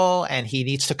control, and he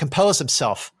needs to compose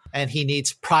himself, and he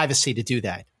needs privacy to do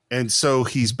that. And so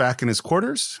he's back in his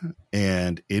quarters,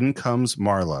 and in comes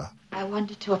Marla. I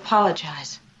wanted to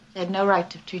apologize. They had no right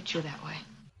to treat you that way.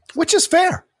 Which is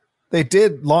fair. They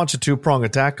did launch a 2-prong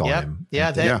attack on him.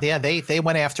 Yeah, they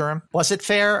went after him. Was it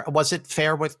fair? Was it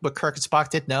fair with what Kirk and Spock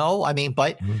did? No. I mean,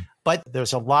 but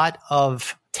there's a lot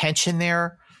of tension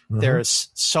there. Mm-hmm. There's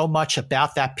so much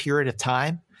about that period of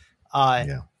time.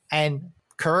 And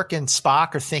Kirk and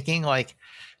Spock are thinking like,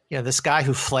 this guy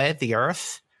who fled the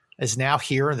Earth is now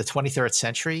here in the 23rd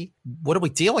century. What are we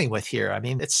dealing with here? I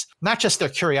mean, it's not just their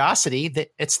curiosity,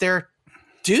 it's their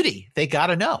duty. They got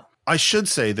to know. I should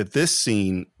say that this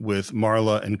scene with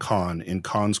Marla and Khan in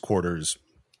Khan's quarters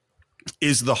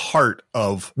is the heart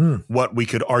of what we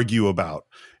could argue about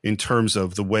in terms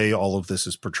of the way all of this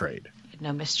is portrayed. It's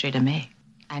no mystery to me.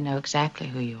 I know exactly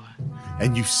who you are.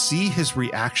 And you see his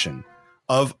reaction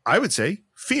of, I would say,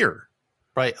 fear.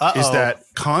 Right. Is that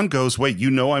Khan goes, wait,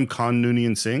 I'm Khan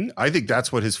Noonien Singh? I think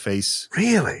that's what his face.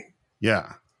 Really?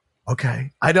 Yeah.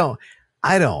 Okay. I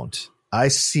don't. I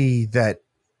see that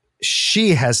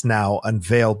she has now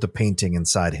unveiled the painting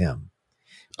inside him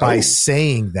by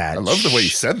saying that. I love the way you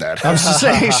said that. I was just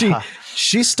saying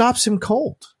she stops him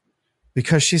cold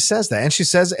because she says that. And she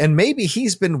says, and maybe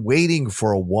he's been waiting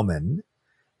for a woman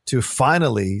to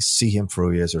finally see him for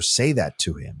who he is or say that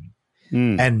to him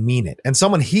and mean it. And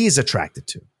someone he's attracted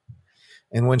to.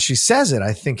 And when she says it,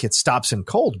 I think it stops him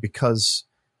cold because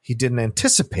he didn't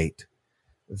anticipate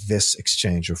this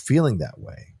exchange or feeling that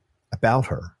way about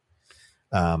her.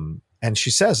 And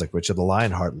she says, like Richard the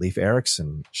Lionheart, Leif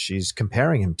Erikson, she's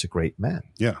comparing him to great men.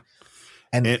 Yeah.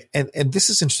 And this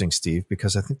is interesting, Steve,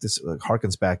 because I think this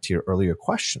harkens back to your earlier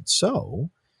question. So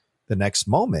the next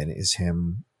moment is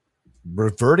him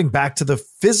reverting back to the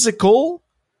physical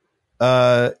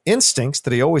instincts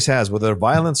that he always has, whether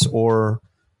violence or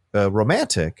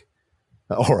romantic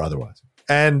or otherwise,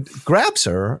 and grabs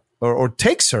her or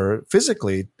takes her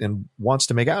physically and wants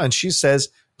to make out. And she says,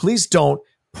 please don't,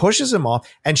 pushes him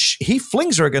off, and he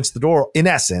flings her against the door, in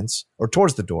essence, or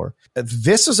towards the door.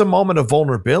 This is a moment of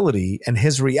vulnerability, and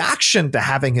his reaction to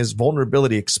having his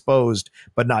vulnerability exposed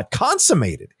but not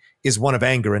consummated is one of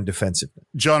anger and defensiveness.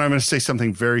 John, I'm going to say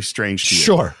something very strange to you.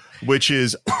 Sure. Which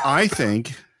is, I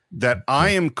think that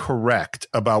I am correct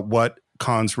about what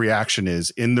Khan's reaction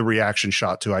is in the reaction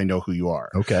shot to I Know Who You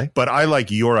Are. Okay. But I like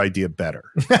your idea better.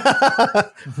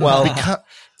 Well,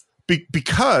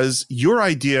 because your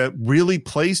idea really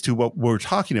plays to what we're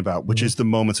talking about, which is the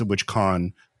moments in which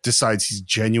Khan decides he's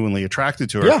genuinely attracted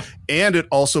to her. Yeah. And it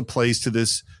also plays to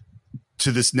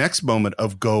this next moment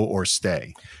of go or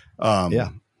stay. Yeah.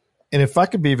 And if I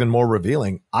could be even more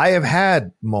revealing, I have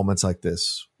had moments like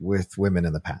this with women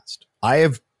in the past. I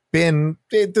have been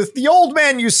the old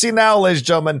man you see now, ladies and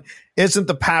gentlemen, isn't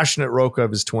the passionate Roka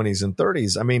of his 20s and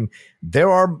 30s. I mean,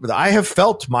 I have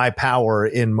felt my power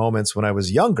in moments when I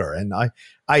was younger, and I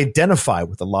identify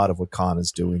with a lot of what Khan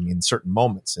is doing in certain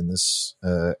moments in this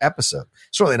episode.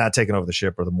 Certainly not taking over the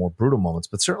ship or the more brutal moments,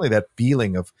 but certainly that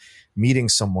feeling of meeting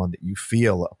someone that you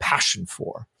feel a passion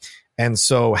for. And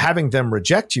so having them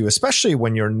reject you, especially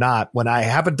when I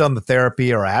haven't done the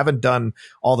therapy or I haven't done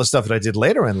all the stuff that I did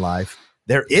later in life,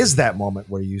 there is that moment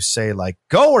where you say like,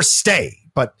 go or stay,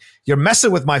 but you're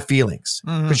messing with my feelings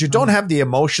because you don't have the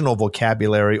emotional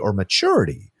vocabulary or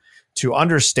maturity to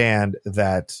understand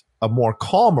that a more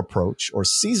calm approach or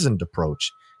seasoned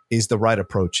approach is the right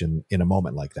approach in a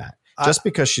moment like that. Just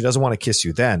because she doesn't want to kiss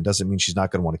you then doesn't mean she's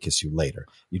not going to want to kiss you later.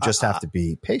 You just have to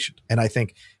be patient. And I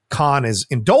think Khan is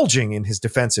indulging in his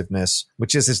defensiveness,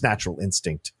 which is his natural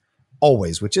instinct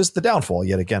always, which is the downfall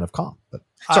yet again of Khan. But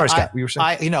sorry, Scott, you were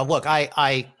saying.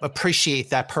 I appreciate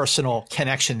that personal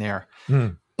connection there,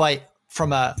 but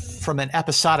from an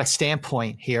episodic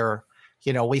standpoint here,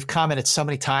 we've commented so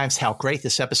many times how great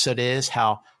this episode is,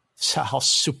 how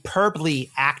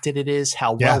superbly acted it is,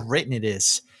 how well written it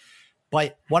is.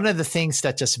 But one of the things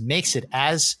that just makes it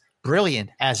as brilliant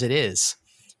as it is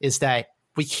that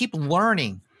we keep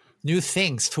learning new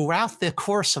things throughout the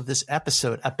course of this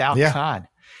episode about Khan.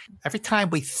 Every time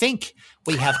we think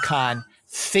we have Khan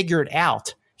figured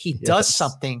out, he does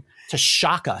something to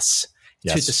shock us,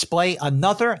 to display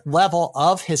another level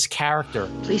of his character.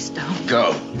 Please don't.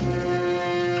 Go.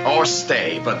 Or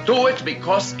stay, but do it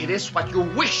because it is what you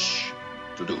wish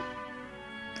to do.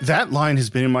 That line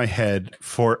has been in my head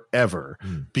forever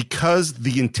because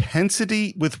the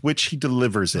intensity with which he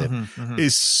delivers it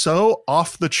is so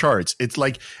off the charts. It's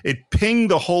like it pinged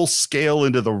the whole scale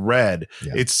into the red.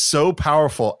 Yeah. It's so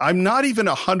powerful. I'm not even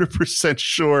 100%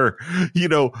 sure,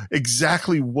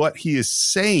 exactly what he is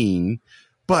saying,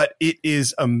 but it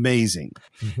is amazing.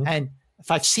 And if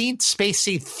I've seen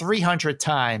Spacey 300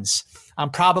 times, I'm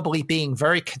probably being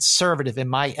very conservative in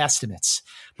my estimates.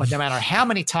 But no matter how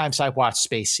many times I watch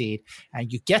Space Seed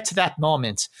and you get to that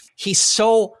moment, he's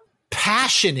so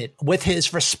passionate with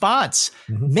his response.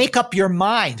 Make up your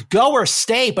mind, go or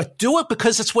stay, but do it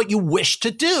because it's what you wish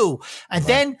to do. And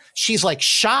then she's like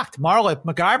shocked. Marla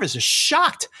McGarvis is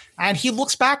shocked. And he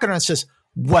looks back at her and says,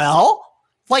 well,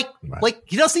 like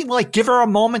he doesn't even like give her a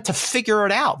moment to figure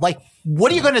it out. Like, what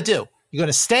are you going to do? You're going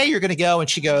to stay, you're going to go. And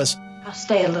she goes, I'll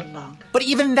stay a little longer. but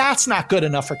even that's not good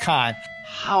enough for Khan.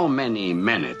 How many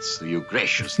minutes do you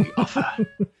graciously offer?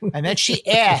 And then she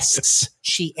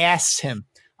asks him,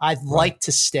 I'd like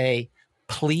to stay,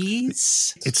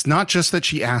 please. It's not just that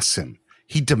she asks him.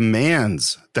 He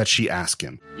demands that she ask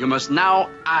him. You must now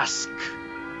ask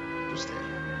to stay.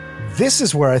 This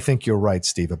is where I think you're right,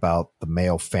 Steve, about the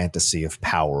male fantasy of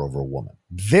power over a woman.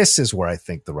 This is where I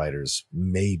think the writers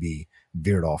maybe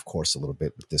veered off course a little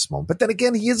bit with this moment. But then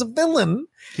again, he is a villain.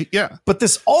 Yeah. But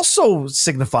this also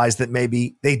signifies that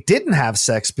maybe they didn't have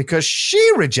sex because she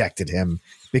rejected him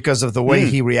because of the way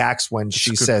he reacts when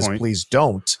she says, please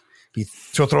don't. He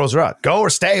throws her out. Go or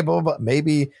stay, blah, blah, blah.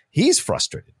 Maybe he's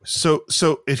frustrated. So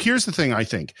here's the thing, I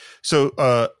think. So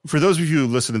for those of you who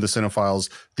listen to the Cinephiles,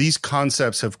 these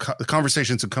concepts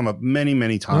conversations have come up many,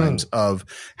 many times of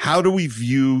how do we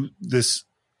view this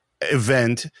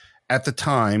event at the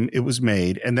time it was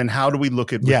made, and then how do we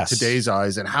look at with today's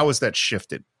eyes, and how has that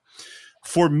shifted?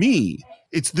 For me,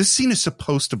 this scene is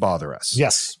supposed to bother us.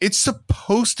 Yes. It's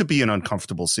supposed to be an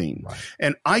uncomfortable scene. Right.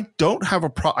 And I don't have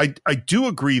I do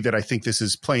agree that I think this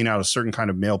is playing out a certain kind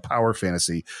of male power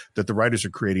fantasy that the writers are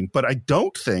creating, but I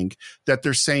don't think that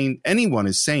anyone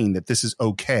is saying that this is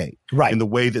okay in the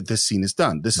way that this scene is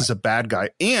done. This is a bad guy.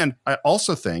 And I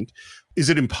also think, is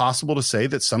it impossible to say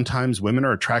that sometimes women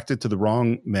are attracted to the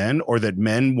wrong men, or that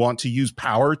men want to use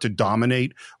power to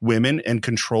dominate women and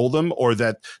control them, or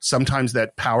that sometimes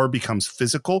that power becomes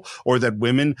physical, or that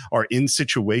women are in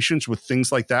situations with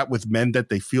things like that with men that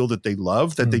they feel that they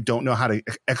love, that they don't know how to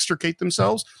extricate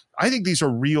themselves? I think these are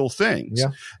real things.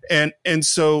 Yeah. And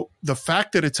so the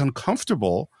fact that it's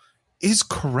uncomfortable is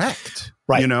correct.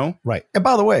 Right. You know? Right. And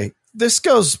by the way, this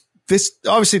goes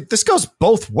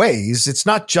both ways. It's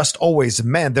not just always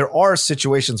men. There are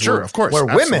situations where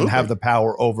women have the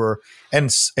power over and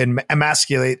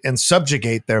emasculate and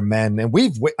subjugate their men. And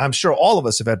I'm sure all of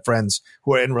us have had friends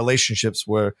who are in relationships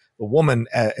where the woman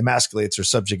emasculates or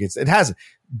subjugates. It hasn't,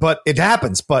 but it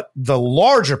happens. But the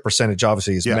larger percentage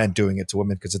obviously is men doing it to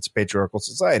women because it's a patriarchal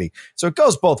society. So it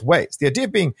goes both ways. The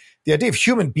idea of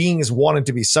human beings wanting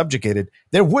to be subjugated,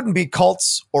 there wouldn't be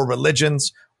cults or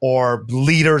religions or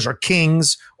leaders or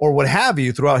kings or what have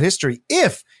you throughout history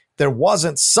if there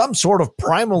wasn't some sort of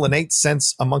primal innate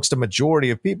sense amongst a majority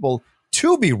of people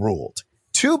to be ruled,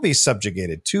 to be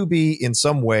subjugated, to be in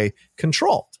some way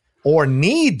controlled, or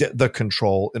need the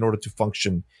control in order to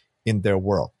function in their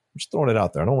world. I'm just throwing it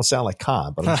out there. I don't want to sound like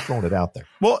Khan, but I'm just throwing it out there.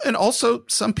 Well, and also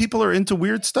some people are into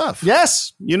weird stuff.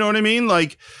 Yes. You know what I mean?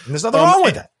 Like, and there's nothing wrong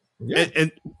with that. Yeah.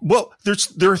 And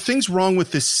there are things wrong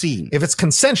with this scene. If it's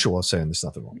consensual, I'm saying there's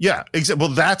nothing wrong. Yeah, exactly.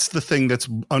 Well, that's the thing that's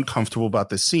uncomfortable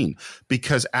about this scene,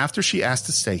 because after she asks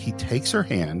to stay, he takes her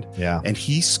hand and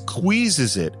he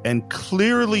squeezes it and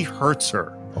clearly hurts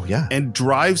her. Oh, yeah. And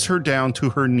drives her down to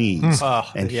her knees.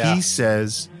 He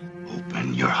says,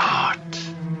 open your heart.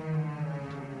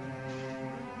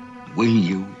 Will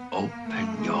you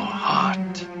open your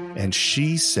heart? And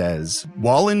she says,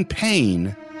 while in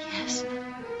pain, yes.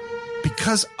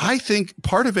 Because I think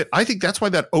part of it, I think that's why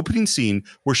that opening scene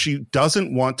where she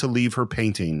doesn't want to leave her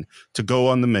painting to go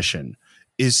on the mission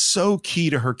is so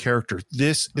key to her character.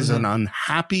 This is an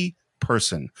unhappy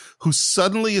person who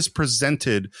suddenly is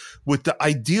presented with the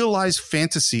idealized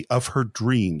fantasy of her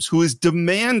dreams, who is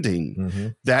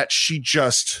demanding that she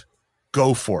just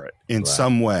go for it in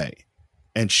some way.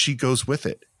 And she goes with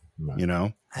it, you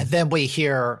know? And then we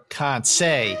hear Khan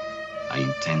say, I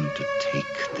intend to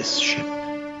take this ship.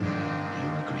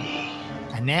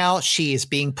 And now she is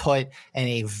being put in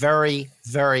a very,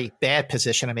 very bad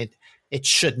position. I mean, it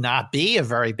should not be a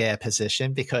very bad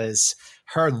position because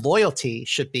her loyalty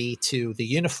should be to the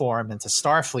uniform and to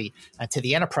Starfleet and to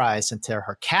the Enterprise and to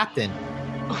her captain.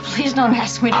 Oh, please don't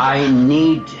ask me to. I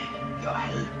need your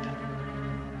help.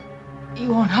 You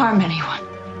won't harm anyone.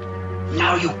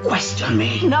 Now you question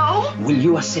me. No. Will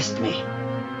you assist me?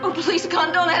 Oh, please,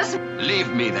 Khan, don't ask me.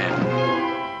 Leave me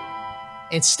then.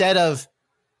 Instead of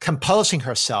composing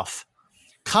herself,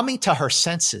 coming to her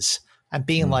senses and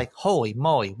being like, holy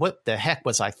moly, what the heck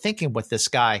was I thinking with this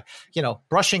guy? You know,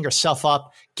 brushing herself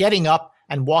up, getting up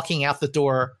and walking out the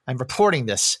door and reporting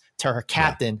this to her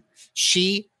captain.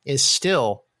 She is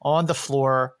still on the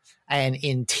floor and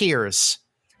in tears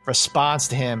responds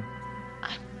to him,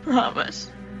 I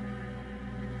promise.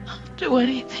 I'll do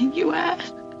anything you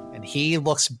ask. and he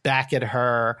looks back at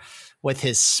her with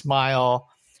his smile,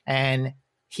 and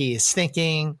he is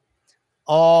thinking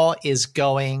all is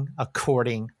going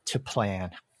according to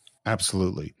plan.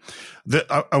 Absolutely.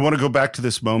 I want to go back to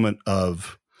this moment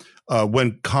of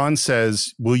when Khan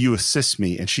says, will you assist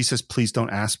me? And she says, please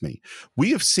don't ask me.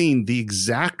 We have seen the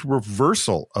exact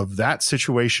reversal of that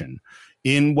situation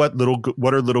in What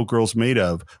Are Little Girls Made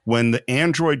Of, when the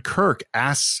android Kirk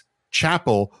asks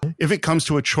Chapel if it comes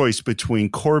to a choice between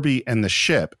Corby and the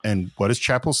ship. And what does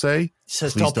Chapel say? He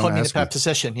says, Please don't put me in ask that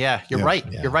position. Yeah, you're Yeah. right.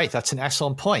 Yeah. You're right. That's an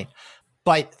excellent point.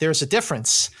 But there's a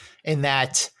difference in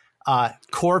that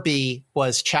Corby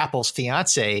was Chapel's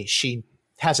fiance. She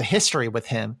has a history with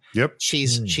him. Yep.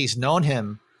 She's known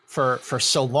him for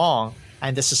so long,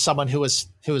 and this is someone who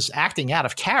is acting out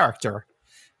of character,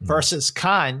 versus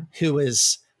Khan, who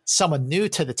is someone new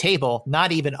to the table,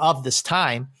 not even of this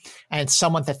time, and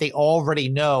someone that they already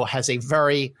know has a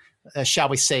very, shall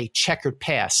we say, checkered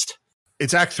past.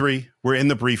 It's Act 3. We're in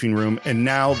the briefing room, and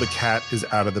now the cat is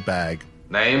out of the bag.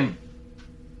 Name?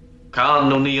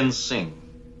 Khan Noonien Singh.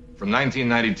 From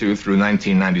 1992 through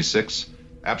 1996,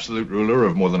 absolute ruler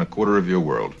of more than a quarter of your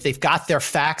world. They've got their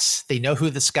facts. They know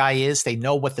who this guy is. They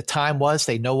know what the time was.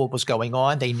 They know what was going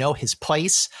on. They know his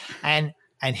place and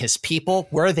his people,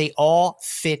 where they all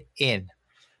fit in.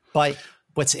 But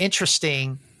what's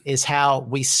interesting is how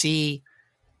we see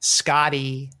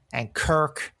Scotty and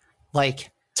Kirk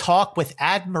talk with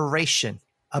admiration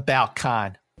about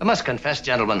Khan. I must confess,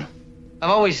 gentlemen, I've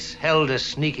always held a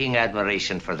sneaking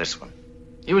admiration for this one.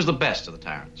 He was the best of the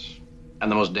tyrants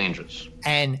and the most dangerous.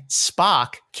 And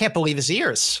Spock can't believe his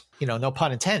ears. No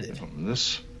pun intended.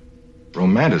 This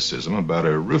romanticism about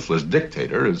a ruthless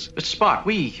dictator is... It's Spock.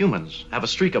 We humans have a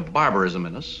streak of barbarism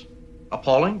in us.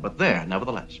 Appalling, but there,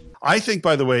 nevertheless. I think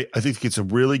it's a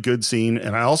really good scene.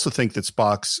 And I also think that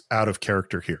Spock's out of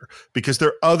character here, because there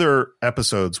are other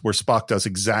episodes where Spock does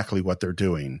exactly what they're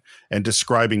doing and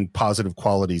describing positive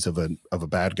qualities of a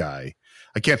bad guy.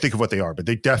 I can't think of what they are, but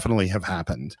they definitely have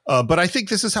happened. But I think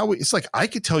this is how it's like, I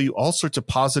could tell you all sorts of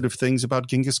positive things about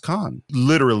Genghis Khan,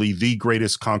 literally the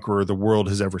greatest conqueror the world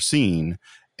has ever seen.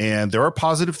 And there are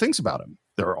positive things about him.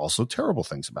 There are also terrible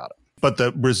things about him. But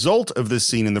the result of this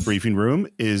scene in the briefing room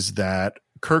is that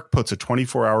Kirk puts a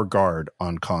 24-hour guard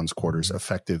on Khan's quarters,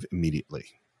 effective immediately.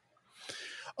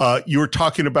 You were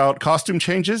talking about costume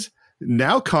changes.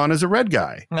 Now Khan is a red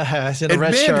guy. It's in a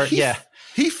red shirt.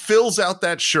 He fills out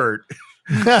that shirt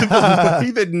the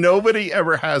way that nobody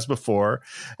ever has before.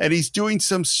 And he's doing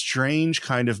some strange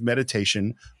kind of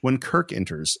meditation when Kirk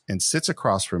enters and sits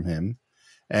across from him.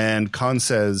 And Khan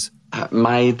says,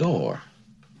 My door.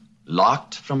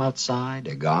 Locked from outside,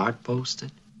 a guard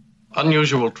posted.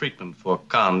 Unusual treatment for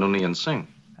Khan Noonien Singh.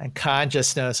 And Khan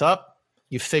just knows,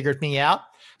 you figured me out.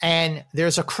 And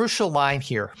there's a crucial line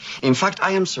here. In fact,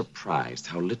 I am surprised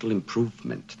how little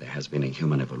improvement there has been in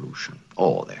human evolution.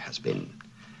 Oh, there has been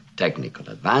technical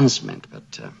advancement,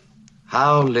 but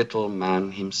how little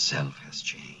man himself has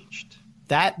changed.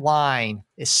 That line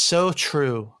is so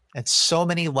true at so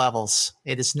many levels.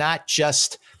 It is not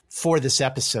just for this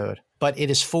episode, but it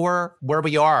is for where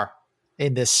we are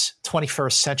in this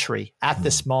 21st century at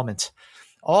this moment.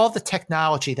 All the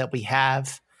technology that we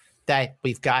have, that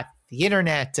we've got the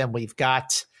internet, and we've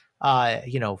got,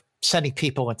 sending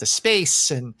people into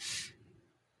space, and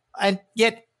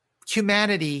yet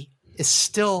humanity is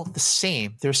still the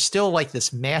same. There's still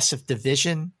this massive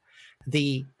division.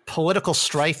 The political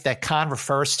strife that Khan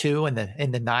refers to in the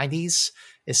 90s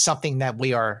is something that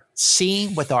we are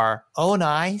seeing with our own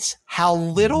eyes. How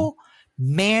little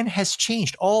man has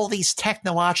changed. All these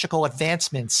technological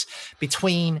advancements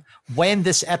between when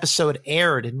this episode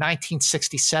aired in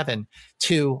 1967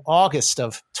 to August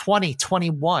of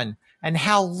 2021, and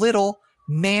how little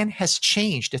man has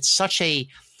changed. It's such a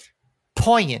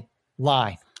poignant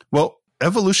line. well,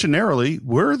 evolutionarily,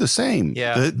 we're the same.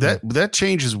 Yeah. That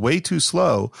change is way too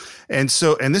slow. And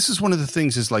this is one of the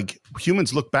things is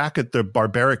humans look back at the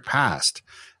barbaric past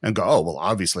and go, oh, well,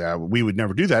 obviously we would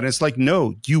never do that. And it's like,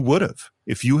 no, you would have.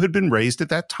 If you had been raised at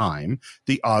that time,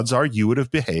 the odds are you would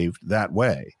have behaved that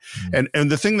way. Mm-hmm.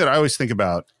 And the thing that I always think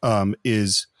about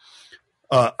is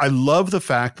I love the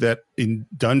fact that in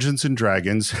Dungeons and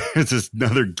Dragons, it's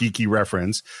another geeky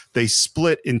reference, they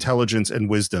split intelligence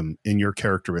and wisdom in your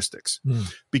characteristics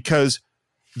because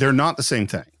they're not the same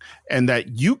thing. And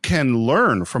that you can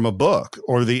learn from a book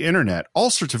or the internet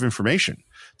all sorts of information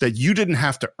that you didn't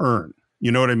have to earn.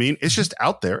 You know what I mean? It's just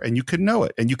out there and you could know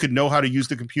it. And you could know how to use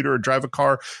the computer or drive a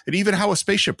car and even how a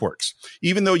spaceship works,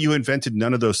 even though you invented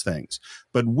none of those things.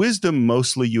 But wisdom,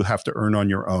 mostly you have to earn on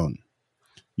your own.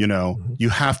 You know, you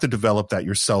have to develop that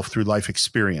yourself through life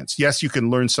experience. Yes, you can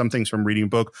learn some things from reading a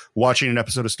book, watching an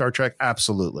episode of Star Trek.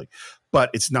 Absolutely. But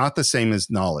it's not the same as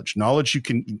knowledge. Knowledge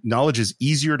is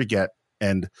easier to get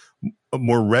and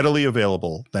more readily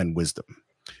available than wisdom.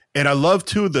 And I love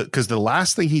too because the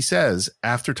last thing he says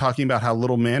after talking about how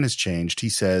little man has changed, he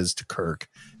says to Kirk,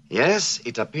 "Yes,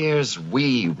 it appears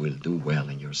we will do well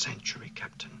in your century,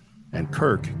 Captain." And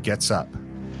Kirk gets up.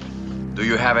 Do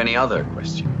you have any other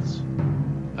questions?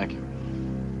 Thank you.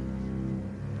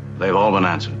 They've all been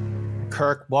answered.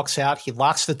 Kirk walks out. He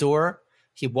locks the door.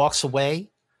 He walks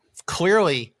away.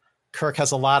 Clearly, Kirk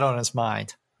has a lot on his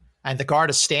mind. And the guard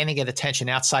is standing at attention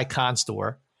outside Khan's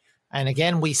door. And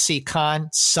again, we see Khan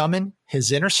summon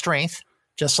his inner strength,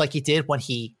 just like he did when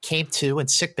he came to in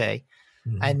sickbay.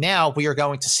 Mm-hmm. And now we are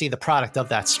going to see the product of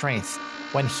that strength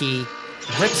when he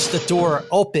rips the door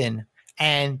open.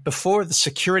 And before the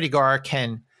security guard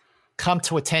can come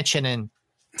to attention and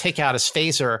take out his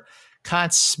phaser,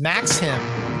 Khan smacks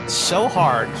him so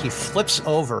hard he flips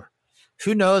over.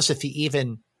 Who knows if he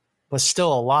even was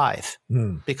still alive?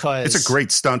 Because it's a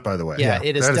great stunt, by the way. Yeah,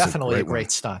 it is definitely a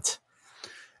great stunt.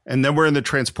 And then we're in the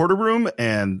transporter room,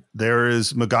 and there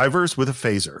is MacGyver's with a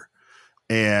phaser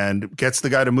and gets the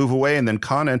guy to move away. And then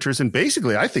Khan enters and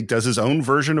basically, I think, does his own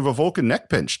version of a Vulcan neck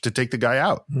pinch to take the guy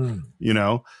out, you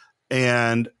know,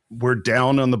 and we're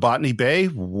down on the Botany Bay,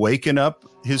 waking up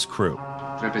his crew.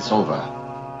 Trip is over.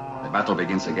 The battle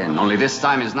begins again. Only this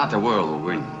time is not the world who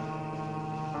win.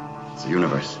 It's the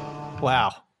universe.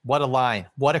 Wow. What a line.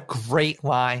 What a great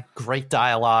line. Great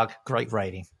dialogue. Great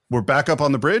writing. We're back up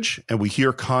on the bridge and we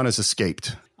hear Khan has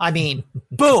escaped. I mean,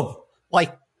 boom.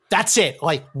 Like, that's it.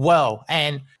 Like, whoa.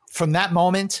 And from that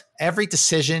moment, every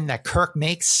decision that Kirk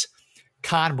makes,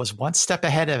 Khan was one step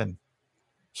ahead of him.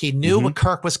 He knew what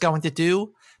Kirk was going to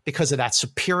do because of that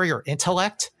superior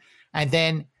intellect. And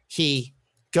then he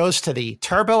goes to the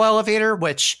turbo elevator,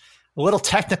 which a little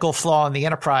technical flaw in the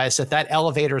Enterprise that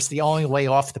elevator is the only way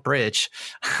off the bridge.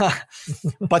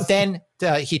 But then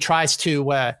he tries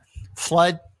to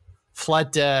flood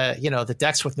the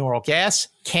decks with neural gas.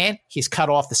 Can't. He's cut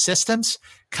off the systems.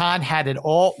 Khan had it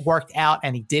all worked out,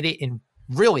 and he did it in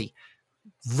really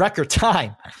record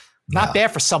time. Not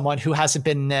bad for someone who hasn't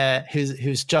been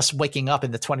who's just waking up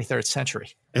in the 23rd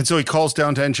century. And so he calls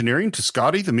down to engineering to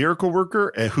Scotty, the miracle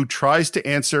worker, who tries to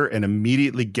answer and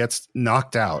immediately gets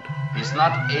knocked out. He's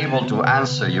not able to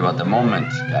answer you at the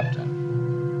moment,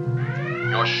 Captain.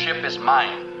 Your ship is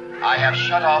mine. I have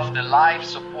shut off the life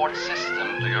support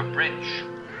system to your bridge.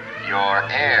 Your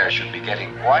air should be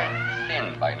getting quite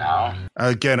thin by now.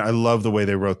 Again, I love the way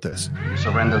they wrote this. You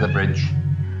surrender the bridge.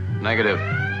 Negative.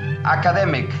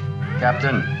 Academic,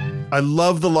 Captain. I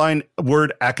love the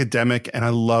word academic, and I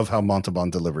love how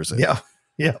Montalban delivers it.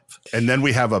 Yeah. And then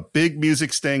we have a big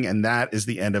music sting, and that is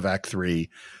the end of Act 3.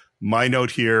 My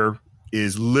note here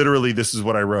is literally, this is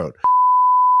what I wrote.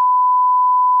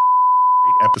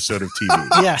 Episode of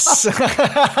TV. Yes.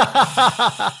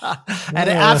 And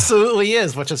it absolutely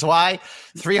is, which is why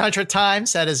 300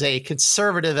 times, that is a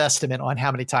conservative estimate on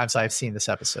how many times I've seen this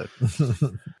episode.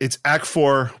 It's Act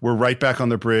 4. We're right back on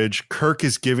the bridge. Kirk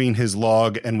is giving his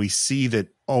log, and we see that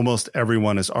almost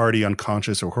everyone is already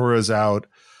unconscious. Uhura's out.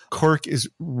 Kirk is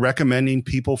recommending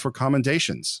people for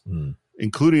commendations,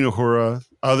 including Uhura,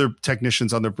 other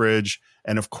technicians on the bridge,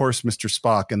 and of course, Mr.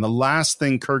 Spock. And the last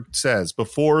thing Kirk says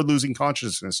before losing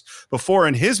consciousness, before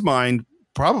in his mind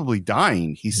probably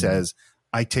dying, he says,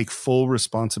 "I take full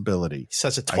responsibility." He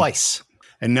says it twice.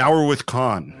 And now we're with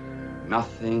Khan.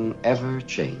 Nothing ever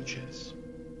changes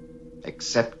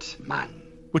except man.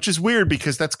 Which is weird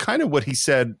because that's kind of what he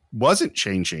said wasn't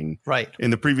changing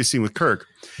in the previous scene with Kirk.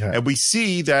 Yeah. And we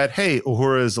see that, hey,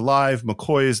 Uhura is alive,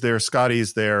 McCoy is there, Scotty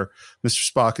is there, Mr.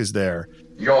 Spock is there.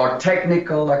 Your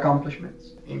technical accomplishments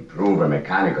improve a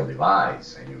mechanical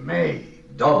device and you may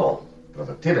double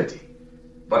productivity.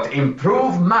 But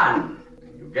improve man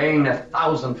and you gain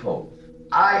 1,000-fold.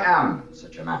 I am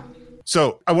such a man.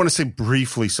 So I want to say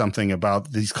briefly something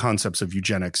about these concepts of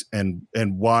eugenics and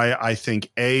why I think,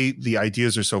 A, the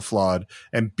ideas are so flawed,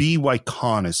 and B, why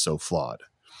Khan is so flawed.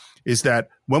 Is that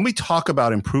when we talk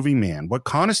about improving man, what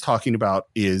Khan is talking about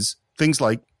is things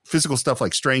like physical stuff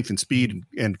like strength and speed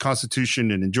and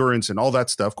constitution and endurance and all that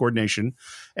stuff, coordination,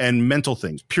 and mental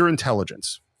things, pure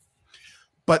intelligence.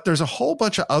 But there's a whole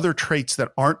bunch of other traits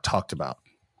that aren't talked about.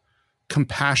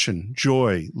 compassion,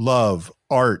 joy, love,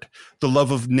 art, the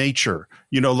love of nature,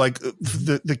 like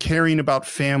the caring about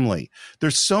family.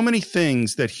 There's so many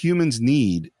things that humans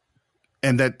need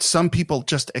and that some people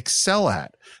just excel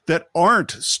at that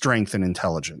aren't strength and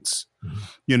intelligence.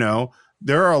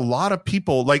 There are a lot of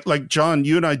people like John,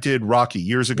 you and I did Rocky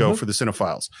years ago for the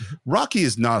Cinephiles. Rocky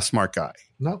is not a smart guy.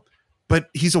 No. But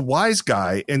he's a wise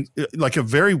guy and like a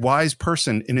very wise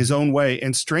person in his own way.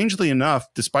 And strangely enough,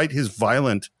 despite his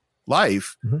violent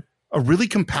life, a really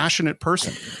compassionate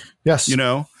person. Yes.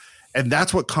 And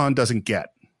that's what Khan doesn't get,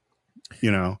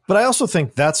 But I also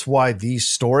think that's why these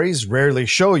stories rarely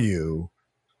show you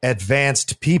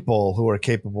advanced people who are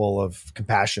capable of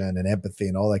compassion and empathy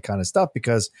and all that kind of stuff,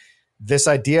 because this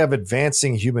idea of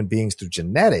advancing human beings through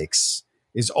genetics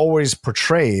is always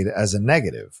portrayed as a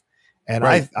negative. And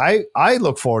right. I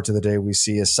look forward to the day we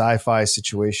see a sci-fi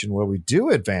situation where we do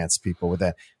advance people with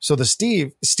that. So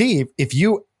Steve, if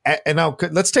you, and now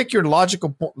let's take your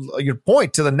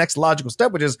point to the next logical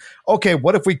step, which is, okay,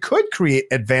 what if we could create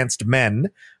advanced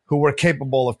men who were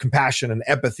capable of compassion and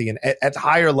empathy and at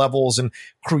higher levels and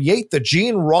create the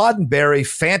Gene Roddenberry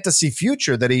fantasy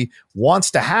future that he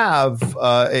wants to have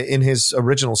in his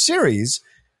original series?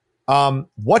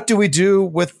 What do we do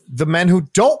with the men who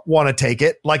don't want to take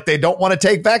it, like they don't want to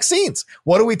take vaccines?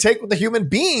 What do we take with the human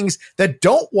beings that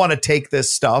don't want to take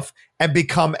this stuff and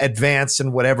become advanced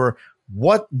and whatever?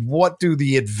 What do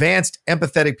the advanced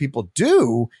empathetic people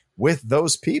do with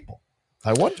those people?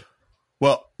 I wonder.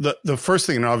 Well, the first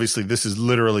thing, and obviously this is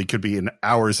literally could be an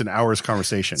hours and hours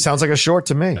conversation. Sounds like a short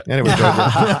to me. Anyway,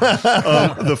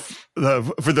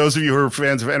 for those of you who are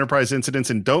fans of Enterprise Incidents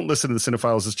and don't listen to the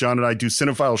Cinephiles, as John and I do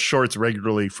Cinephile shorts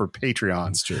regularly for Patreon.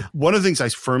 That's true. One of the things I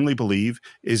firmly believe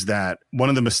is that one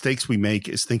of the mistakes we make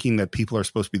is thinking that people are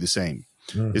supposed to be the same.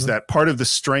 Is that part of the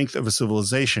strength of a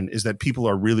civilization is that people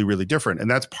are really, really different.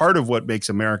 And that's part of what makes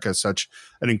America such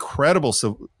an incredible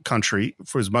country,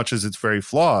 for as much as it's very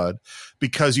flawed,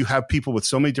 because you have people with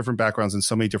so many different backgrounds and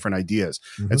so many different ideas.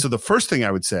 And so the first thing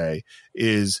I would say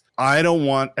is I don't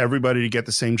want everybody to get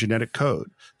the same genetic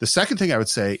code. The second thing I would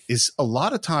say is a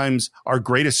lot of times our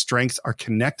greatest strengths are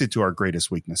connected to our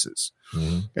greatest weaknesses.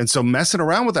 And so messing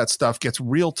around with that stuff gets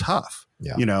real tough.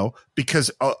 Yeah. Because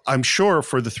I'm sure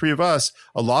for the three of us,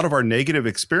 a lot of our negative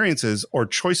experiences or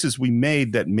choices we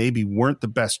made that maybe weren't the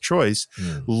best choice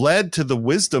led to the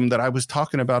wisdom that I was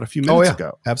talking about a few minutes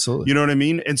ago. Absolutely. You know what I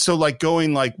mean? And so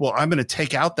going well, I'm going to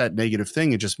take out that negative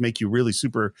thing and just make you really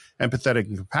super empathetic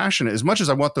and compassionate. As much as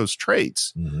I want those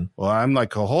traits, well, I'm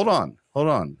like, oh, hold on.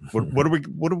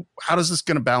 How does this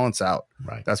going to balance out?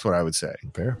 Right. That's what I would say.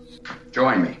 Fair.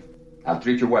 Join me. I'll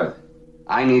treat you well.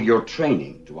 I need your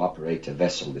training to operate a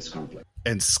vessel this complex.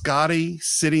 And Scotty,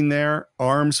 sitting there,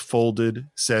 arms folded,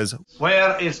 says,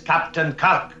 "Where is Captain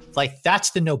Kirk?" Like,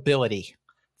 that's the nobility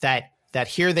that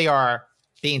here they are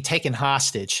being taken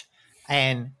hostage,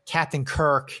 and Captain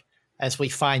Kirk, as we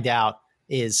find out,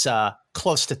 is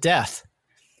close to death,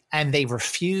 and they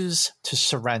refuse to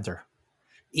surrender,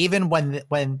 even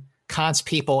when Khan's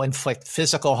people inflict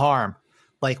physical harm,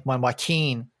 like when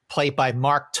Joaquin, played by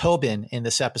Mark Tobin in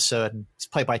this episode, and he's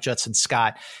played by Judson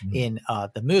Scott in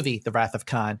the movie The Wrath of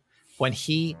Khan, when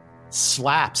he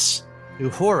slaps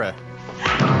Uhura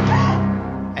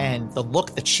and the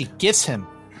look that she gives him,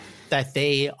 that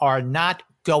they are not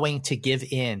going to give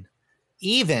in,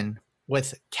 even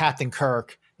with Captain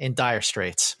Kirk in dire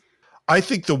straits. I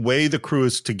think the way the crew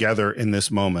is together in this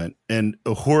moment and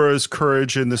Uhura's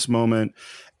courage in this moment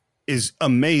is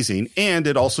amazing, and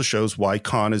it also shows why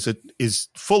Khan is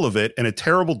full of it and a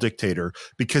terrible dictator,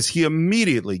 because he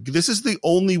immediately, this is the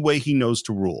only way he knows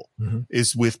to rule,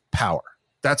 is with power.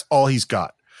 That's all he's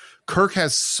got. Kirk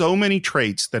has so many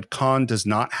traits that Khan does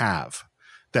not have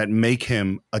that make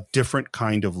him a different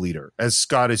kind of leader. As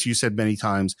Scott, as you said many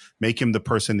times, make him the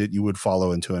person that you would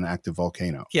follow into an active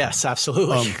volcano. Yes,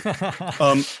 absolutely.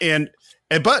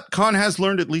 But Khan has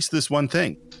learned at least this one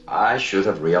thing. I should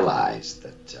have realized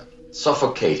that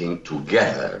suffocating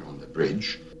together on the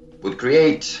bridge would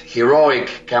create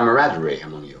heroic camaraderie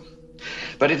among you.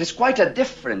 But it is quite a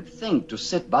different thing to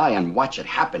sit by and watch it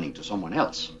happening to someone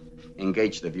else.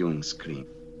 Engage the viewing screen.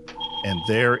 And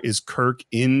there is Kirk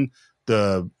in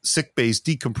the sickbay's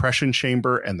decompression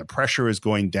chamber, and the pressure is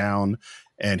going down,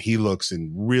 and he looks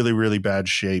in really, really bad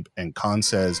shape. And Khan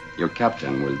says, "Your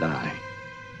captain will die."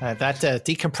 That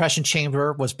decompression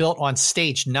chamber was built on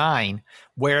stage 9,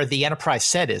 where the Enterprise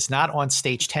set is, not on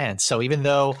stage 10. So even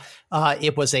though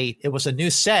it was a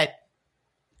new set,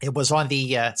 it was on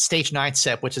the stage 9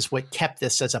 set, which is what kept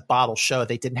this as a bottle show.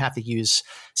 They didn't have to use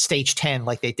stage 10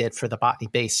 like they did for the Botany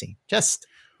Bay scene. Just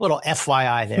a little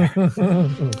FYI there.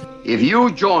 If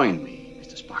you join me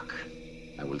Spock.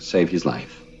 I will save his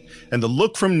life. And the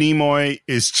look from Nimoy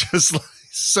is just like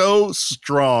so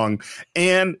strong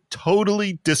and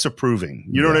totally disapproving.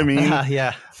 You know what I mean?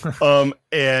 Yeah.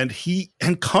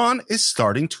 And Khan is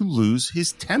starting to lose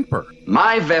his temper.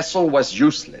 My vessel was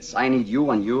useless. I need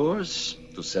you and yours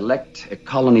to select a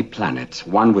colony planet,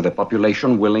 one with a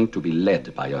population willing to be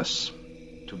led by us.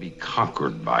 To be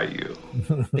conquered by you.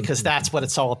 Because that's what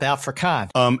it's all about for Khan.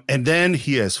 And then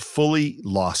he has fully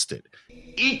lost it.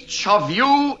 Each of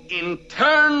you in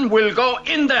turn will go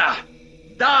in there,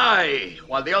 die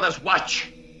while the others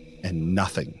watch. And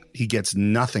nothing. He gets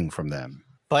nothing from them.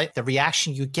 But the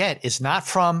reaction you get is not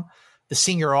from the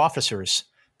senior officers.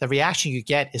 The reaction you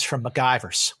get is from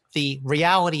MacGyver's. The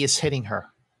reality is hitting her.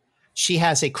 She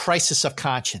has a crisis of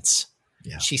conscience.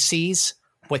 Yeah. She sees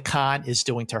what Khan is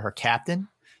doing to her captain.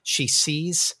 She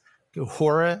sees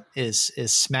Uhura is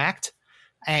smacked,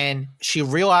 and she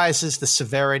realizes the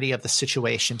severity of the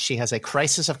situation. She has a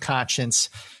crisis of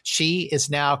conscience. She is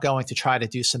now going to try to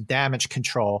do some damage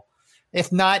control.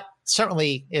 If not,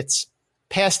 certainly it's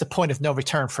past the point of no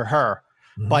return for her.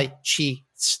 Mm-hmm. But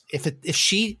if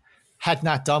she had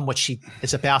not done what she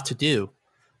is about to do,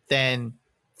 then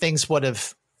things would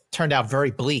have turned out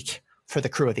very bleak for the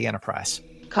crew of the Enterprise.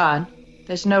 Khan,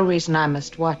 there's no reason I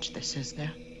must watch this, is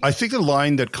there? I think the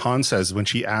line that Khan says when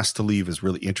she asked to leave is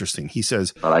really interesting. He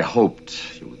says, "But I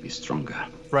hoped you would be stronger."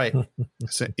 Right.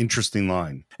 It's an interesting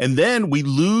line. And then we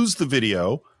lose the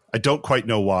video. I don't quite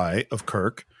know why, of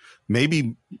Kirk.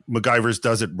 Maybe MacGyver's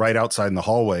does it right outside in the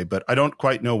hallway, but I don't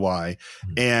quite know why.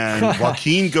 And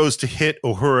Joaquin goes to hit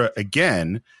Uhura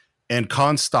again, and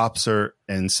Khan stops her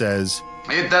and says,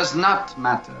 "It does not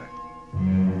matter.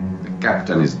 The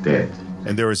captain is dead."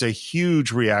 And there is a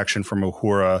huge reaction from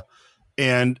Uhura.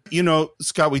 And, you know,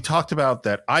 Scott, we talked about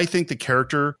that. I think the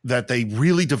character that they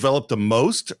really developed the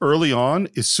most early on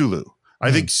is Sulu.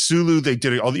 I think Sulu, they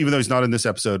did it, even though he's not in this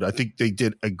episode, I think they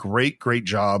did a great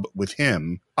job with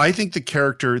him. I think the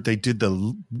character they did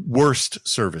the worst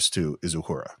service to is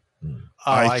Uhura.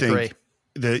 I agree.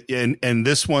 And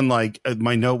this one, like,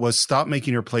 my note was, stop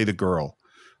making her play the girl.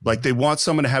 Like, they want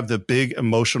someone to have the big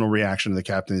emotional reaction to the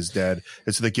captain is dead,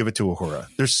 and so they give it to Uhura.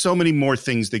 There's so many more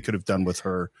things they could have done with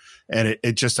her, and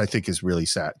it just, I think, is really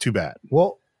sad. Too bad.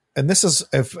 Well, and this is,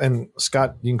 and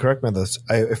Scott, you can correct me on this,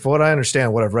 if what I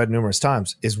understand, what I've read numerous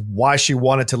times, is why she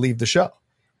wanted to leave the show,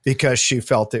 because she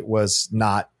felt it was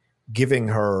not giving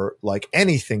her like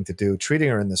anything to do, treating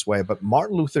her in this way. But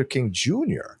Martin Luther King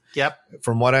Jr.,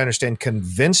 from what I understand,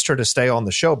 convinced her to stay on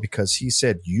the show because he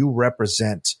said, you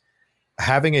represent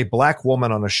having a black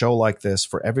woman on a show like this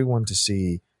for everyone to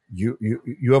see. You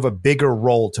have a bigger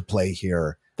role to play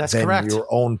here. That's than correct. Your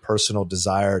own personal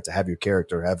desire to have your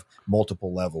character have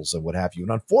multiple levels and what have you.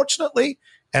 And unfortunately,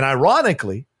 and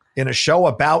ironically, in a show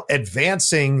about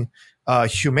advancing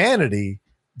humanity,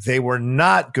 they were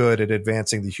not good at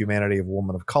advancing the humanity of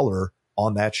women of color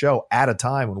on that show at a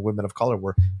time when women of color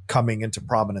were coming into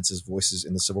prominence as voices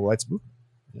in the civil rights movement.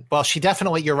 Well, she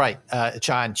definitely, you're right,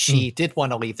 John. She did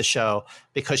want to leave the show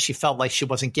because she felt like she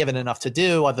wasn't given enough to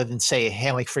do other than say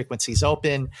hailing frequencies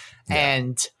open. Yeah.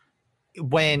 And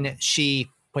when she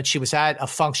was at a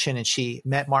function and she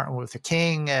met Martin Luther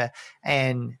King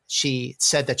and she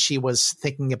said that she was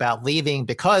thinking about leaving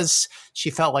because she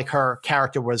felt like her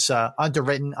character was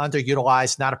underwritten,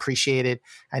 underutilized, not appreciated.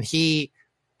 And he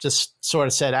just sort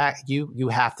of said, you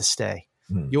have to stay.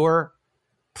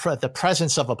 The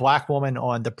presence of a black woman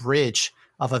on the bridge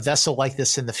of a vessel like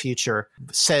this in the future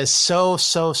says so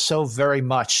very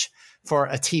much for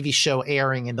a TV show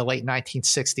airing in the late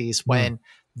 1960s when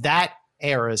that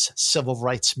era's civil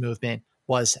rights movement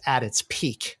was at its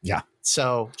peak. Yeah.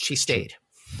 So she stayed.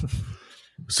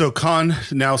 So Khan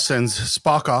now sends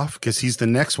Spock off because he's the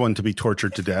next one to be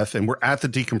tortured to death. And we're at the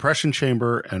decompression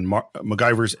chamber, and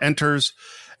MacGyver's enters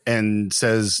and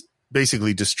says,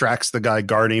 basically distracts the guy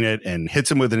guarding it and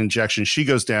hits him with an injection. She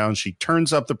goes down. She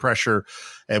turns up the pressure,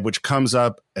 which comes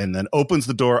up and then opens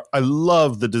the door. I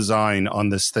love the design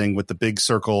on this thing with the big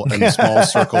circle and the small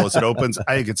circle as it opens.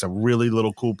 I think it's a really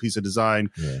little cool piece of design.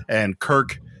 Yeah. And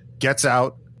Kirk gets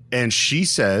out and she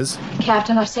says,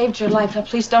 Captain, I saved your life. Now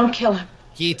please don't kill him.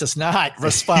 He does not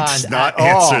respond. He does not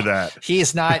answer all. That. He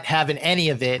is not having any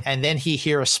of it. And then he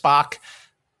hears Spock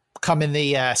come in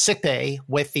the sickbay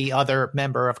with the other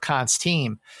member of Khan's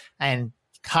team and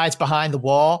hides behind the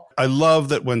wall. I love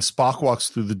that when Spock walks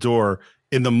through the door,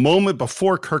 in the moment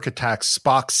before Kirk attacks,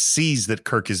 Spock sees that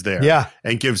Kirk is there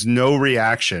and gives no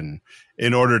reaction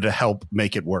in order to help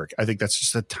make it work. I think that's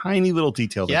just a tiny little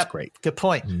detail that's great. Good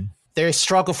point. They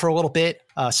struggle for a little bit.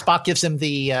 Spock gives him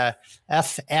the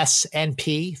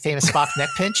FSNP, famous Spock neck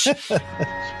pinch.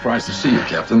 Surprised to see you,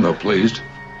 Captain, though pleased.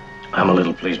 I'm a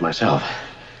little pleased myself.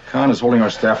 Khan is holding our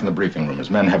staff in the briefing room. His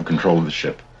men have control of the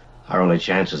ship. Our only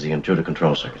chance is the intruder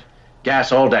control circuit.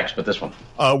 Gas all decks but this one.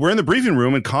 We're in the briefing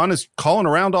room, and Khan is calling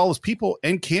around all his people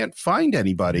and can't find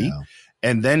anybody. No.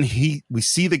 And then we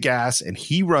see the gas, and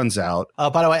he runs out.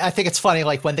 By the way, I think it's funny,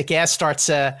 like when the gas starts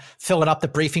filling up the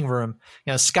briefing room,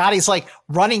 Scotty's like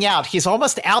running out. He's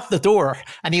almost out the door,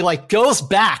 and he like goes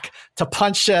back to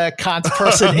punch Khan's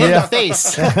person in the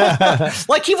face.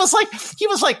 Like he was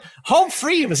like home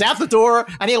free. He was out the door,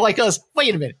 and he like goes,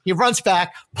 wait a minute. He runs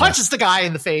back, punches the guy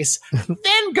in the face,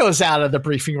 then goes out of the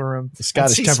briefing room. The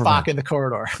Scottish and sees Spock in the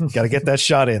corridor. Got to get that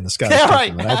shot in. The Scottish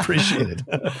temperament. I appreciate it.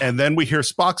 And then we hear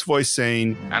Spock's voice saying,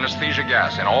 anesthesia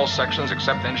gas in all sections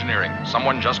except engineering.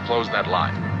 Someone just closed that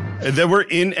line. And then we're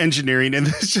in engineering, and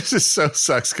this just is so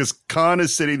sucks because Khan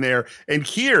is sitting there and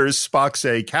hears Spock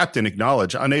say, Captain,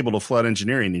 acknowledge, unable to flood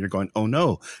engineering. And you're going, oh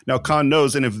no. Now Khan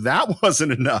knows, and if that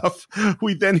wasn't enough,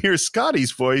 we then hear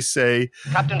Scotty's voice say,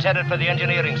 Captain's headed for the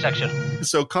engineering section.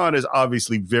 So Khan is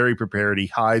obviously very prepared. He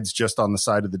hides just on the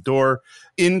side of the door.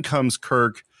 In comes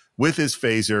Kirk with his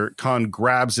phaser. Khan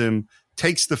grabs him,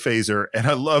 takes the phaser, and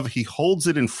I love he holds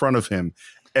it in front of him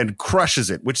and crushes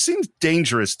it, which seems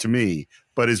dangerous to me,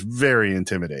 but is very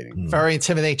intimidating. Very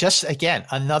intimidating. Just, again,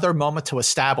 another moment to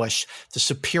establish the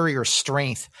superior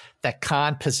strength that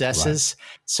Khan possesses. Right.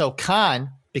 So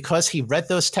Khan, because he read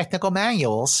those technical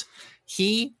manuals,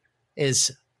 he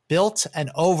is built an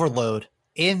overload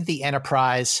in the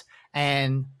Enterprise,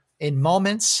 and in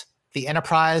moments, the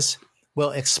Enterprise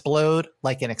will explode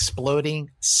like an exploding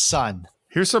sun.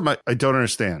 Here's something I don't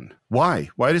understand. Why?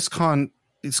 Why does Khan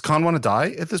want to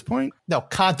die at this point? No,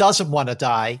 Khan doesn't want to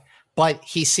die, but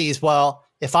he sees, well,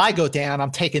 if I go down,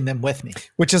 I'm taking them with me.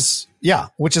 Which is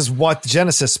what the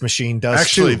Genesis machine does.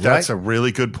 Actually, too, that's right? a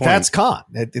really good point. That's Khan.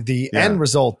 The end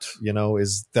result,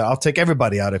 is that I'll take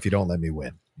everybody out if you don't let me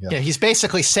win. Yeah, he's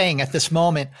basically saying at this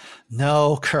moment,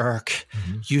 no, Kirk,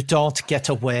 you don't get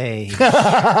away.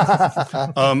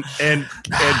 And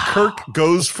Kirk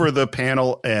goes for the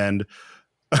panel, and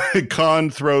Khan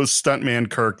throws Stuntman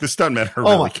Kirk. The stuntmen are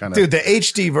really kind of... Dude, the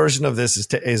HD version of this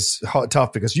is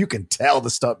tough because you can tell the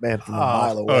stuntman from a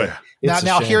mile away. Oh, yeah.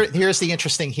 Now here's the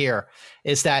interesting here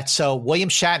is that so William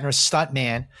Shatner's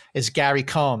stuntman is Gary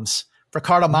Combs.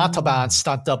 Ricardo Montalban's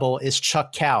stunt double is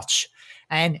Chuck Couch.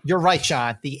 And you're right,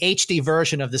 John. The HD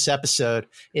version of this episode,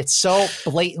 it's so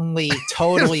blatantly,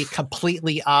 totally,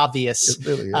 completely obvious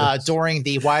during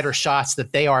the wider shots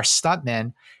that they are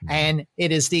stuntmen. And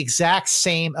it is the exact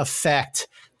same effect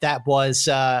that was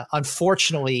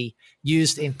unfortunately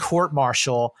used in Court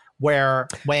Martial, where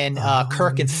when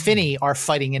Kirk and Finney are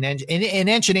fighting in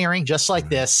engineering, just like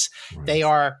this, they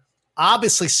are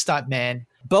obviously stuntmen.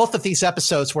 Both of these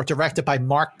episodes were directed by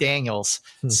Mark Daniels.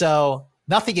 So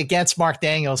nothing against Mark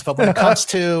Daniels, but when it comes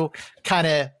to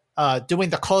kind of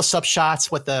doing the close-up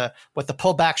shots with the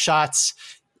pullback shots,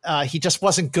 he just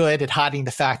wasn't good at hiding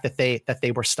the fact that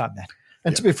they were stuntmen.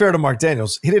 And to be fair to Mark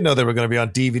Daniels, he didn't know they were going to be on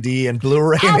DVD and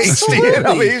Blu-ray and HD.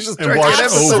 I mean, he's just and watch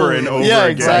over and over again.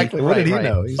 Exactly. What did he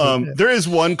know? There is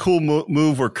one cool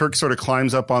move where Kirk sort of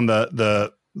climbs up on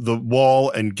the wall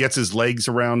and gets his legs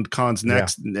around Khan's neck,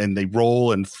 and they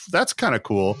roll, and that's kind of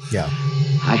cool. Yeah.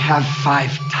 I have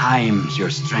 5 times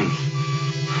your strength.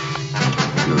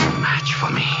 You're no match for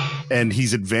me. And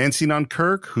he's advancing on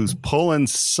Kirk, who's pulling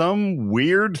some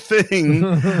weird thing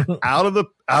out of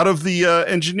the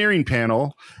engineering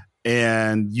panel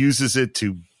and uses it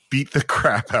to beat the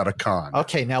crap out of Khan.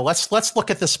 Okay, now let's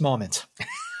look at this moment.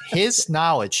 His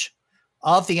knowledge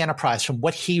of the Enterprise from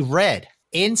what he read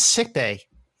in sickbay,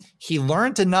 he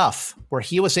learned enough where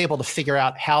he was able to figure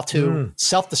out how to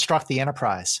self-destruct the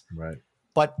Enterprise. Right.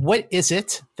 But what is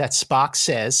it that Spock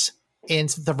says in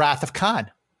The Wrath of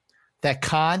Khan? That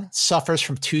Khan suffers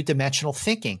from two-dimensional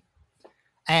thinking.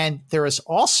 And there is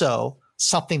also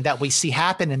something that we see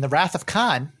happen in The Wrath of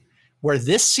Khan, where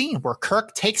this scene where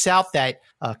Kirk takes out that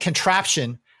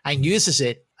contraption and uses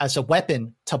it as a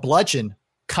weapon to bludgeon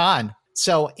Khan.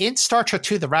 So in Star Trek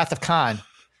II, The Wrath of Khan,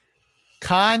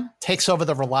 Khan takes over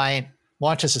the Reliant,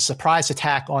 launches a surprise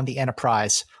attack on the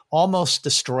Enterprise, almost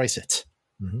destroys it.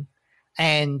 Mm-hmm.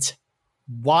 And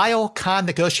while Khan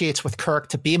negotiates with Kirk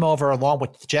to beam over along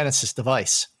with the Genesis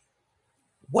device,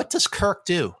 what does Kirk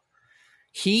do?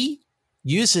 He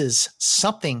uses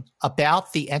something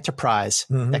about the Enterprise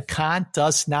that Khan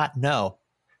does not know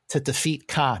to defeat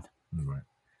Khan. Right.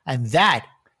 And that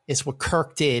is what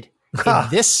Kirk did in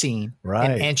this scene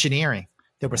in engineering.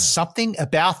 There was something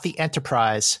about the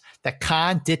Enterprise that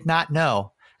Khan did not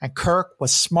know, And Kirk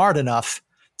was smart enough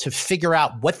to figure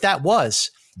out what that was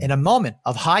in a moment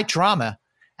of high drama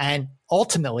and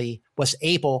ultimately was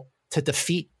able to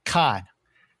defeat Khan.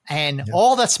 And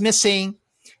all that's missing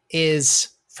is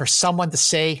for someone to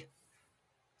say,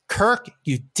 Kirk,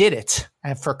 you did it.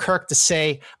 And for Kirk to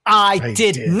say, I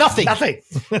did nothing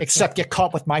except get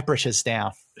caught with my britches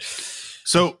down.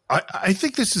 So I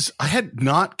think I had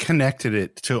not connected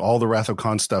it to all the Wrath of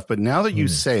Khan stuff, but now that you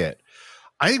say it,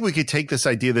 I think we could take this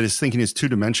idea that his thinking is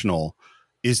two-dimensional,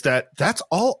 is that's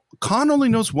all. Khan only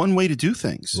knows one way to do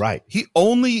things. Right. He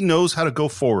only knows how to go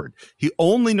forward. He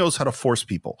only knows how to force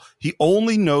people. He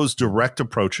only knows direct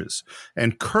approaches.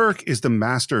 And Kirk is the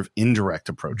master of indirect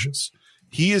approaches.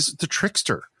 He is the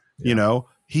trickster, you know.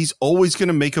 He's always going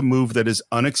to make a move that is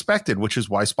unexpected, which is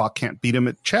why Spock can't beat him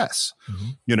at chess,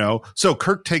 you know. So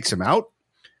Kirk takes him out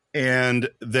and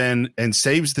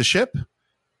saves the ship.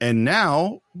 And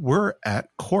now we're at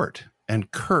court,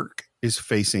 and Kirk is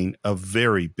facing a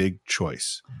very big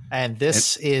choice. And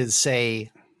this is a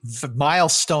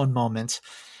milestone moment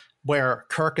where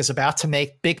Kirk is about to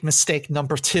make big mistake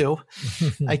number 2.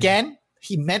 Again,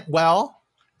 he meant well.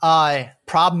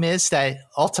 Problem is that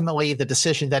ultimately the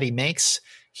decision that he makes,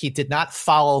 he did not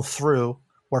follow through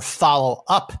or follow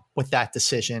up with that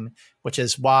decision, which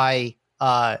is why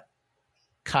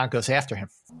Khan goes after him.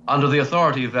 Under the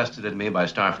authority vested in me by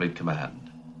Starfleet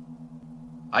Command,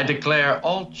 I declare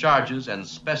all charges and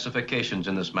specifications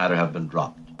in this matter have been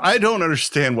dropped. I don't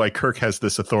understand why Kirk has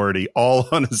this authority all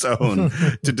on his own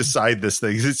to decide this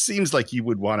thing. It seems like you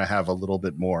would want to have a little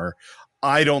bit more.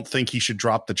 I don't think he should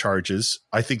drop the charges.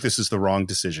 I think this is the wrong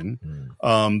decision.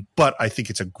 But I think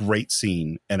it's a great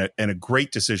scene and a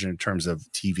great decision in terms of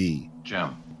TV.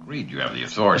 Jim, agreed you have the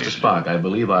authority. Mr. Spock, I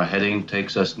believe our heading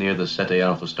takes us near the Ceti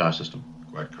Alpha star system.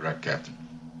 Quite correct, Captain.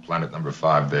 Planet number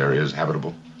 5 there is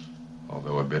habitable,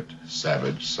 although a bit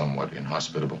savage, somewhat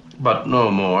inhospitable. But no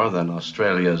more than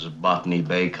Australia's Botany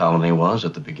Bay colony was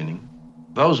at the beginning.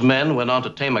 Those men went on to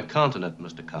tame a continent,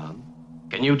 Mr. Khan.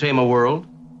 Can you tame a world?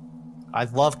 I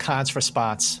love Khan's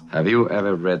response. Have you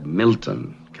ever read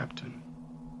Milton, Captain?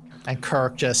 And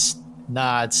Kirk just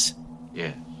nods.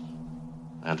 Yes,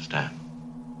 I understand.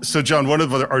 So, John, one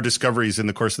of our discoveries in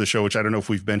the course of the show, which I don't know if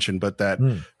we've mentioned, but that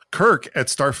Kirk at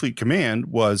Starfleet Command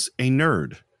was a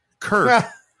nerd. Kirk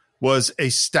was a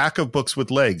stack of books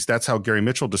with legs. That's how Gary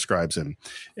Mitchell describes him.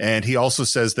 And he also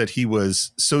says that he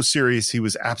was so serious, he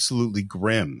was absolutely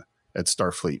grim at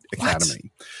Starfleet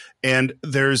Academy. And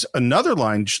there's another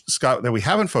line, Scott, that we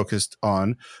haven't focused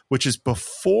on, which is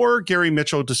before Gary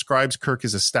Mitchell describes Kirk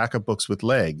as a stack of books with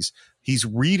legs, he's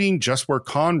reading just where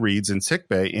Khan reads in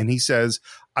sickbay, and he says,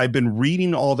 I've been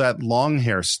reading all that long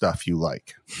hair stuff you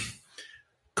like.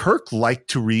 Kirk liked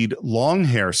to read long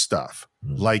hair stuff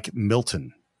like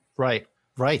Milton. Right.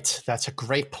 That's a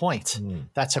great point.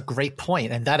 That's a great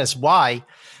point. And that is why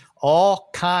all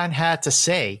Khan had to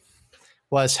say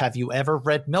was, have you ever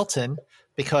read Milton?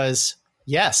 Because,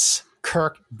 yes,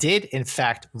 Kirk did, in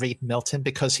fact, read Milton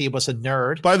because he was a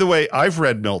nerd. By the way, I've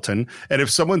read Milton, and if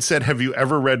someone said, have you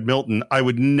ever read Milton, I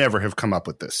would never have come up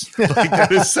with this.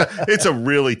 It's a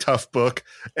really tough book.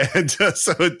 And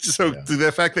so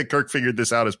the fact that Kirk figured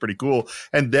this out is pretty cool.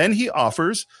 And then he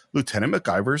offers Lieutenant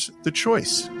MacGyver's the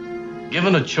choice.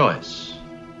 Given a choice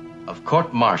of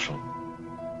court-martial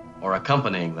or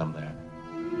accompanying them there,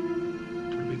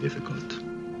 it will be difficult.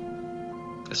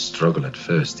 A struggle at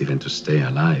first, even to stay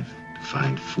alive, to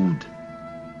find food.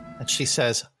 And she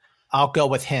says, I'll go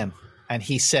with him. And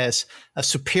he says, a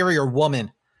superior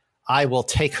woman, I will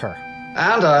take her.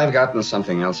 And I've gotten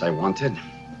something else I wanted.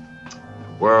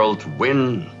 A world to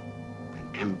win,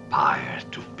 an empire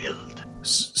to build.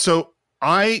 So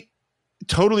I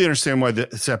totally understand why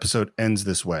this episode ends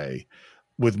this way,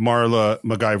 with Marla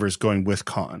MacGyver's going with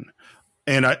Khan.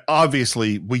 And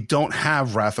obviously, we don't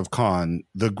have Wrath of Khan,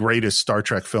 the greatest Star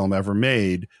Trek film ever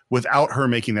made, without her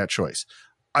making that choice.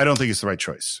 I don't think it's the right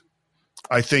choice.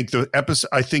 I think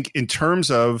in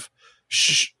terms of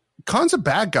Khan's a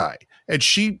bad guy, and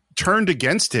she turned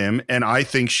against him, and I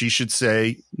think she should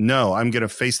say, no, I'm going to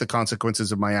face the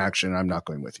consequences of my action. I'm not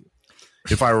going with you.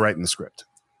 If I were writing the script.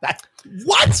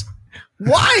 What?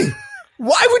 Why?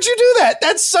 Why would you do that?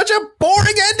 That's such a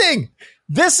boring ending.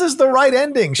 This is the right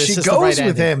ending. She goes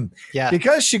with him. Yeah.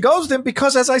 Because she goes with him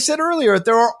because, as I said earlier,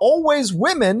 there are always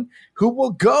women who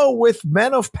will go with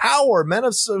men of power,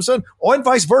 or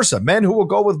vice versa, men who will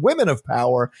go with women of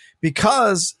power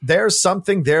because there's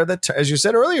something there that, as you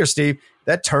said earlier, Steve,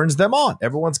 that turns them on.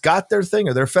 Everyone's got their thing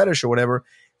or their fetish or whatever.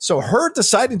 So her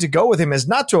deciding to go with him is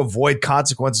not to avoid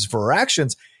consequences for her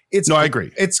actions. I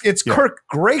agree. It's Kirk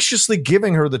graciously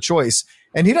giving her the choice,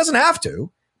 and he doesn't have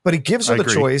to. but he gives her the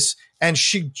choice, and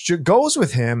she goes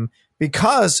with him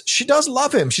because she does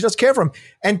love him. She does care for him.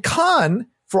 And Khan,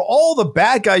 for all the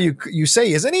bad guy you say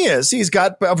he is, and he is, he's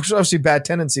got obviously bad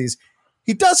tendencies.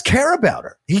 He does care about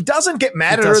her. He doesn't get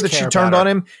mad at her that she turned on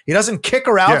him. He doesn't kick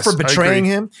her out for betraying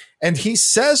him. And he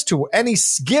says to her, and he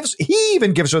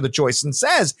even gives her the choice and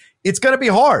says, it's going to be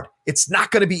hard. It's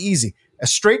not going to be easy. A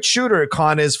straight shooter,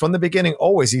 Khan is from the beginning.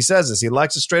 Always, he says this. He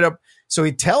likes it straight up. So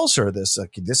he tells her this,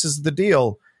 like, this is the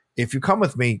deal. If you come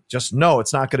with me, just know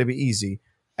it's not going to be easy.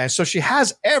 And so she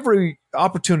has every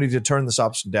opportunity to turn this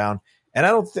upside down.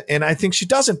 And I think she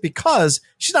doesn't because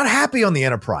she's not happy on the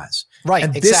Enterprise. Right.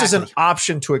 And exactly. This is an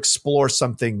option to explore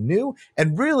something new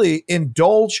and really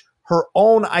indulge her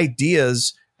own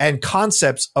ideas and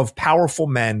concepts of powerful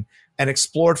men and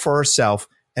explore it for herself.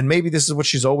 And maybe this is what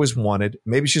she's always wanted.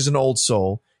 Maybe she's an old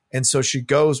soul. And so she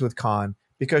goes with Khan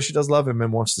because she does love him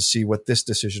and wants to see what this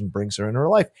decision brings her in her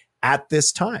life at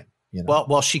this time. You know?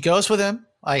 Well, she goes with him.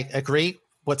 I agree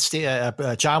with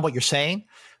John, what you're saying.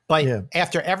 But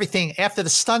after the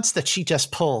stunts that she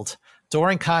just pulled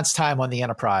during Khan's time on the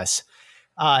Enterprise,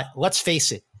 let's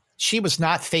face it, she was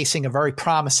not facing a very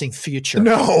promising future.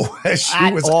 No,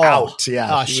 she was out.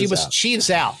 Yeah, she was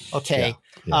out. Okay.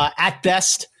 Yeah. At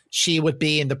best, she would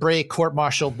be in the brig,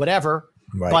 court-martialed, whatever.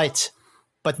 Right.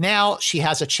 But now she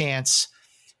has a chance.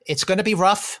 It's going to be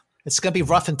rough. It's going to be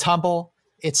rough and tumble.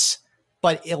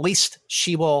 But at least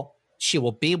she will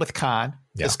be with Khan,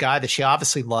 this guy that she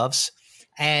obviously loves.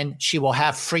 And she will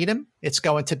have freedom. It's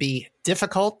going to be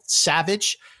difficult,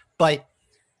 savage, but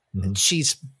she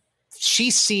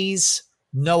sees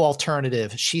no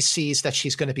alternative. She sees that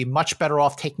she's going to be much better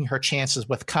off taking her chances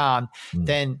with Khan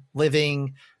than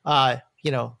living,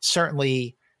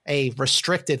 certainly a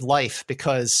restricted life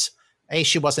because A,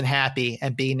 she wasn't happy,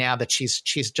 and B, now that she's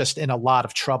just in a lot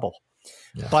of trouble.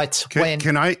 Yeah. But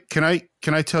can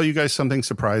I tell you guys something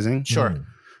surprising? Sure.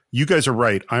 You guys are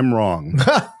right. I'm wrong.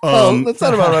 That's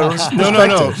not about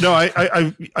right.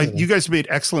 No. You guys made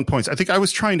excellent points. I think I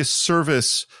was trying to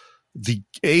service the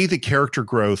character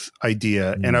growth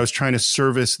idea, and I was trying to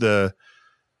service the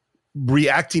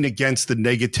reacting against the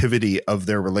negativity of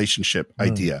their relationship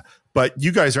idea. But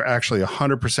you guys are actually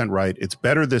 100% right. It's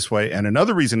better this way. And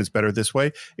another reason it's better this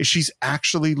way is she's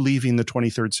actually leaving the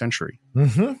 23rd century.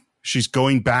 Mm-hmm. She's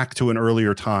going back to an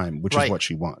earlier time, which is what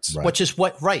she wants. Right. Which is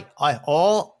what,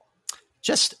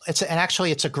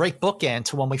 it's a great bookend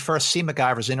to when we first see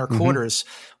MacGyver's inner quarters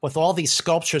with all these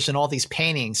sculptures and all these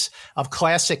paintings of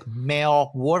classic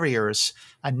male warriors.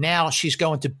 And now she's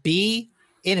going to be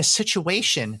in a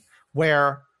situation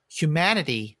where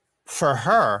humanity for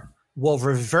her will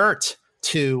revert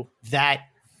to that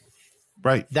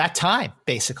time,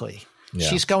 basically. Yeah.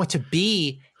 She's going to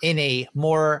be in a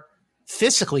more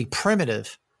physically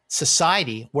primitive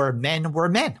society where men were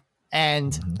men.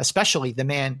 And especially the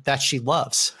man that she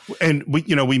loves. And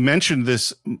we mentioned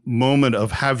this moment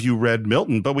of have you read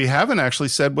Milton, but we haven't actually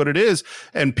said what it is.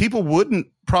 And people wouldn't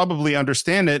probably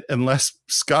understand it unless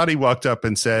Scotty walked up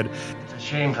and said, "It's a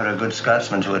shame for a good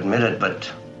Scotsman to admit it, but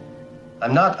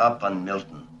I'm not up on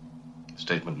Milton." The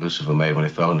statement Lucifer made when he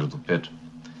fell into the pit.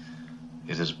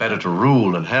 It is better to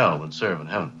rule in hell than serve in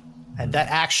heaven. And that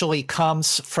actually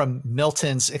comes from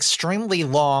Milton's extremely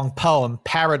long poem,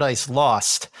 Paradise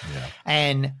Lost. Yeah.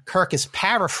 And Kirk is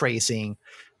paraphrasing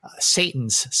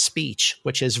Satan's speech,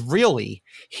 which is really,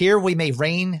 here we may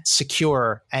reign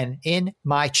secure and in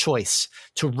my choice.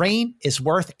 To reign is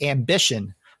worth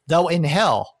ambition, though in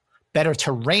hell, better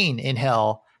to reign in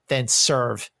hell than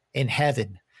serve in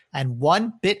heaven. And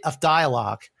one bit of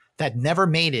dialogue that never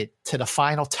made it to the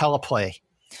final teleplay.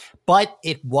 But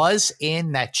it was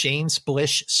in that James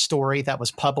Blish story that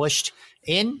was published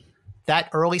in that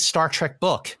early Star Trek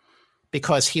book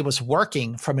because he was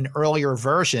working from an earlier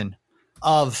version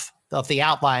of the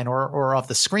outline or of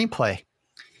the screenplay.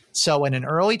 So in an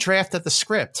early draft of the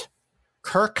script,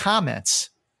 Kirk comments,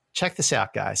 check this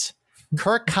out, guys.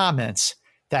 Kirk comments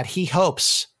that he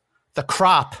hopes the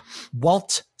crop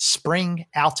won't spring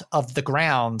out of the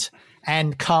ground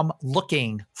and come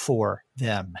looking for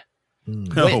them.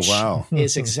 Which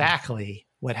is exactly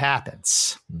what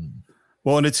happens.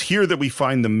 Well, and it's here that we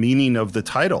find the meaning of the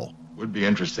title. Would be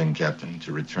interesting, Captain,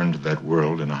 to return to that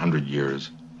world in 100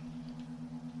 years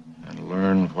and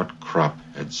learn what crop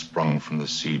had sprung from the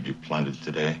seed you planted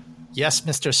today. Yes,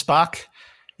 Mr. Spock,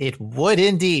 it would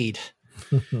indeed.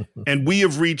 And we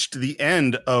have reached the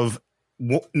end of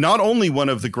not only one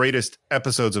of the greatest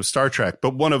episodes of Star Trek,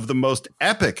 but one of the most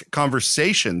epic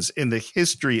conversations in the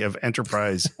history of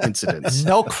Enterprise incidents.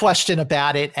 No question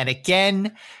about it. And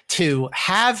again, to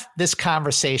have this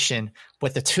conversation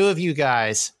with the two of you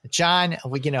guys, John,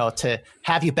 to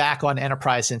have you back on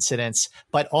Enterprise Incidents,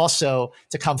 but also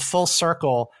to come full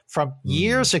circle from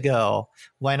years ago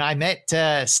when I met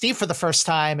Steve for the first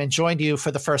time and joined you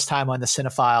for the first time on the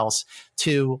Cinephiles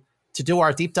to do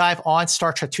our deep dive on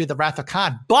Star Trek II, The Wrath of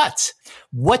Khan. But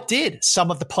what did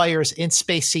some of the players in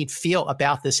Space Seed feel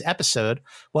about this episode?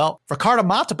 Well, Ricardo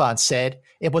Montalban said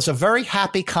it was a very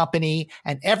happy company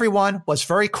and everyone was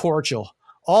very cordial.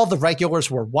 All the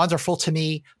regulars were wonderful to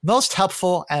me, most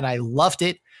helpful, and I loved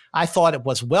it. I thought it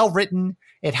was well written.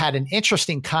 It had an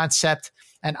interesting concept,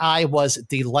 and I was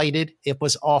delighted it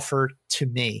was offered to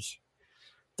me.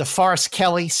 DeForest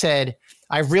Kelly said,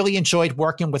 I really enjoyed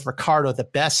working with Ricardo the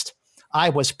best. I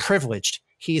was privileged.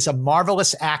 He's a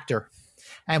marvelous actor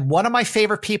and one of my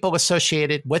favorite people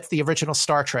associated with the original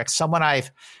Star Trek, someone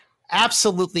I've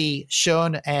absolutely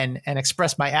shown and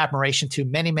expressed my admiration to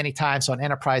many, many times on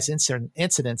Enterprise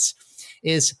Incidents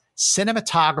is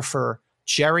cinematographer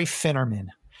Jerry Finnerman.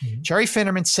 Mm-hmm. Jerry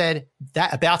Finnerman said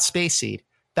that about Space Seed.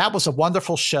 That was a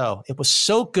wonderful show. It was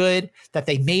so good that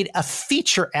they made a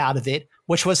feature out of it,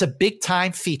 which was a big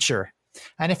time feature.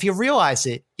 And if you realize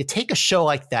it, you take a show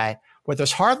like that where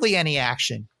there's hardly any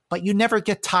action, but you never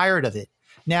get tired of it.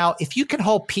 Now, if you can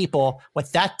hold people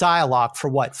with that dialogue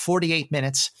for 48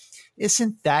 minutes,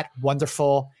 isn't that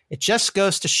wonderful? It just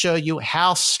goes to show you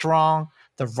how strong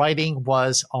the writing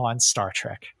was on Star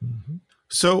Trek. Mm-hmm.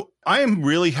 So I am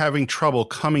really having trouble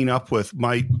coming up with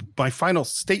my final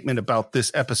statement about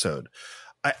this episode.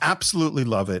 I absolutely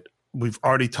love it. We've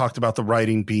already talked about the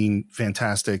writing being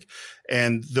fantastic.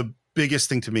 And the biggest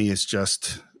thing to me is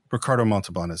just Ricardo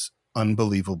Montalban is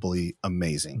unbelievably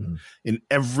amazing. Mm-hmm. In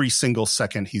every single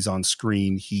second he's on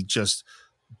screen, he just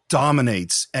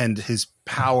dominates, and his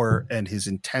power and his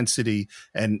intensity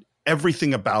and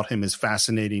everything about him is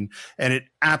fascinating. And it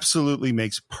absolutely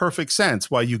makes perfect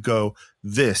sense why you go,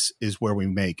 this is where we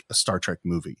make a Star Trek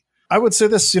movie. I would say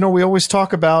this, we always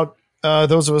talk about,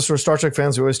 those of us who are Star Trek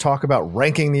fans, we always talk about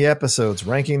ranking the episodes.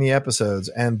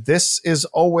 And this is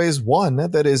always one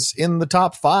that is in the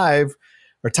top 5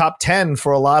 or top 10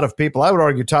 for a lot of people. I would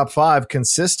argue top 5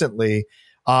 consistently.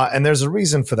 And there's a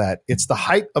reason for that. It's the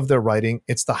height of their writing.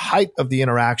 It's the height of the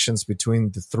interactions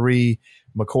between the three,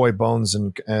 McCoy,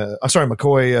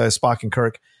 Spock, and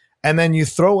Kirk. And then you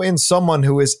throw in someone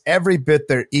who is every bit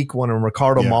their equal in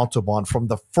Ricardo Montalban from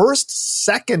the first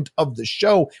second of the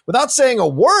show without saying a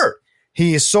word.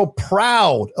 He is so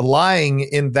proud lying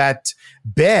in that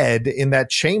bed, in that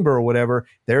chamber or whatever.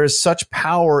 There is such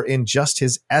power in just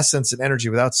his essence and energy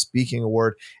without speaking a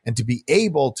word. And to be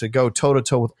able to go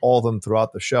toe-to-toe with all of them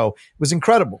throughout the show was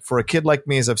incredible. For a kid like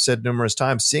me, as I've said numerous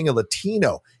times, seeing a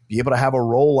Latino be able to have a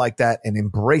role like that and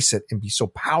embrace it and be so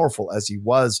powerful as he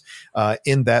was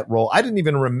in that role. I didn't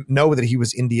even know that he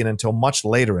was Indian until much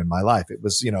later in my life. It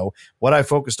was, what I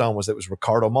focused on was that it was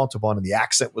Ricardo Montalban and the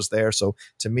accent was there. So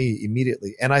to me,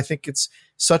 immediately. And I think it's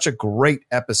such a great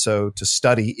episode to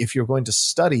study if you're going to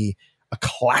study a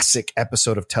classic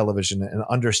episode of television and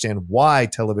understand why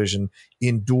television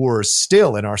endures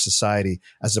still in our society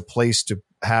as a place to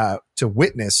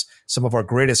witness some of our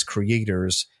greatest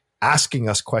creators asking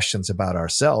us questions about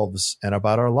ourselves and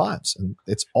about our lives. And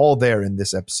it's all there in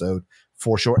this episode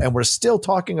for sure. And we're still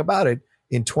talking about it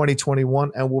in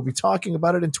 2021, and we'll be talking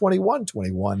about it in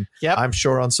 21. Yep. I'm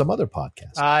sure on some other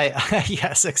podcast.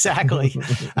 Yes, exactly.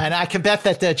 And I can bet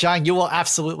that, John, you will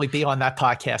absolutely be on that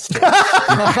podcast too.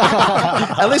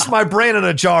 At least my brain in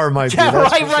a jar might be. Yeah,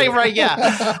 right.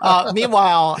 Yeah.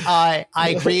 Meanwhile, I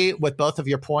agree with both of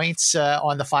your points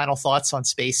on the final thoughts on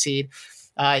Space Seed.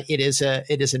 It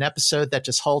is an episode that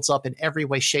just holds up in every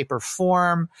way, shape, or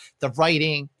form. The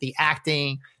writing, the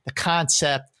acting, the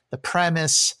concept, the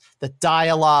premise, the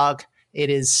dialogue.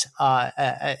 It is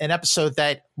an episode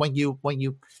that when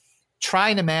you try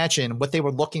and imagine what they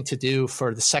were looking to do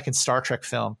for the second Star Trek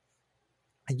film,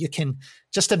 you can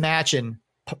just imagine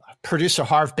producer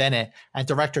Harv Bennett and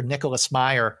director Nicholas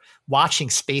Meyer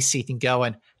watching Space Seed and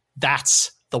going,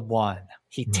 "That's the one.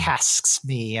 He tasks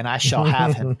me and I shall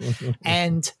have him."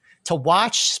 And to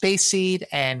watch Space Seed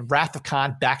and Wrath of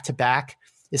Khan back to back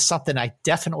is something I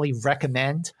definitely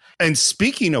recommend. And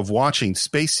speaking of watching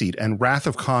Space Seed and Wrath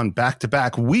of Khan back to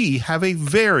back, we have a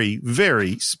very,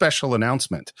 very special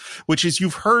announcement, which is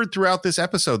you've heard throughout this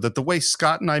episode that the way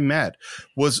Scott and I met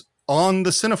was on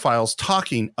the Cinephiles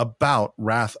talking about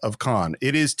Wrath of Khan.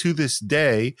 It is to this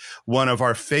day one of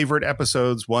our favorite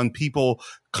episodes, one people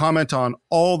comment on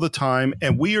all the time,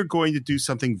 and we are going to do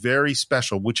something very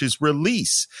special, which is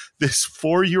release this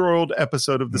 4-year-old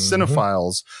episode of the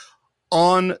Cinephiles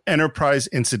on Enterprise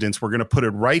Incidents. We're going to put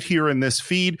it right here in this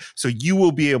feed, so you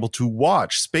will be able to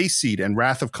watch Space Seed and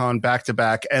Wrath of Khan back to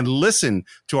back and listen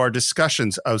to our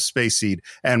discussions of Space Seed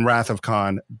and Wrath of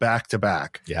Khan back to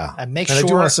back. Yeah. And make and sure. I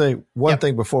do want to say one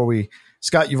thing before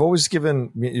Scott, you're always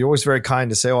very kind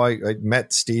to say, I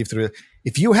met Steve through it.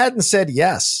 If you hadn't said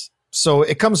yes, so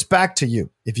it comes back to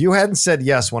you. If you hadn't said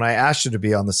yes when I asked you to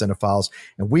be on the Cinephiles,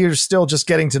 and we are still just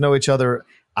getting to know each other,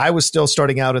 I was still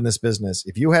starting out in this business.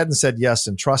 If you hadn't said yes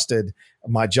and trusted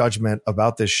my judgment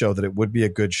about this show, that it would be a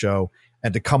good show,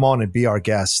 and to come on and be our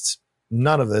guests,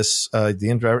 none of this,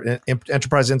 the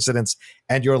Enterprise Incidents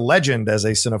and your legend as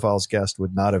a Cinephiles guest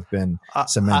would not have been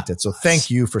cemented. So thank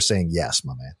you for saying yes,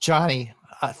 my man. Johnny,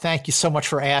 thank you so much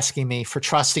for asking me, for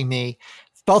trusting me.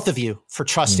 Both of you for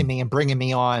trusting me and bringing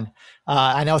me on.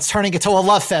 I know it's turning into a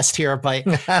love fest here, but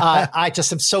I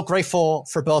just am so grateful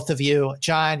for both of you.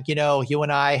 John, you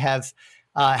and I have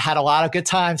had a lot of good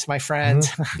times, my friend.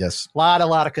 Yes. a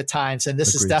lot of good times. And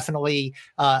this Agreed. is definitely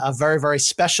a very, very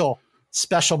special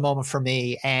moment for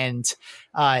me. And,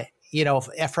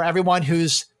 for everyone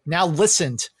who's now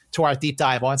listened to our deep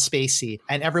dive on Space Seed,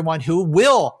 and everyone who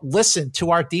will listen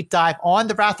to our deep dive on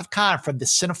the Wrath of Khan from the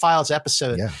Cinephiles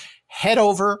episode, head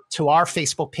over to our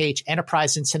Facebook page,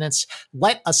 Enterprise Incidents.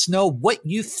 Let us know what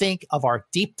you think of our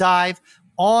deep dive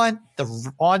on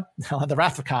the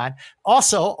Wrath of Khan,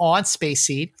 also on Space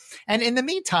Seed. And in the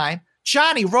meantime,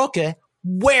 Johnny Roca,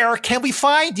 where can we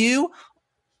find you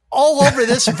all over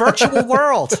this virtual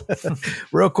world?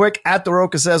 Real quick, at The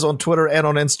Roca Says on Twitter and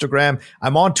on Instagram.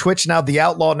 I'm on Twitch now, The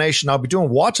Outlaw Nation. I'll be doing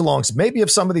watch-alongs, maybe of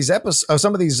some of these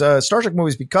Star Trek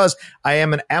movies, because I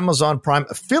am an Amazon Prime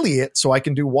affiliate, so I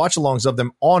can do watch-alongs of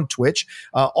them on Twitch.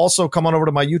 Also, come on over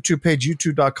to my YouTube page,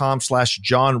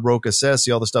 youtube.com/John Roca Says.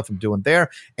 See all the stuff I'm doing there.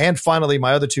 And finally,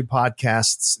 my other two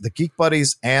podcasts, The Geek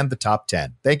Buddies and The Top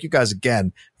 10. Thank you guys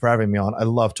again for having me on. I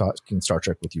love talking Star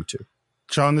Trek with you too.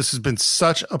 John, this has been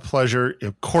such a pleasure.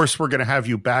 Of course, we're going to have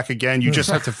you back again. You just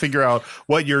have to figure out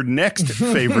what your next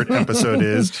favorite episode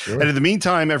is. Sure. And in the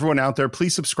meantime, everyone out there,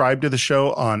 please subscribe to the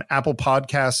show on Apple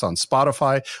Podcasts, on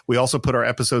Spotify. We also put our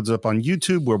episodes up on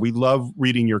YouTube, where we love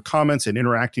reading your comments and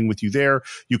interacting with you there.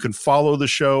 You can follow the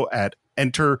show at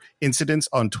Enter Incidents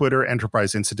on Twitter,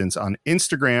 Enterprise Incidents on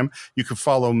Instagram. You can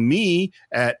follow me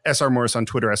at SR Morris on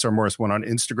Twitter, SR Morris1 on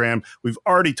Instagram. We've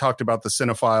already talked about the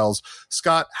Cinephiles.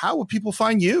 Scott, how will people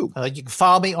find you? You can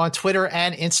follow me on Twitter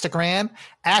and Instagram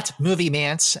at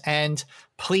MovieMance. And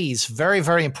please, very,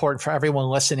 very important for everyone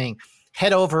listening,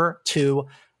 head over to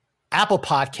Apple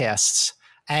Podcasts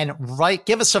and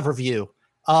give us a review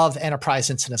of Enterprise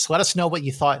Incidents. Let us know what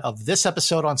you thought of this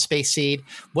episode on Space Seed,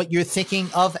 what you're thinking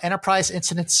of Enterprise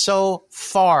Incidents so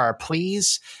far.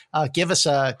 Please give us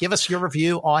your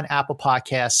review on Apple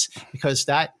Podcasts, because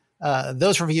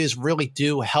those reviews really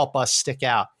do help us stick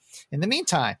out. In the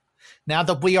meantime, now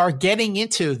that we are getting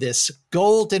into this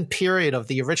golden period of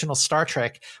the original Star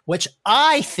Trek, which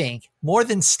I think, more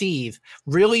than Steve,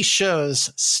 really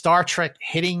shows Star Trek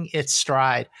hitting its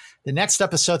stride, the next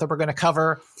episode that we're going to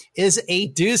cover is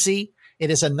a doozy.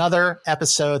 It is another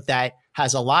episode that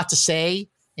has a lot to say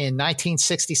in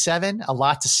 1967, a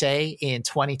lot to say in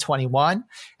 2021.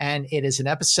 And it is an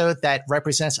episode that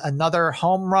represents another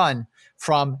home run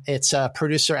from its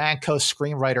producer and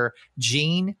co-screenwriter,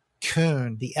 Gene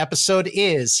Kuhn. The episode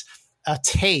is A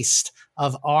Taste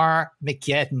of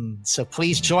Armageddon. So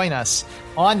please join us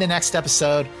on the next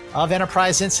episode of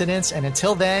Enterprise Incidents. And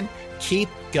until then, keep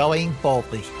going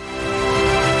boldly.